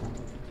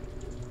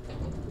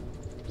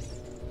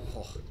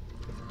 Oh.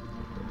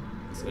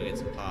 Let's go get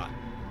some pot.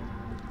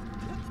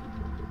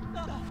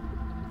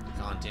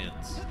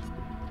 Contents.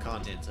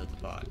 Contents of the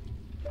pot.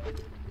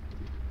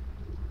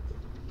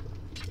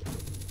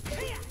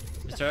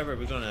 Mr. Herbert,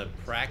 we're gonna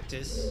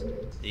practice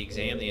the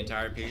exam the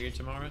entire period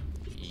tomorrow?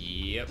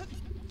 Yep.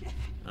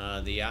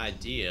 The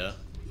idea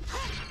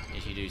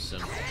is you do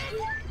some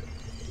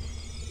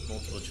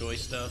multiple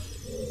choice stuff.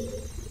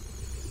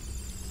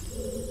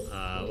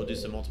 We'll do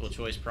some multiple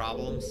choice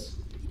problems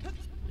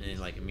and then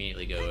like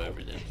immediately go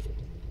over them.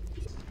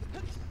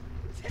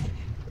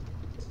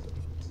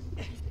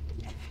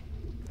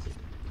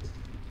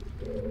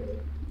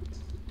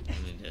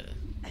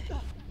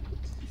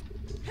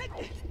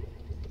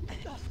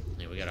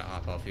 Yeah, we gotta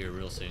hop off here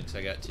real soon because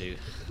I got to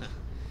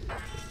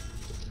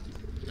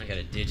I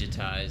gotta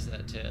digitize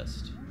that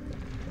test.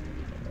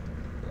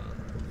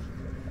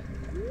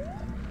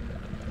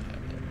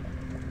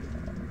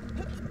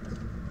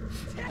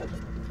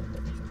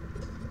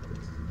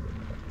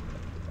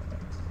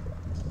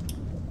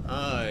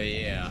 Oh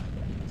yeah,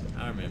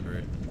 I remember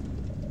it.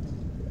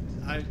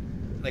 I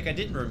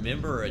didn't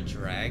remember a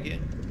dragon,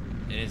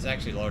 and it's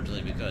actually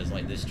largely because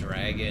like this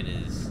dragon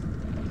is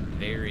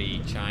very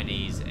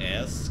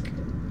Chinese-esque,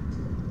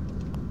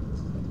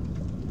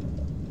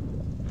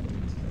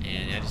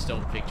 and I just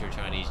don't picture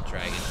Chinese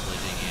dragons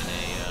living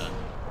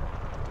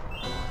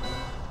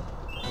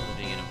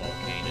in a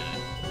volcano.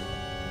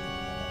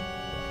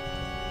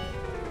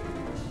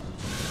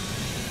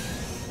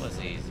 Plus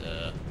he's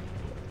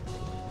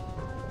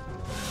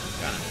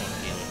kind of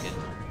funky looking.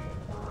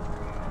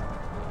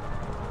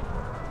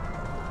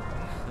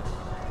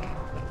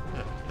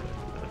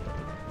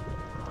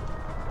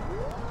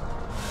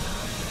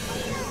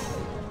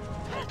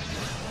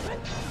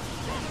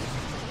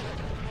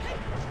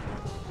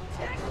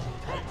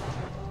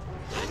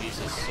 Use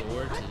a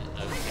sword to,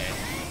 okay.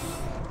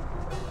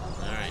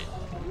 Alright.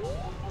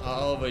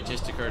 Oh, but it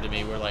just occurred to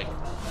me we're like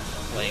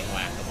playing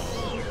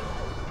whack-a-mole.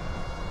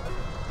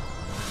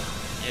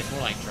 It's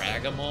more like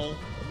drag-a-mole.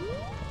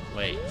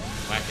 Wait,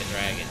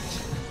 whack-a-dragon.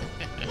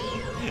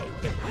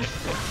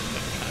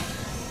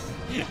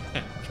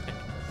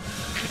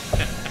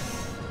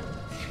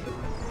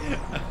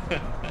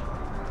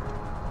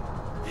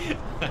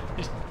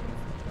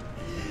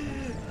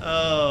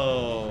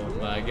 Oh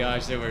my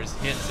gosh, there was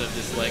hints of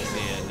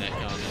dyslexia in that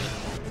comment.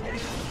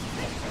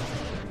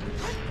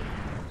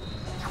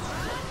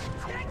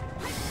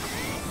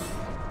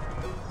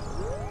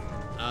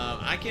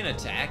 I can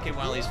attack him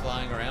while he's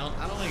flying around.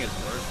 I don't think it's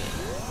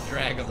worth it.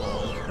 Drag a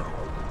mole.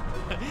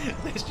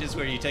 That's just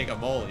where you take a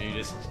mole and you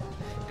just,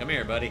 come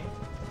here, buddy.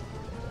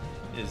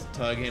 Just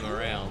tug him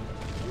around.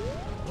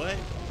 What?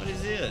 What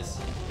is this?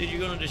 Dude, you're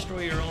gonna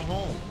destroy your own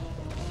home.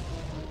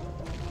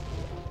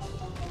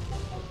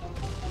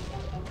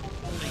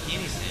 Doesn't make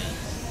any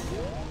sense.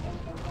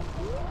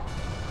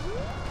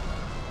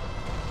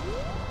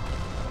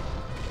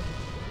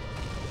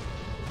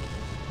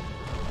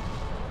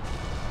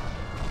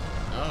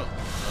 Oh,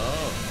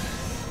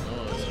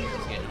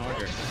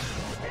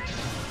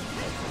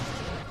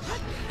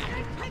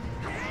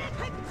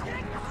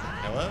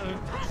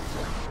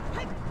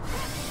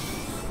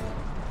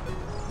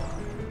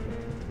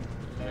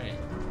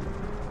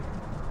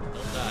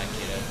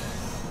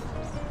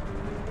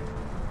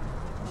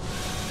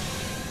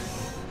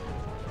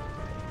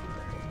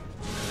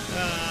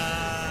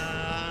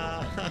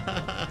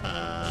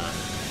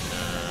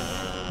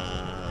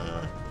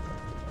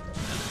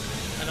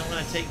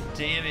 want to take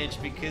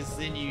damage because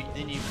then you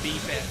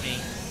beep at me.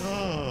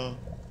 Oh.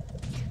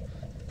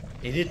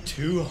 It did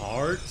 2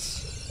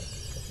 hearts?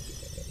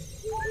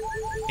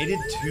 It did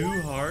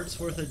 2 hearts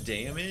worth of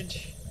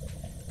damage?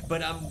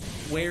 But I'm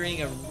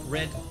wearing a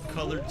red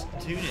colored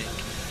tunic.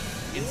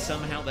 And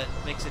somehow that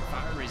makes it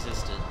fire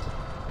resistant.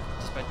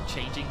 Just by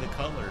changing the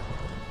color.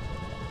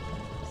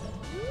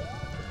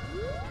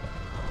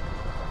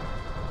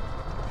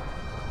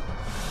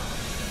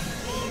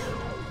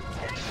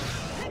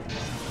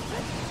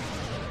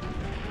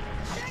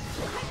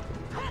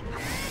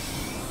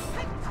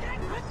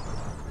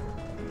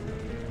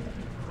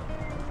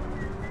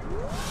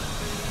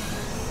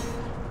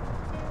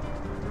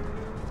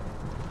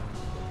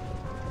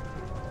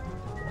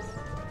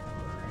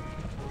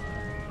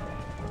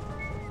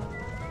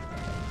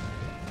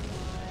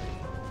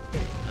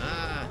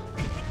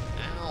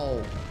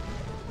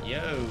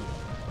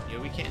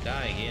 Yo, we can't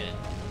die again.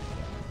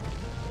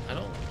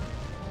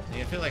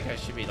 I feel like I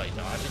should be like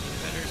dodging these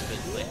vendors, but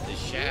like the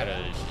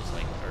shadows just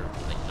like are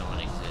like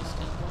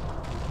non-existent.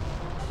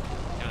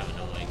 Kind of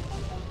annoying.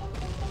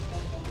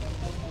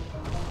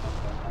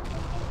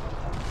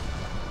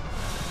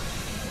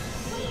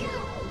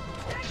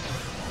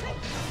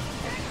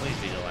 Please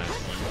be the last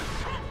one.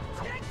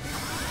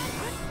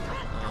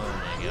 Oh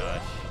my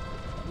gosh.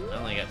 I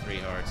only got 3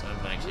 hearts.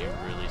 I'm actually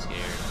really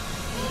scared.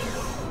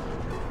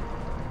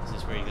 Is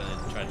this where you're gonna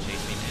try to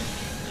chase me down?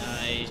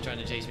 He's trying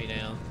to chase me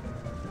down.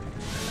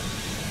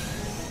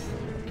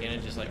 Can't I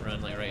just like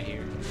run like right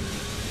here?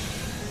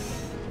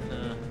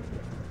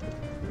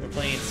 We're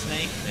playing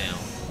Snake now.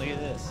 Look at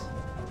this.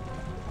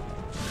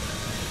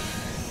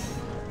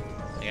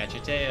 I got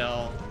your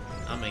tail.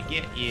 I'm gonna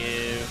get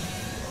you.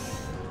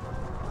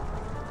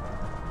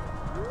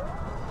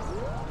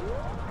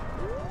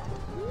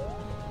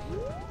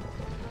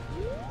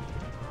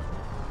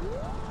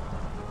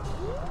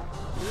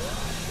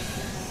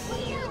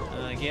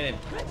 Get him.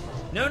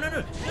 No, no,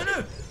 no, no,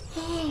 no!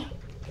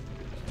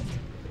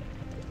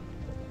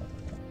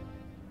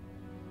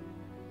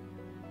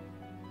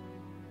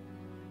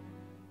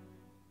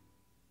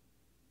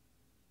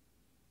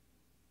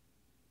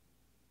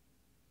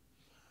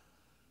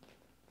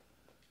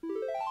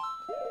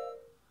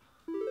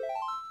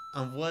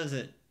 I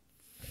wasn't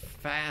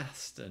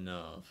fast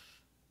enough.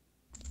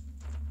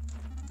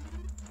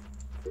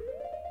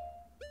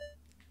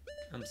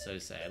 I'm so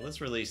sad. Let's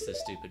release this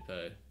stupid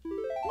Poe.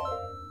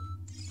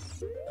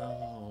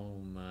 Oh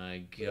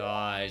my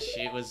gosh,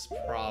 it was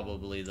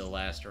probably the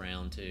last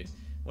round too.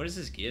 What does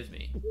this give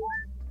me?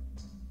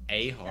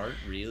 A heart,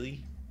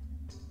 really?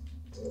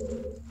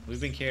 We've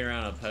been carrying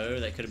around a Poe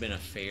that could have been a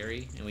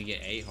fairy and we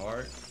get a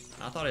heart?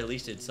 I thought at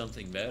least it's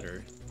something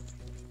better.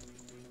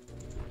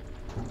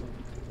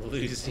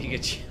 Losing a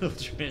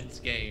children's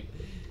game.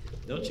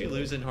 Don't you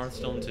lose in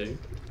Hearthstone too?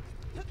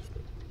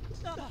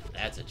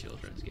 That's a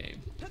children's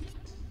game.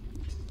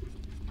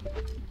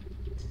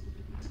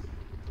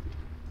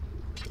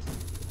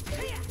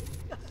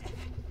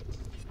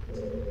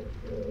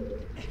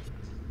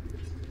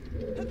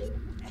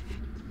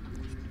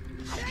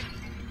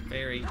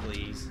 Fairy,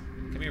 please.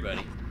 Come here,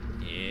 buddy.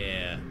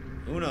 Yeah.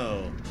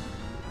 Uno.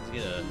 Let's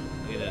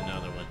get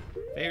another one.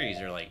 Fairies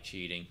are like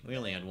cheating. We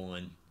only had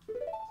one.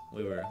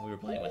 We were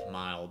playing with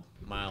mild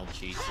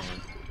cheats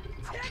on.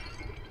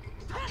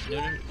 No,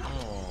 no,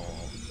 oh.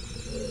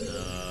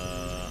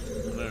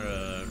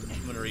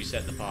 I'm gonna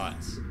reset the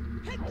pots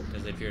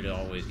because they appear to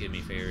always give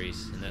me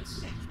fairies, and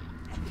that's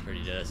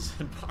pretty does.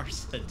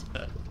 Barca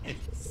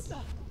does.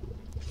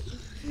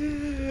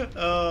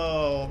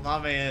 Oh, my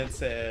man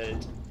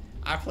said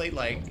I played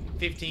like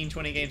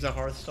 15-20 games of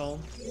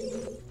Hearthstone.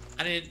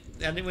 I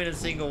didn't win a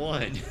single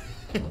one.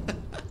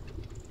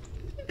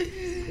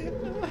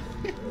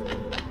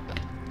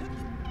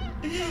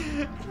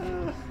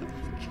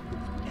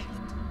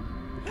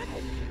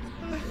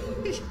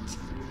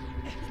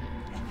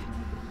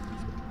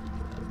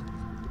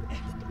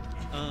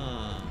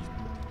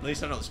 At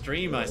least I don't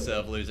stream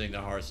myself losing to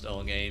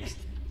Hearthstone games.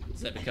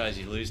 Is that because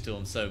you lose to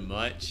them so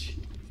much?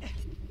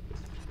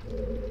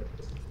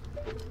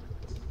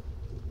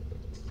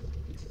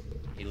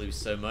 You lose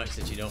so much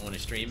that you don't want to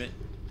stream it?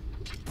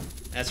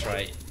 That's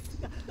right.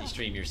 You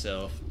stream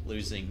yourself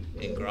losing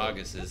in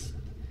Grogus's.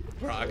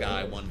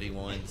 Grog-eye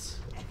 1v1s.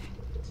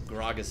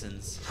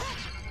 Grogasons.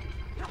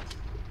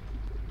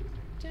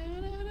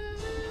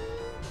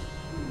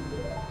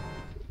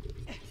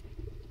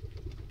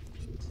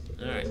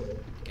 Alright.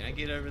 Can I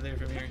get over there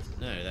from here?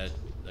 No, that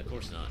of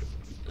course not.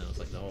 That was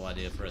like the whole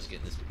idea for us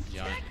getting this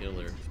giant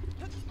pillar.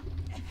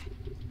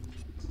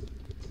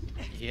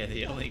 Yeah,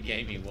 the only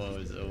game he won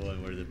was the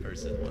one where the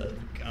person left.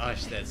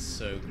 Gosh, that's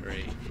so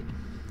great.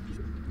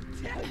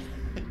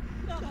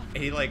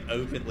 He like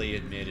openly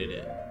admitted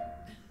it.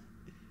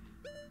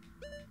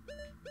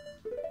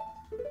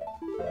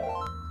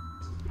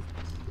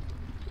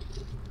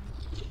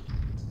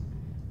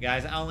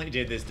 Guys, I only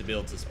did this to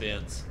build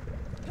suspense.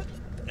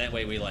 That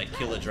way we like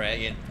kill a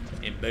dragon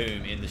and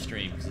boom, in the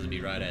stream, because it'll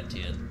be right at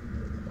 10.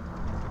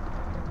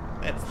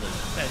 That's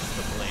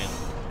the plan.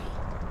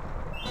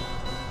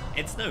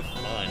 It's no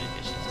fun if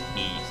it's just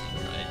easy,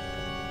 right?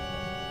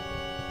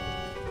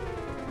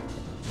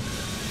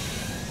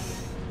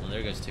 Well,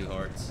 there goes 2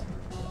 hearts.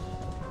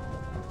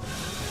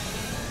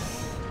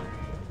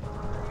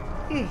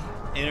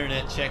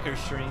 Internet checker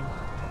stream.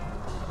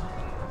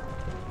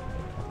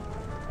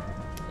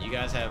 You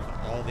guys have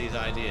all these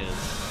ideas.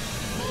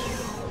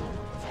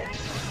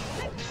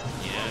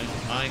 You know,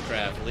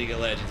 Minecraft, League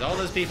of Legends. All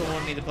those people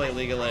want me to play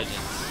League of Legends.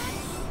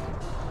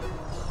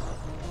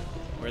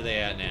 Where are they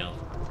at now?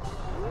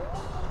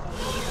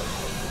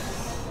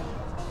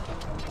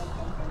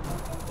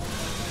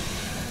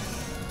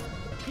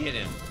 Get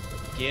him.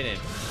 Get him.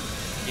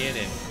 Get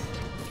him.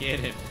 Get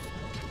him.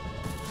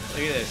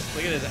 Look at this.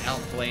 Look at this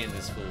outplaying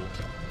this fool.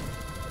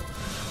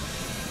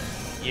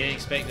 You didn't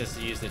expect us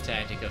to use the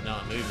tactic of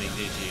not moving,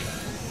 did you?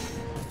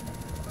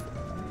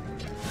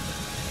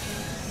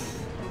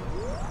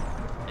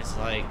 It's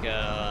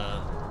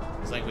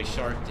like we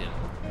sharked him.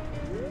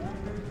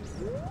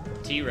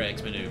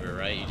 T-Rex maneuver,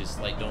 right? You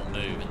just like don't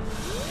move, and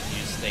if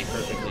you just stay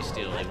perfectly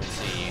still, they won't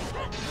see you.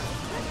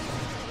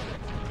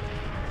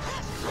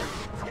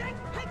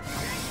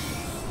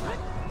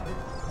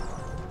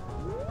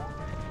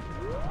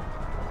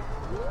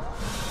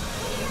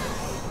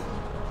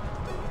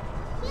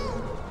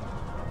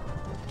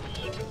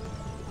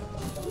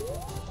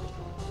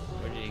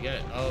 Where did he go?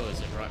 Oh, is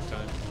it rock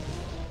time?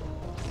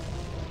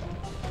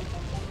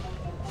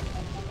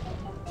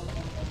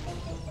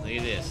 Look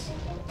at this.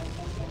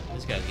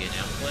 This guy's getting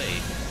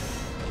outplayed.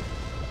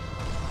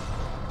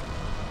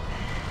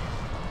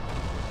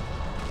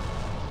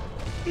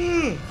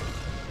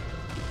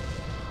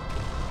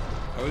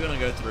 Are we gonna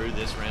go through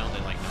this round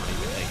and like not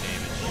even take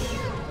damage?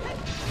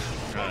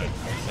 Try to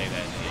say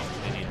that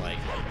and he like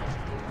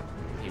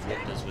he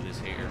whooped us with his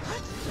hair.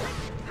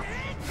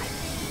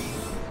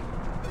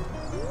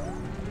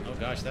 Oh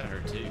gosh, that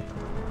hurt too.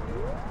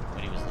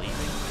 When he was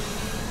leaving.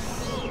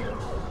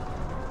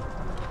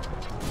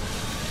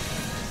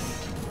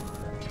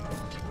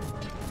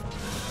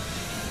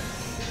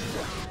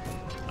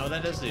 Oh,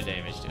 that does do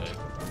damage to it.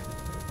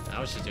 I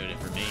was just doing it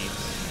for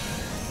memes.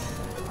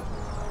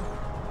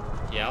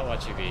 Yeah, I'll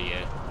watch your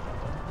video.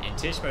 And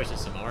Tish posted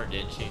some art,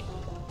 didn't she?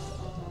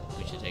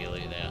 We should take a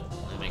look at that.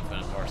 Let me make fun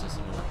of Parson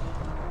some more.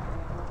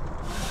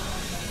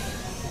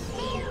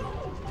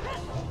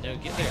 No,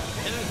 get there.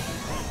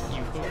 No,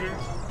 you hooker.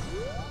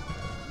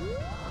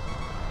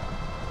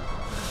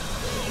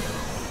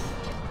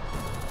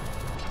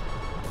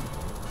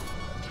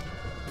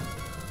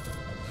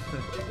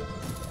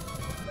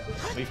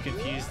 We've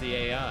confused the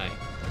AI.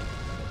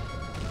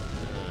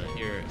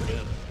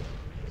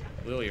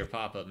 Will, your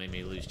pop-up made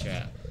me lose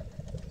chat.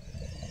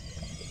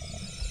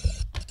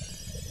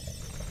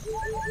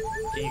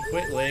 Can you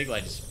quit Lig?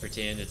 Like, just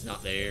pretend it's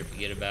not there,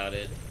 forget about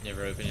it,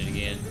 never open it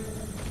again?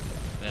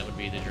 That would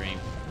be the dream.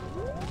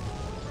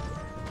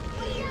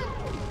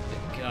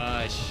 But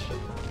gosh,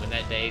 when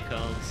that day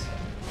comes,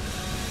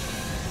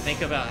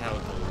 think about how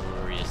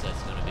glorious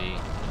that's gonna be.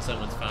 When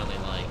someone's finally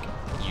like,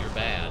 you're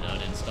bad,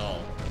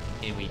 uninstall.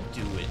 And we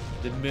do it.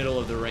 The middle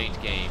of the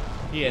ranked game.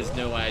 He has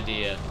no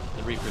idea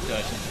the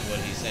repercussions of what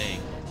he's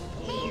saying.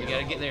 We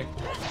gotta get there.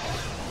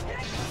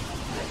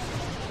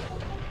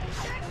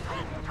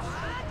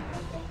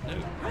 No.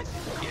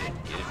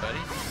 Get it,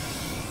 buddy.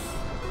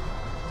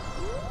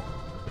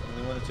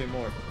 Only 1 or 2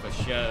 more. For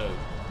show.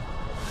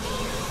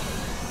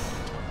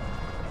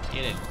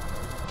 Get him.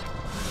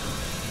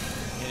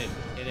 Hit him.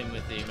 Hit him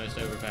with the most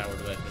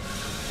overpowered weapon.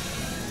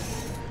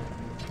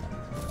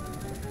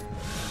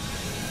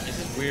 This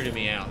is weirding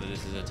me out that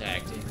this is a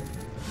tactic.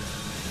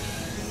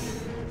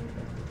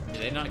 Do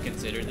they not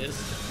consider this?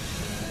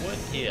 What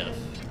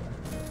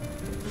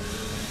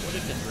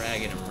if the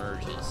dragon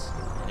emerges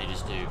and they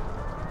just do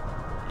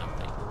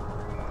nothing?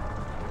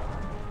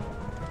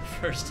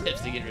 First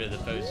steps to get rid of the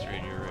poster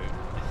in your room.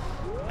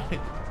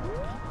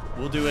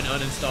 We'll do an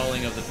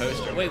uninstalling of the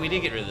poster. Wait, we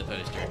did get rid of the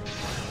poster.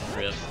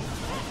 Rip.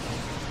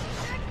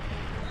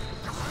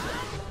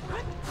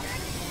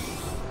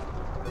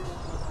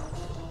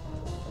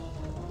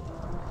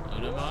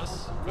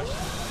 Moss?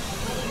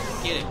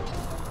 Get him.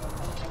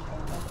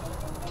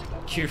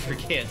 Cure for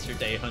cancer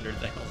day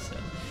 100,000.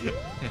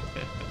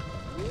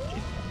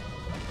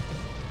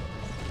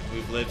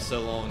 We've lived so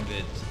long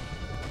that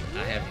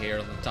I have hair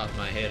on the top of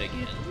my head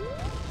again.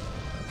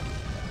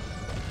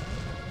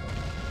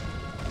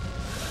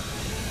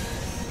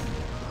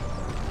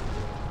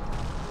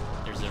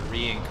 There's a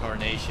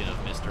reincarnation of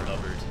Mr.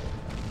 Hubbard.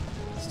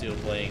 Still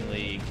playing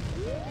League.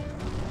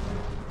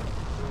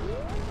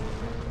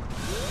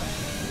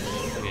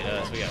 Look at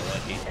us, we got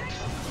lucky.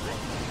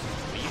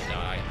 Will you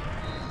die?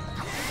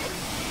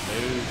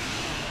 Move.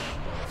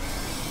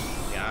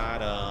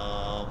 Got him.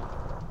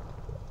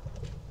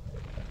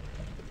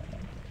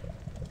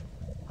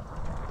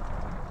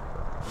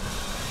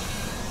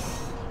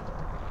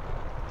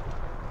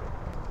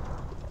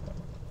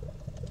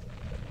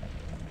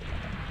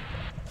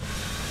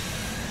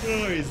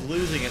 Oh, he's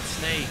losing at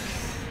Snake.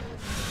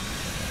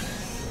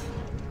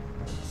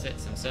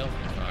 Sets himself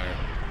on fire.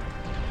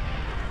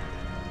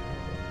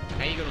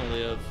 How you gonna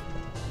live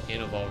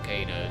in a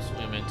volcano,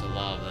 swim into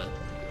lava,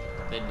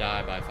 then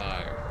die by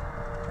fire.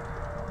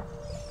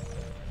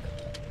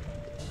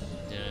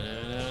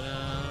 Da-na-na-na.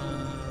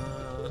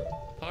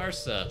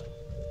 Parsa,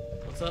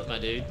 what's up, my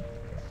dude?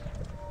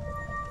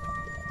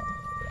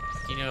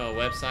 Do you know a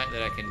website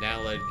that I can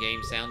download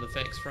game sound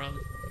effects from?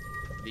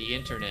 The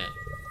internet.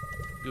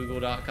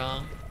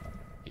 Google.com.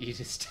 You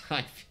just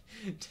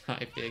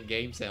type in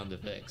game sound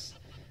effects.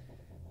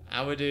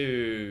 I would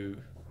do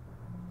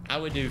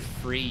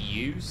free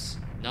use,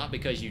 not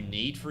because you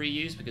need free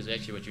use, because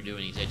actually what you're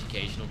doing is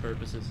educational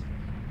purposes.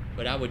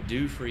 But I would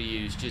do free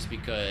use just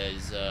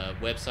because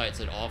websites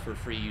that offer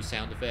free use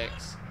sound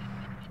effects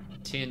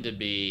tend to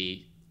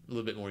be a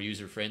little bit more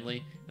user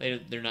friendly.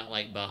 They're not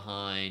like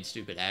behind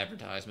stupid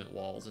advertisement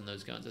walls and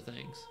those kinds of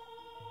things.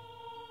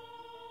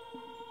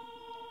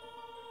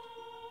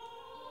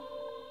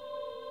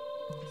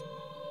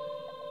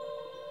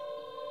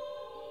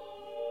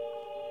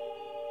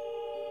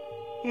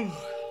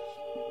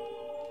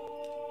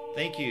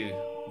 Thank you,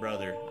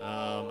 brother.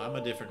 I'm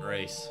a different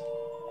race.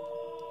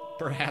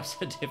 Perhaps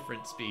a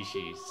different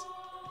species.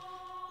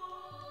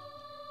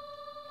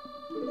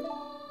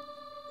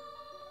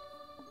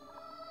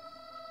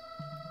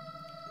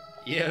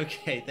 Yeah,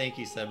 okay, thank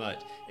you so much.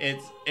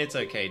 It's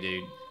okay,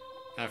 dude.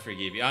 I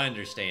forgive you. I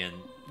understand.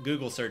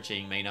 Google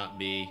searching may not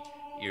be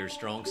your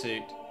strong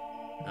suit.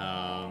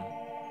 I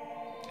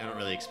don't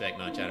really expect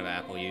much out of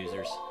Apple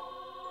users.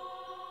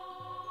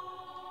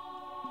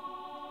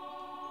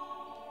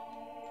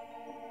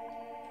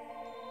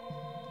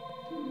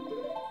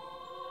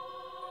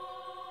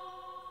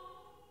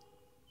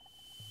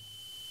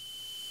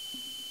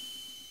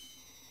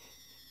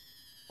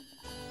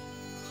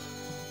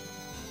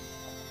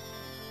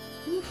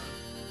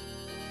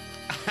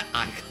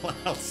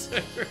 iCloud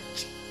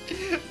search.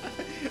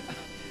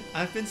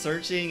 I've been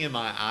searching in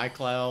my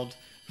iCloud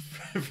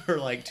for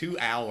like 2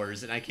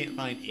 hours and I can't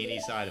find any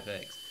side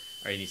effects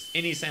or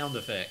any sound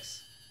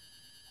effects.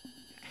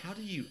 How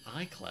do you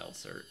iCloud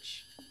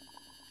search?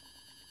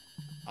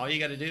 All you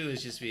gotta do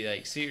is just be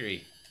like,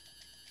 Siri.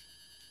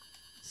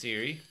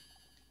 Siri.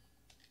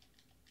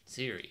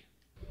 Siri.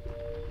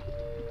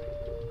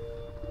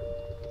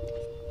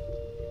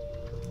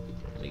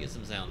 Let me get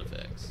some sound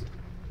effects.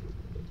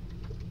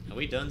 Are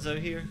we donezo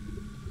here?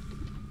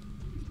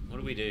 What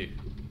do we do?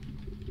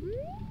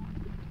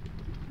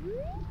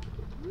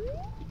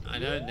 I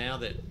know now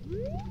that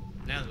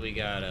we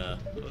got oh,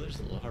 there's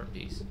a little heart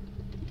piece.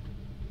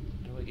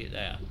 How do we get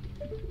that?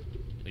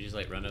 We just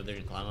like run over there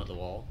and climb up the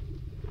wall?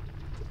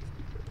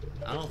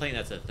 I don't think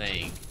that's a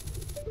thing.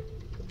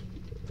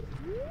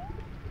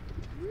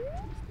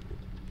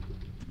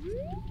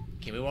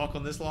 Can we walk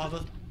on this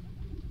lava?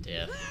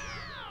 Death.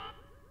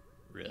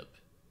 Rip.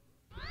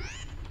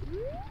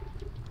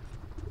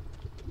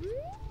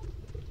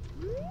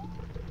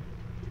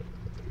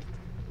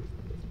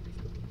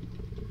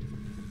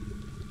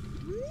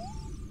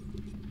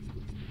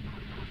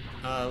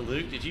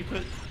 Luke, did you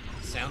put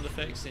sound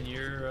effects in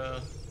your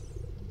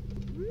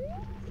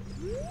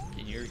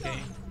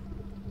game?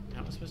 How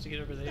am I supposed to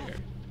get over there?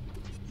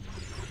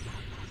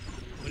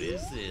 What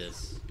is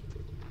this?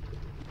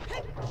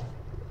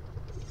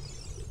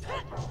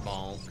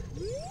 Bonk.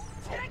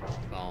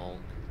 Bonk.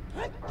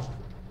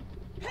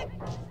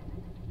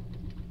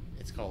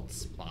 It's called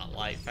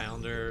Spotlight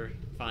Finder,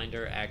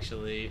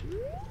 actually.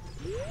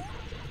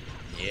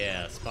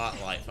 Yeah,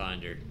 Spotlight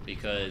Finder,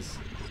 because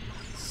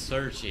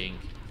searching,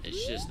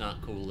 it's just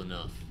not cool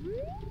enough.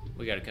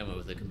 We gotta come up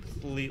with a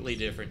completely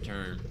different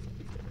term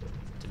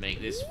to make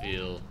this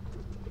feel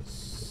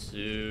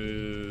super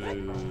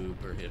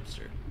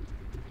hipster.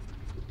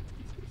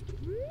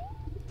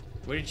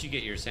 Where did you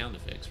get your sound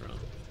effects from?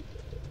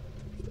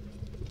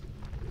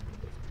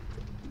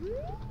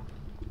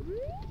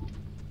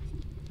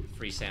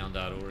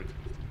 Freesound.org.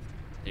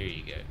 There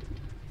you go.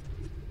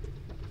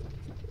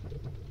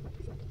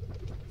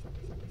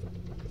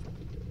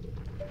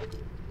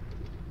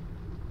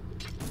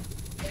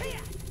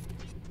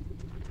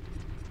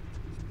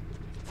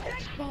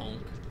 Bonk.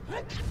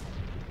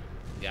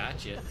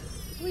 Gotcha.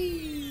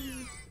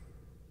 Whee.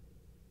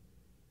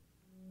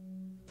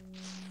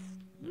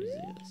 What is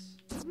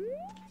this?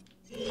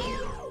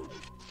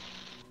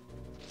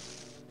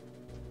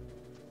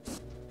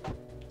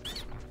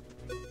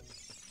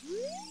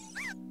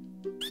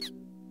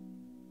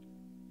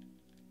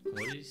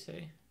 What did he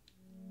say?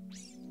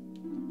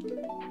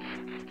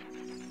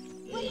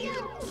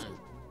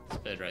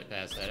 Sped right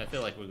past that. I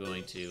feel like we're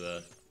going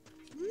to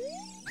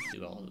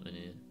do all of it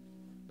in.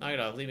 Knock it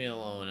off, leave me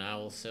alone. I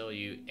will sell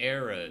you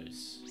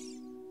arrows.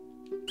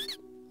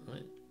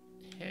 What?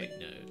 Heck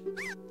no.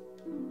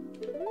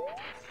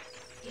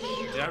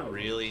 Did I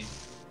really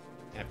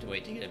have to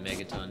wait to get a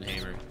megaton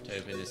hammer to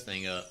open this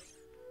thing up?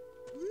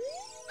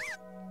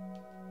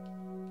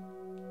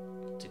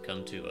 To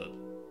come to a...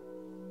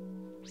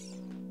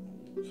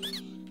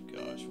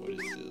 Gosh, what is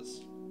this?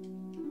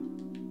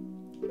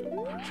 A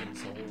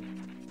merchant's hole?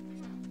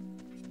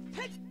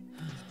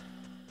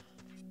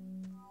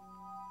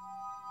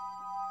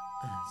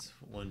 That's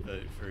one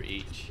vote for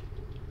each.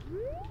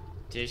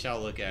 Tish,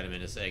 I'll look at him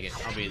in a second.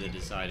 I'll be the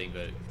deciding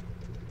vote.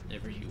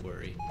 Never you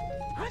worry.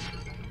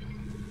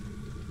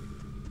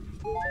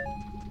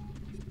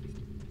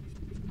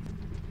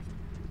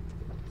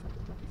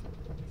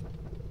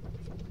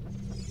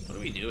 What are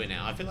we doing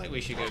now? I feel like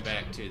we should go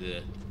back to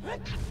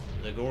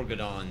the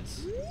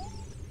Gorgodons.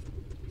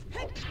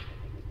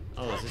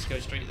 Oh, does this go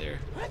straight there?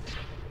 What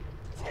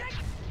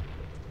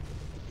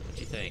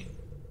do you think?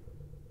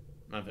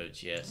 My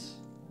vote's yes.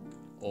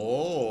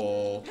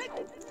 Oh!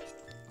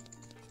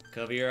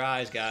 Cover your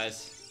eyes,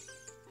 guys.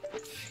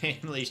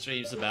 Family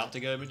stream's about to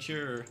go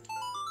mature.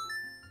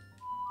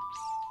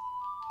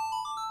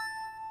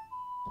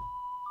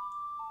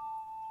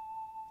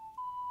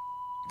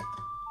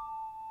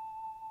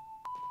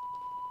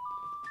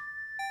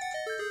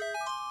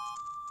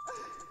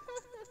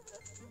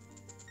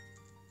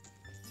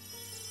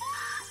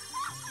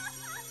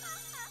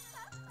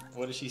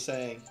 What is she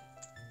saying?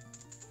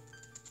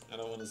 I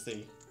don't want to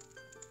see.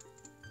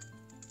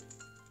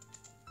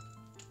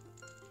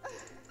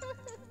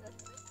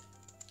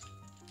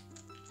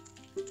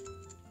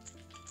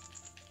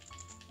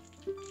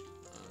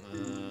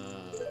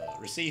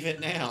 Receive it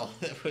now.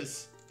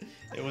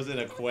 It wasn't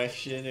a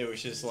question. It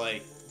was just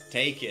like,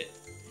 take it.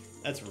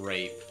 That's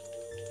rape.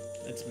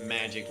 That's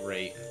magic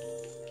rape.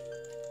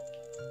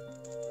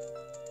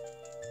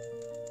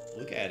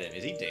 Look at him.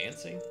 Is he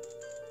dancing?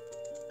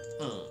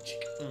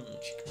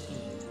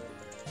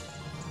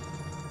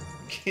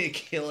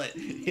 Kill it.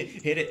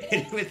 Hit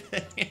it with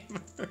the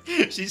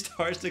hammer. She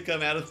starts to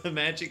come out of the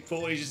magic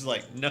pool. He's just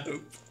like,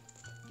 nope.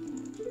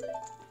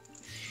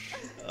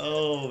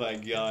 Oh my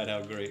god,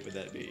 how great would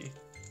that be?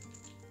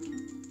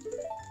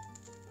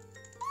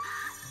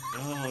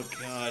 Oh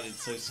god,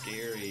 it's so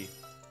scary.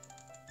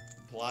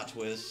 Plot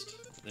twist.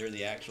 They're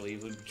the actual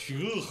evil.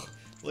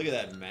 Look at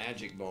that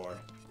magic bar.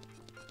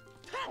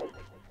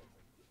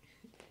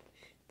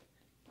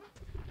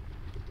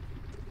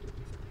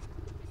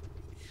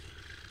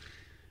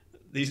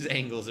 These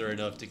angles are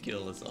enough to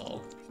kill us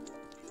all.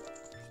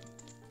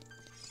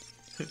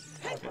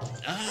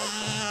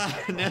 Ah,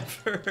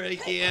 never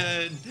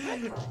again.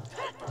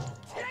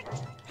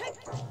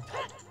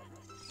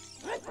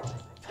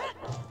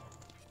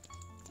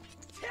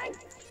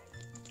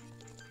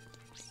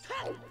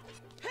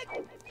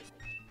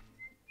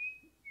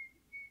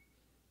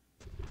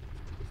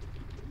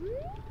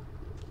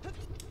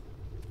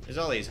 There's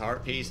all these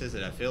heart pieces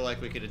that I feel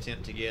like we could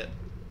attempt to get.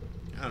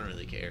 I don't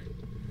really care.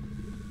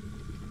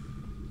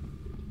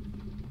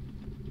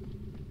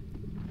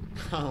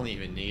 I don't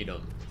even need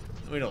them.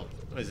 We don't.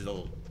 What is it, a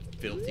little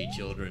filthy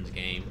children's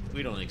game?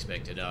 We don't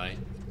expect to die.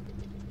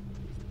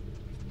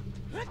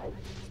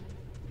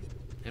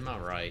 Am I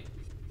right?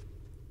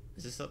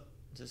 Is this up?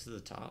 Is this to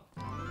the top?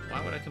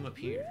 Why would I come up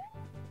here?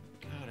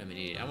 God, I'm an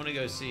idiot. I want to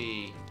go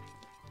see.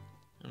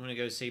 I'm gonna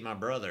go see my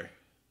brother.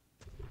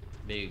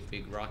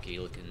 Big rocky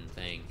looking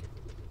thing.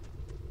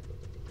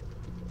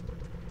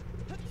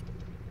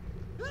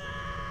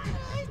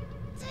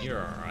 You're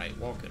alright.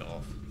 Walk it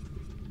off.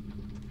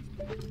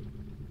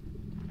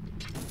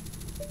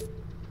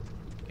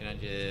 Can I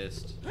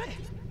just...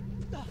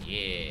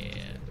 Yeah.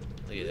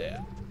 Look at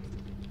that.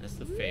 That's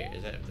the fair.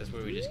 That's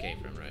where we just came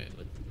from, right?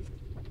 With...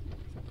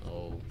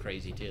 Oh,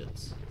 crazy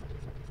tits.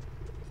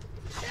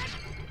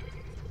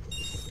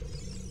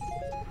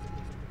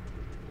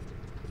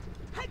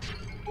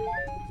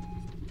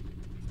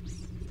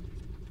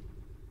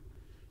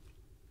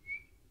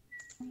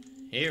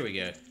 Here we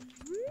go.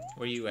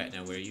 Where you at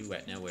now? Where you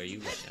at now? Where you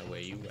at now? Where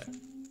you at?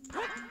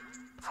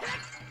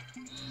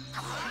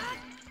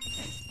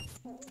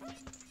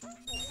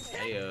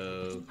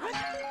 Heyo.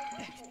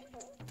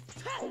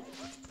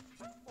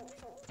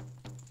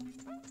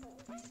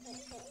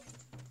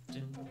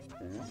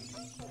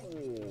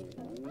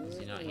 Is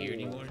he not here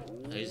anymore?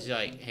 He's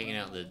like hanging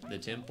out in the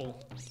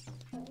temple.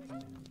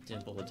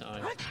 Temple of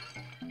time.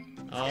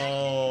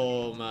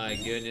 Oh my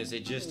goodness,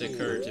 it just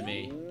occurred to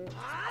me.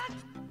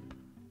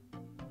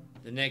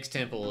 The next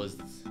temple is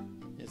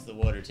the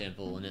water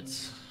temple, and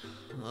it's...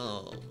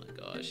 Oh my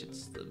gosh,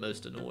 it's the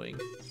most annoying.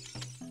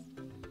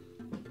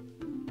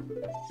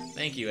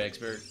 Thank you,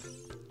 expert.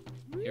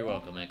 You're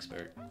welcome,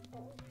 expert.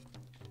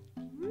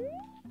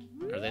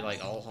 Are they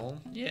like all home?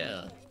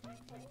 Yeah.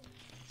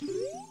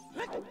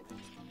 I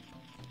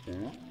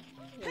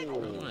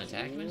don't want to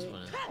attack him, I just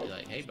want to be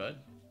like, hey bud.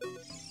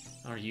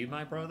 Are you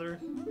my brother?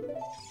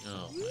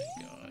 Oh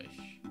my gosh.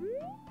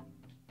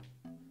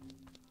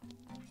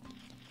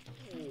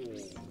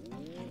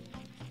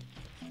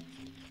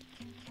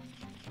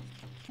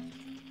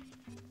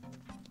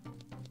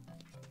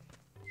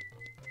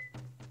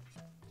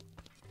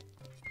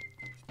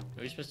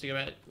 Are we supposed to go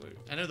back?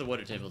 I know the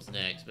water temple's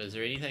next, but is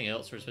there anything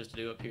else we're supposed to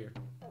do up here?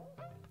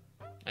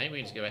 I think we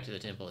can just go back to the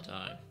Temple of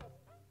Time.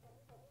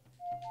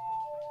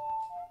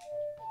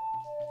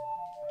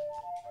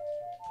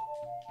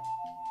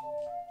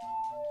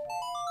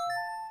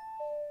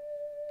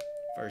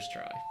 First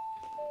try.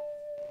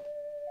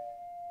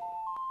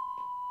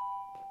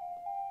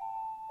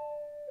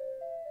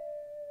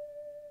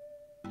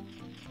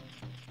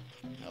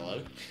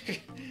 Hello?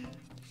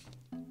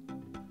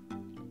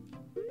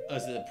 Oh,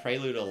 is it the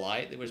Prelude of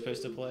Light that we're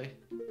supposed to play?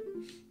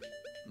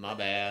 My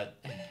bad.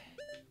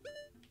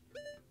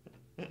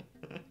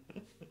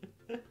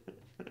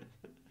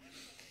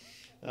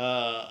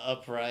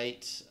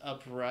 Upright,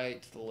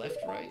 upright, left,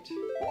 right.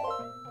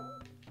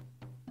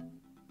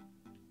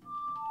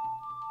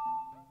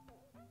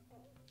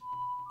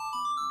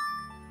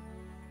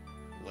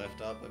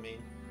 Left up, I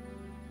mean.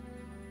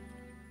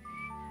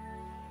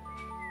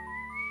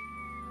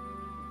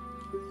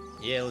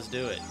 Yeah, let's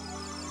do it.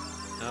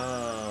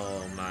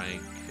 Oh my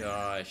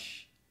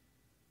gosh.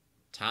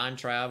 Time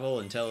travel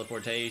and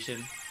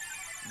teleportation,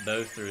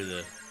 both through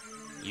the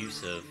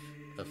use of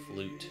the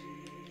flute.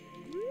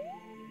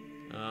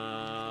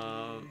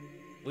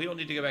 We don't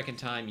need to go back in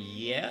time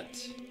yet.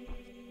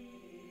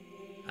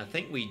 I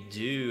think we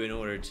do in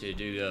order to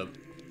do to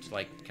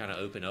like kind of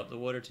open up the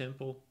water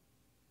temple.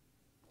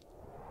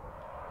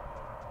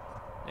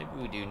 Maybe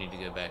we do need to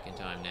go back in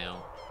time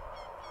now.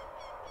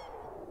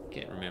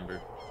 Can't remember.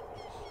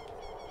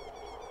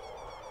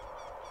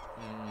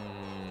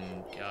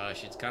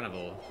 Gosh, it's kind of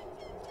a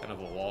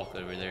walk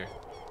over there.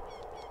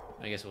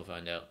 I guess we'll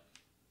find out.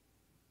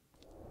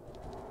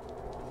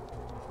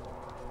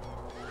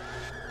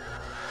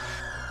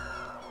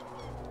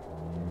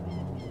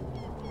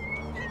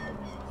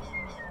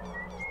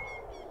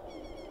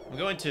 I'm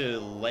going to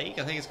Lake.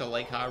 I think it's called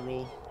Lake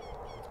Hyrule.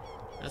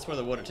 That's where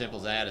the water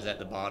temple's at, is at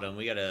the bottom.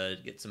 We gotta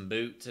get some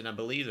boots, and I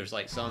believe there's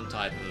like some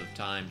type of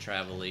time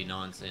travel-y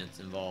nonsense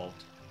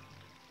involved.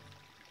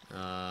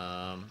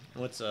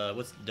 What's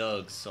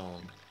Doug's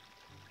song?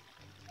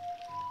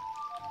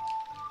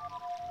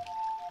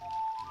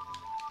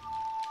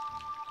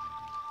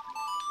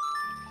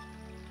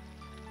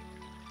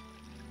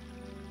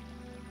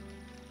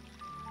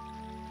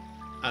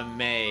 I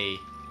may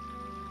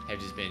have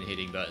just been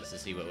hitting buttons to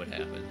see what would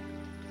happen.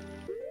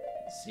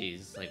 See,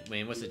 it's like,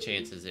 man, what's the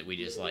chances that we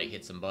just like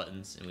hit some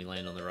buttons and we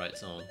land on the right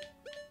song?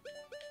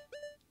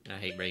 I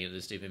hate bringing up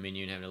the stupid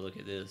menu and having to look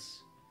at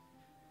this.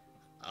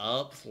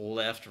 Up,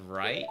 left,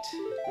 right.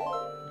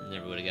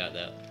 Never would have got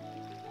that.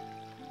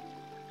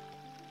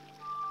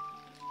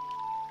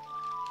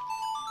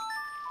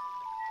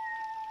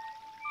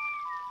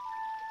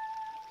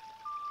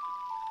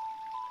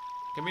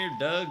 Come here,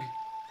 Doug.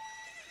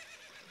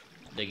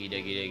 Diggy,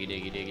 diggy, diggy,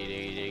 diggy, diggy,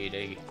 diggy, diggy,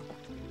 diggy.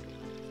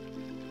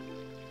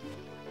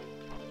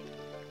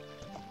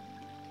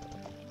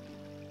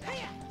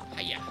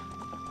 Hiya.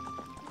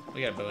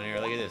 We got a bow and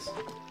arrow. Look at this.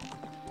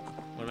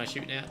 What am I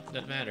shooting at?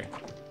 Doesn't matter.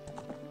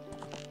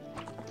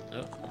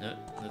 Oh, no.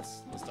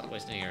 Let's stop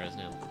wasting arrows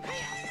now.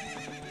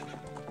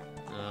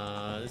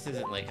 This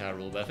isn't Lake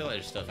Hyrule, but I feel like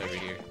there's stuff over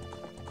here.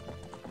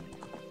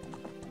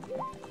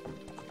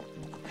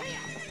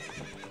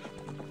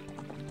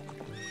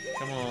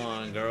 Come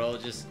on, girl.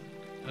 Just...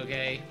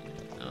 Okay.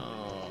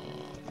 Oh,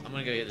 I'm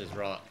gonna go hit this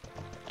rock.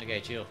 Okay,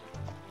 chill.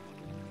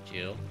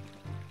 Chill.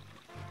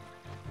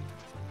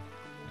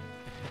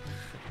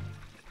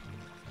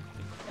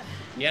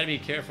 You gotta be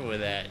careful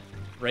with that.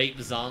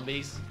 Rape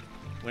zombies.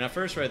 When I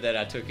first read that,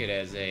 I took it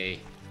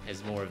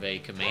as more of a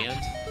command.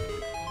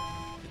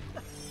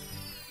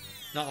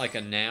 Not like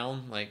a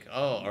noun, like,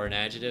 oh, or an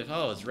adjective.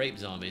 Oh, it's rape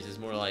zombies. It's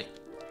more like,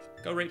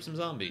 go rape some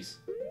zombies.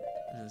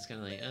 And it's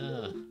kind of like,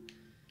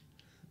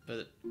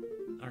 But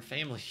our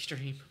family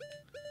stream.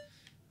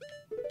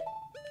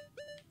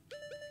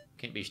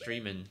 Can't be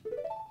streaming.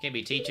 Can't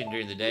be teaching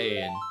during the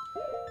day and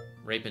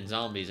raping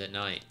zombies at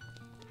night.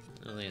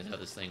 I don't think that's how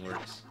this thing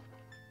works.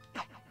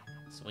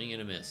 Swing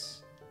and a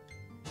miss.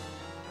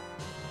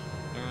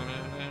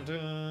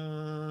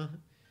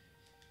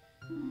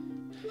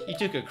 You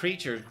took a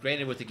creature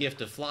granted with the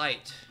gift of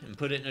flight and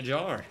put it in a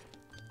jar.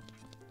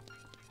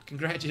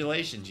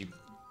 Congratulations, you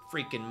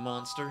freaking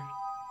monster.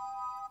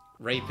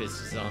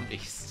 Rapist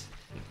zombies.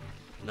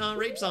 No,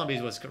 rape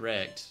zombies was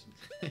correct.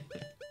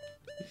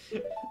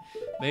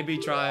 Maybe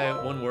try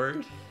one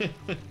word.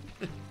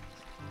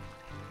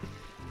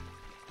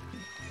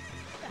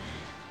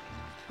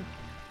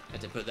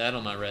 Had to put that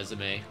on my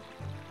resume.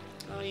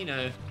 Oh, you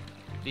know,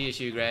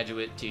 BSU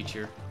graduate,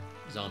 teacher,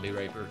 zombie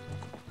raper.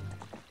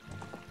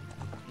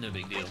 No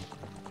big deal.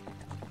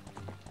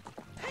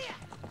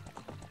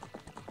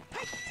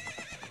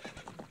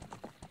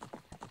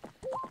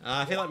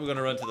 I feel like we're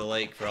gonna run to the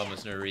lake for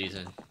almost no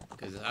reason,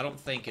 because I don't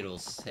think it'll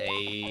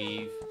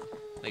save.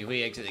 Like if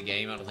we exit the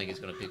game, I don't think it's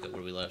gonna pick up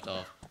where we left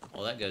off.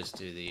 Well, that goes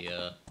to the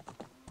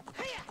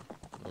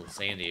little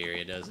sandy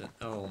area, doesn't?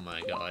 Oh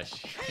my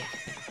gosh.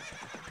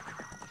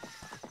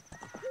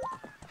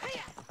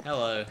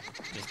 Hello,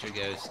 Mr.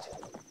 Ghost.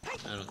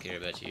 I don't care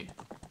about you.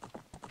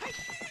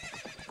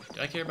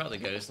 Do I care about the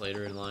ghost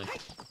later in life?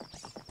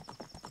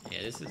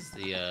 Yeah, this is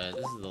the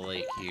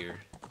lake here.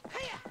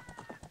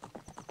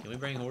 Can we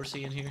bring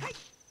Horsey in here?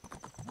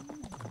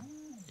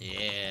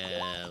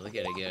 Yeah, look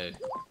at it go.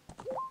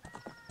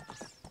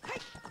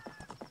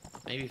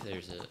 Maybe if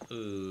there's a...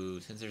 Ooh,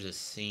 since there's a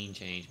scene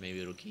change,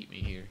 maybe it'll keep me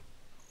here.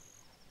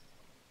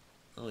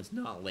 Oh, it's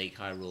not Lake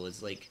Hyrule,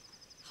 it's Lake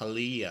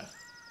Hylia.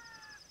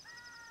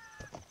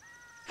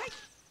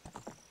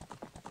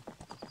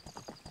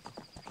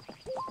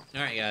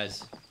 Alright,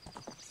 guys.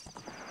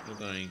 we're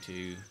going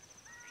to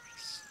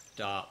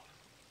stop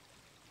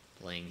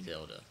playing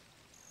Zelda.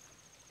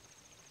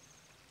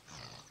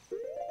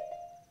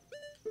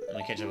 I'm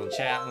gonna catch up on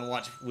chat. I'm gonna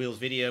watch Will's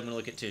video. I'm gonna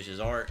look at Tish's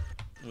art.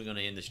 We're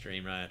gonna end the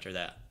stream right after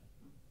that.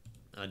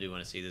 I do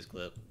want to see this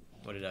clip.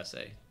 What did I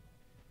say?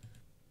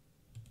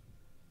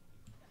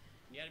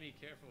 You gotta be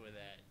careful with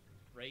that.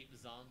 Rape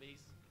zombies.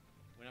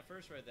 When I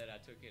first read that, I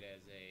took it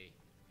as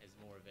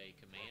more of a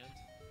command.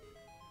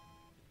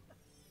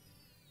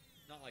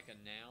 Not like a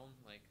noun,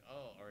 like,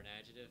 oh, or an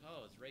adjective.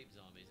 Oh, it's rape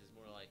zombies. It's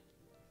more like,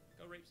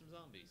 go rape some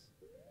zombies.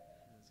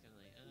 And it's kind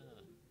of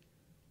like,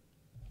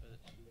 but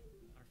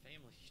our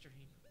family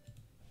stream.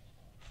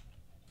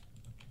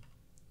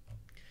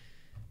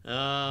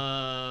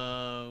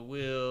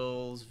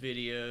 Will's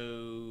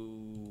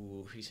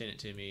video. He sent it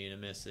to me in a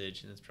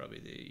message, and that's probably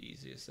the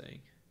easiest thing.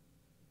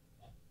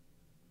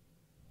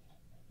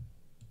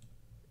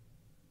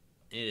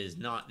 It is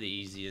not the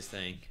easiest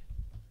thing.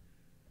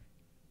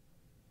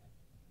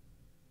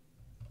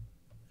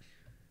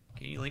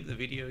 Can you link the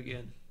video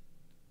again?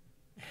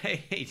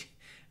 Hey,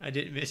 I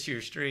didn't miss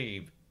your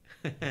stream.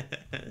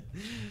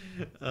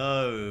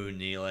 Oh,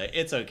 Neela.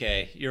 It's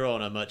okay. You're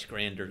on a much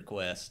grander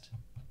quest.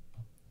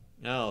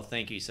 Oh,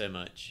 thank you so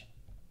much.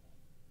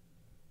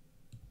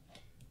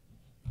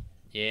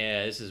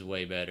 Yeah, this is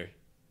way better.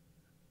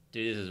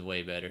 Dude, this is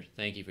way better.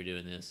 Thank you for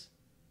doing this.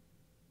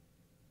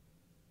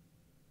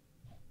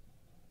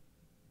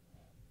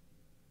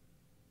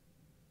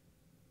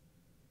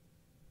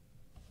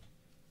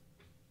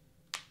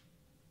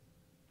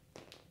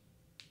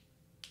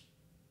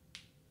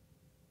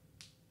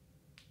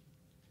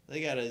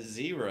 They got a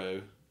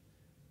 0.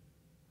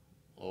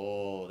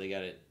 Oh, they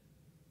got it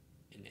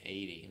an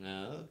 80.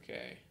 No,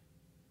 okay.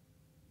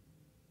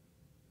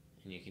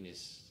 And you can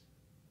just...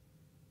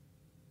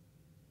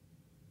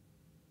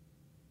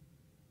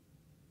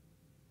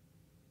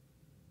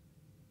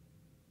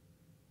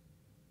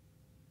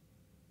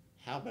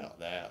 How about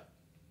that?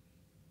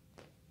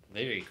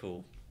 Very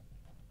cool.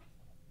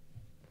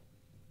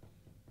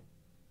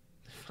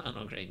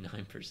 Final grade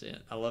 9%.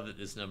 I love that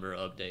this number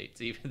updates,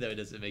 even though it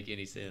doesn't make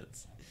any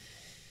sense.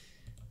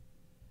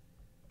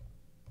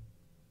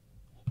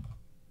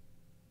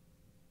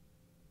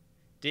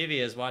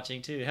 Divya is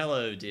watching too.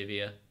 Hello,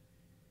 Divya.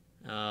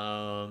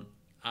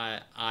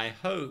 I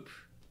hope,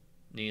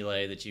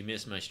 Neela, that you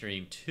missed my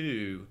stream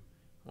to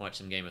watch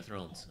some Game of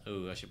Thrones.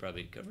 Oh, I should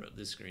probably cover up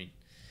this screen.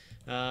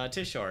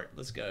 Tishart,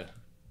 let's go.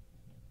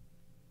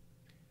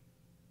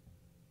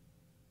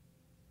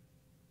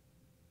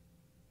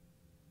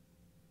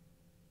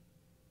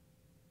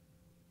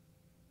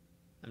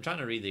 I'm trying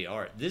to read the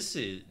art. This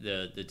is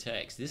the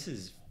text. This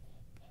is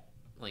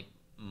like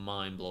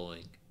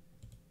mind-blowing.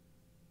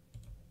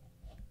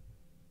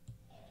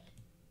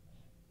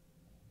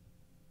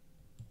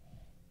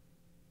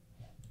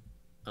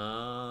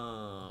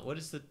 What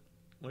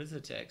does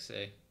the text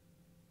say?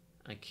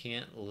 I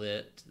can't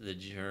let the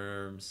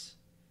germs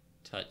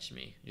touch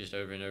me. Just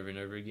over and over and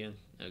over again?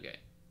 Okay.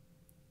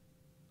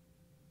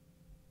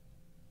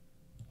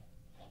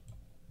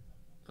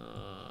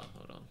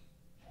 Hold on.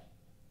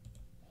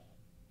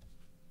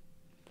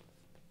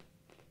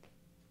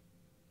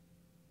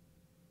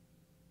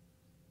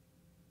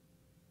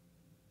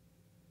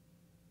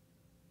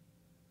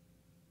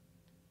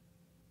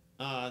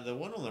 The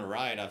one on the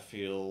right, I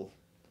feel...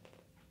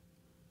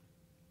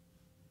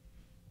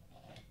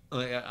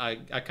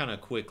 I kind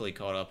of quickly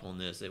caught up on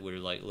this, that we were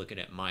like looking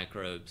at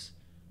microbes,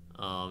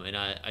 and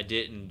I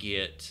didn't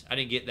get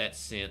that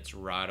sense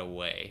right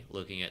away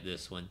looking at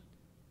this one.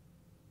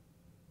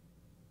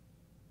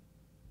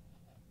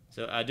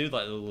 So I do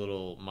like the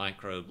little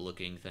microbe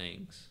looking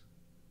things,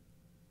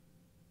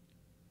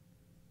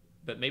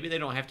 but maybe they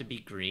don't have to be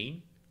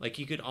green. Like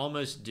you could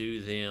almost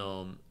do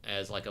them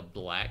as like a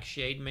black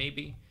shade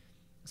maybe,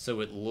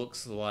 so it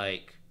looks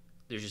like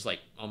there's just like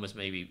almost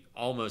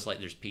like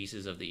there's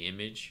pieces of the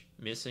image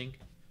missing.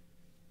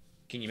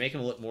 Can you make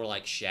them look more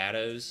like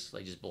shadows,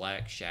 like just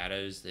black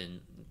shadows than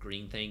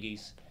green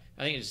thingies?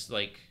 I think it's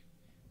like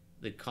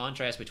the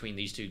contrast between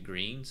these two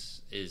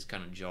greens is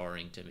kind of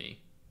jarring to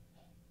me.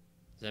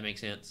 Does that make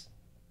sense?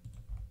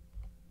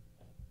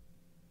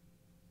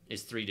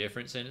 It's 3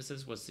 different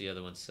sentences? What's the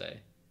other one say?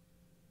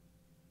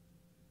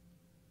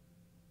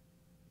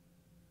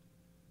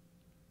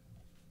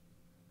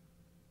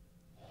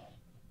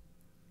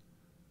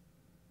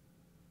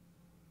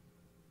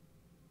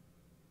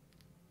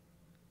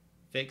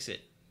 Fix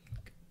it.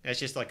 That's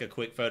just like a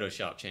quick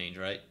Photoshop change,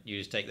 right? You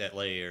just take that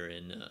layer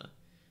and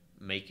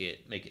make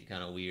it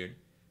kind of weird.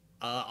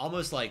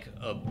 Almost like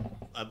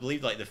I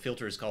believe like the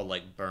filter is called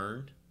like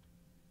burn.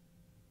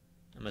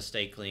 I'm gonna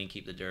stay clean,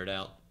 keep the dirt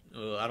out.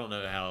 Well, I don't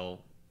know how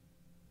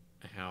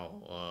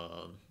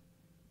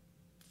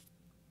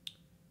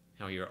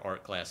your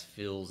art class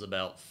feels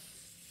about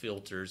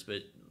filters,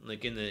 but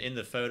like in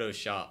the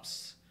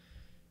Photoshops,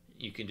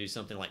 you can do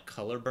something like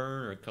color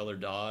burn or color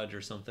dodge or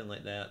something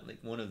like that. Like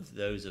one of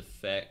those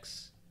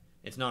effects.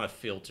 It's not a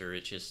filter.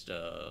 It's just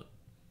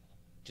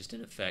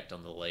an effect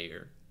on the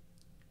layer.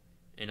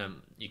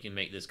 and you can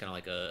make this kind of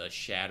like a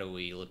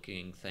shadowy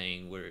looking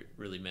thing where it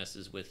really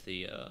messes with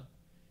the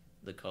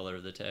color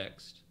of the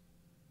text,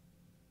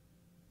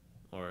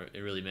 or it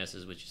really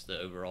messes with just the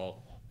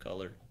overall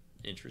color.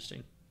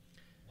 Interesting.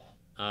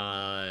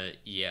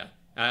 Yeah.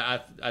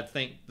 I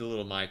think the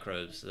little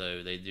microbes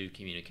though, they do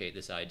communicate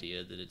this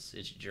idea that it's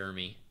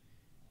germy,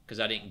 because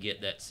I didn't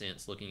get that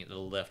sense looking at the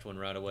left one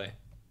right away.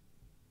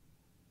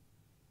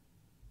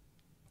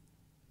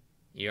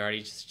 You already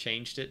just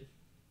changed it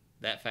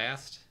that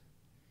fast?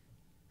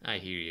 I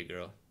hear you,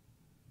 girl.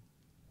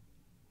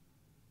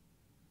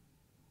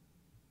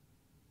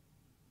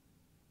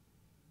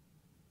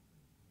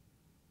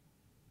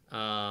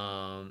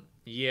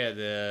 Yeah,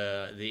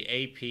 the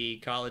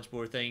AP College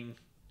Board thing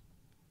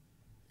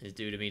is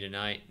due to me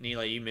tonight.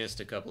 Neela, you missed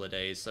a couple of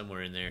days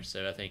somewhere in there,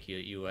 so I think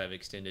you will have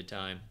extended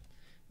time.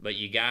 But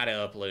you gotta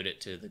upload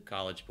it to the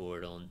College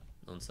Board on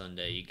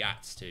Sunday. You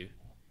gots to.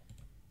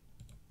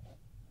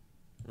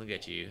 Look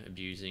at you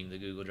abusing the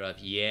Google Drive.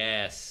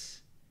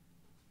 Yes.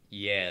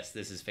 Yes,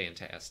 this is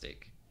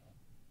fantastic.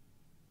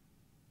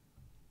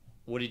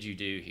 What did you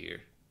do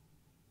here?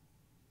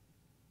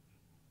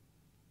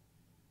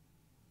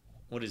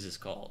 What is this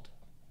called?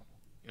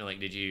 You know,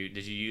 like, did you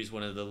use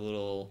one of the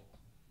little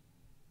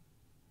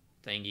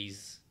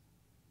thingies?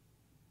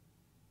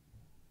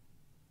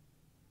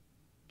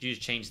 Did you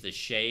just change the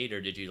shade, or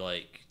did you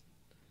like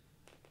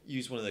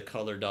use one of the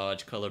color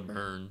dodge, color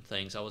burn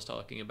things I was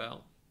talking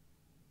about?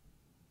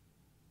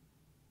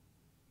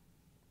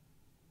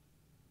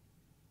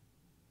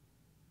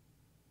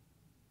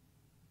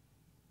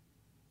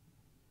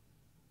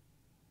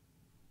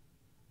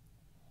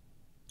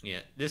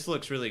 Yeah, this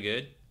looks really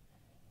good.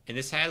 And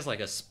this has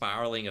like a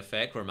spiraling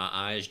effect where my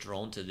eye is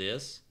drawn to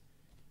this.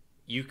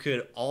 You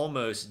could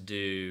almost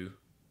do,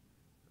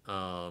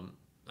 I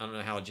don't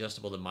know how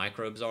adjustable the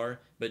microbes are,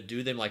 but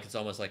do them like it's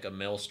almost like a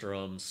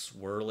maelstrom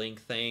swirling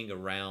thing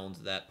around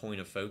that point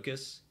of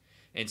focus.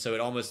 And so it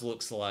almost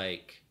looks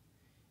like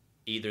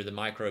either the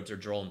microbes are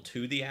drawn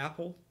to the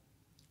apple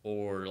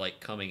or like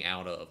coming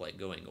out of, like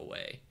going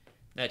away.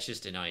 That's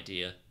just an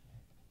idea.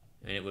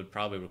 And it would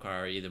probably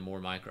require either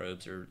more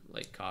microbes or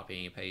like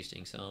copying and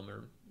pasting some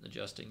or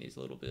adjusting these a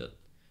little bit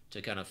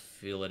to kind of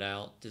feel it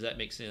out. Does that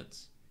make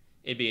sense?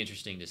 It'd be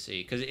interesting to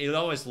see, because it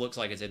always looks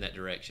like it's in that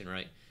direction,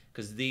 right?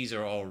 Because these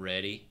are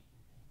already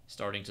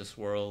starting to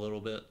swirl a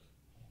little bit.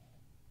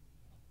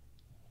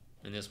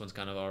 And this one's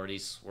kind of already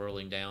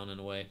swirling down in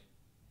a way.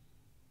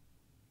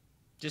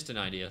 Just an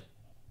idea.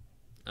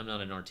 I'm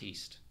not an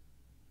artiste.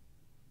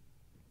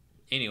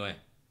 Anyway,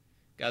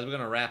 guys, we're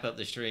going to wrap up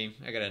the stream.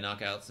 I got to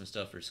knock out some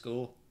stuff for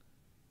school.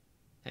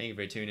 Thank you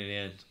for tuning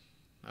in.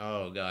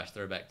 Oh gosh,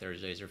 Throwback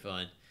Thursdays are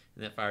fun.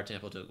 And that Fire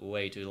Temple took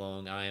way too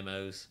long,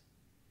 IMOs.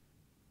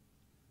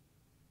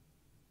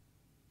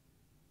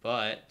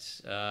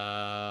 But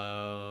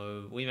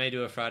we may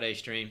do a Friday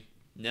stream.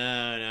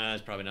 No,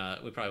 it's probably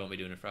not. We probably won't be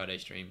doing a Friday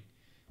stream,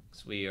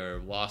 because we are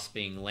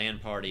wasping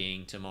land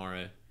partying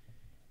tomorrow.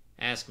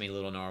 Ask me,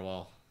 little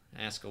narwhal.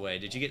 Ask away.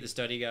 Did you get the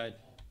study guide?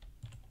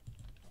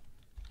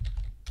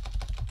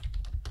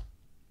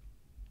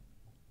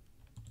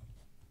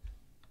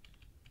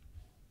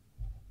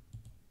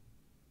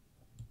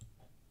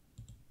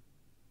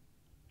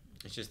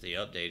 It's just the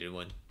updated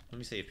one. Let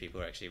me see if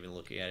people are actually even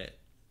looking at it.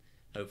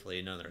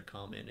 Hopefully none are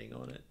commenting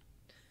on it.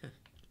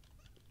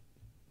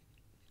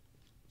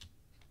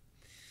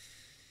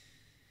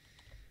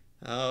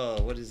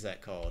 Oh, what is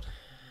that called?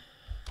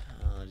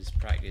 Just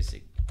practice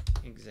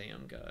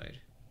exam guide.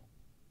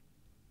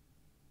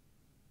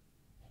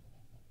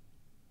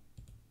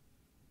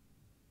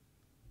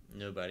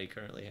 Nobody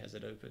currently has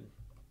it open.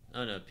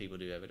 Oh no, people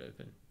do have it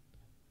open.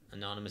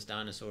 Anonymous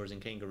dinosaurs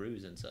and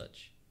kangaroos and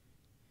such.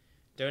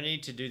 Don't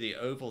need to do the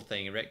oval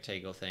thing, a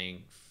rectangle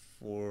thing,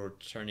 for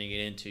turning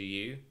it into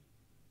you.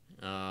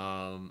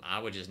 I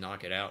would just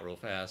knock it out real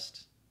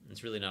fast.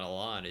 It's really not a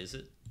lot, is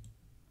it?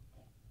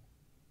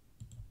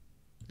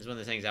 It's one of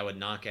the things I would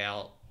knock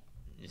out,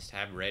 just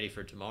have ready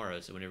for tomorrow,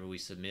 so whenever we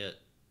submit,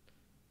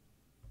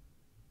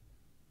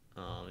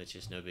 it's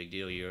just no big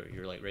deal.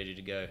 You're like ready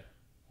to go.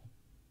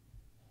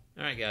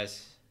 All right,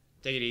 guys,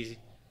 take it easy.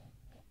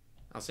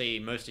 I'll see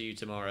most of you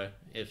tomorrow.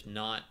 If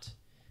not,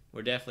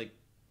 we're definitely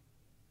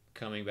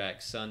coming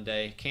back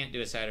Sunday. Can't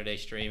do a Saturday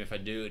stream. If I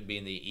do, it'd be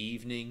in the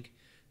evening,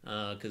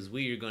 because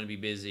we are going to be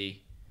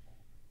busy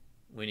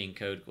winning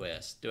Code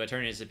Quest. Do I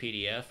turn it as a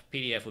PDF?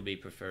 PDF would be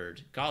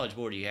preferred. College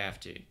Board, you have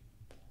to.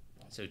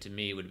 So to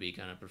me, it would be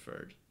kind of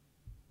preferred.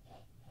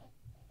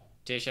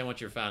 Tish, I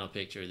want your final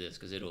picture of this,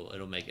 because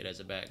it'll make it as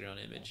a background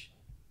image.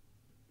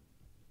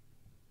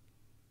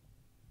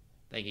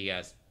 Thank you,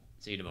 guys.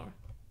 See you tomorrow.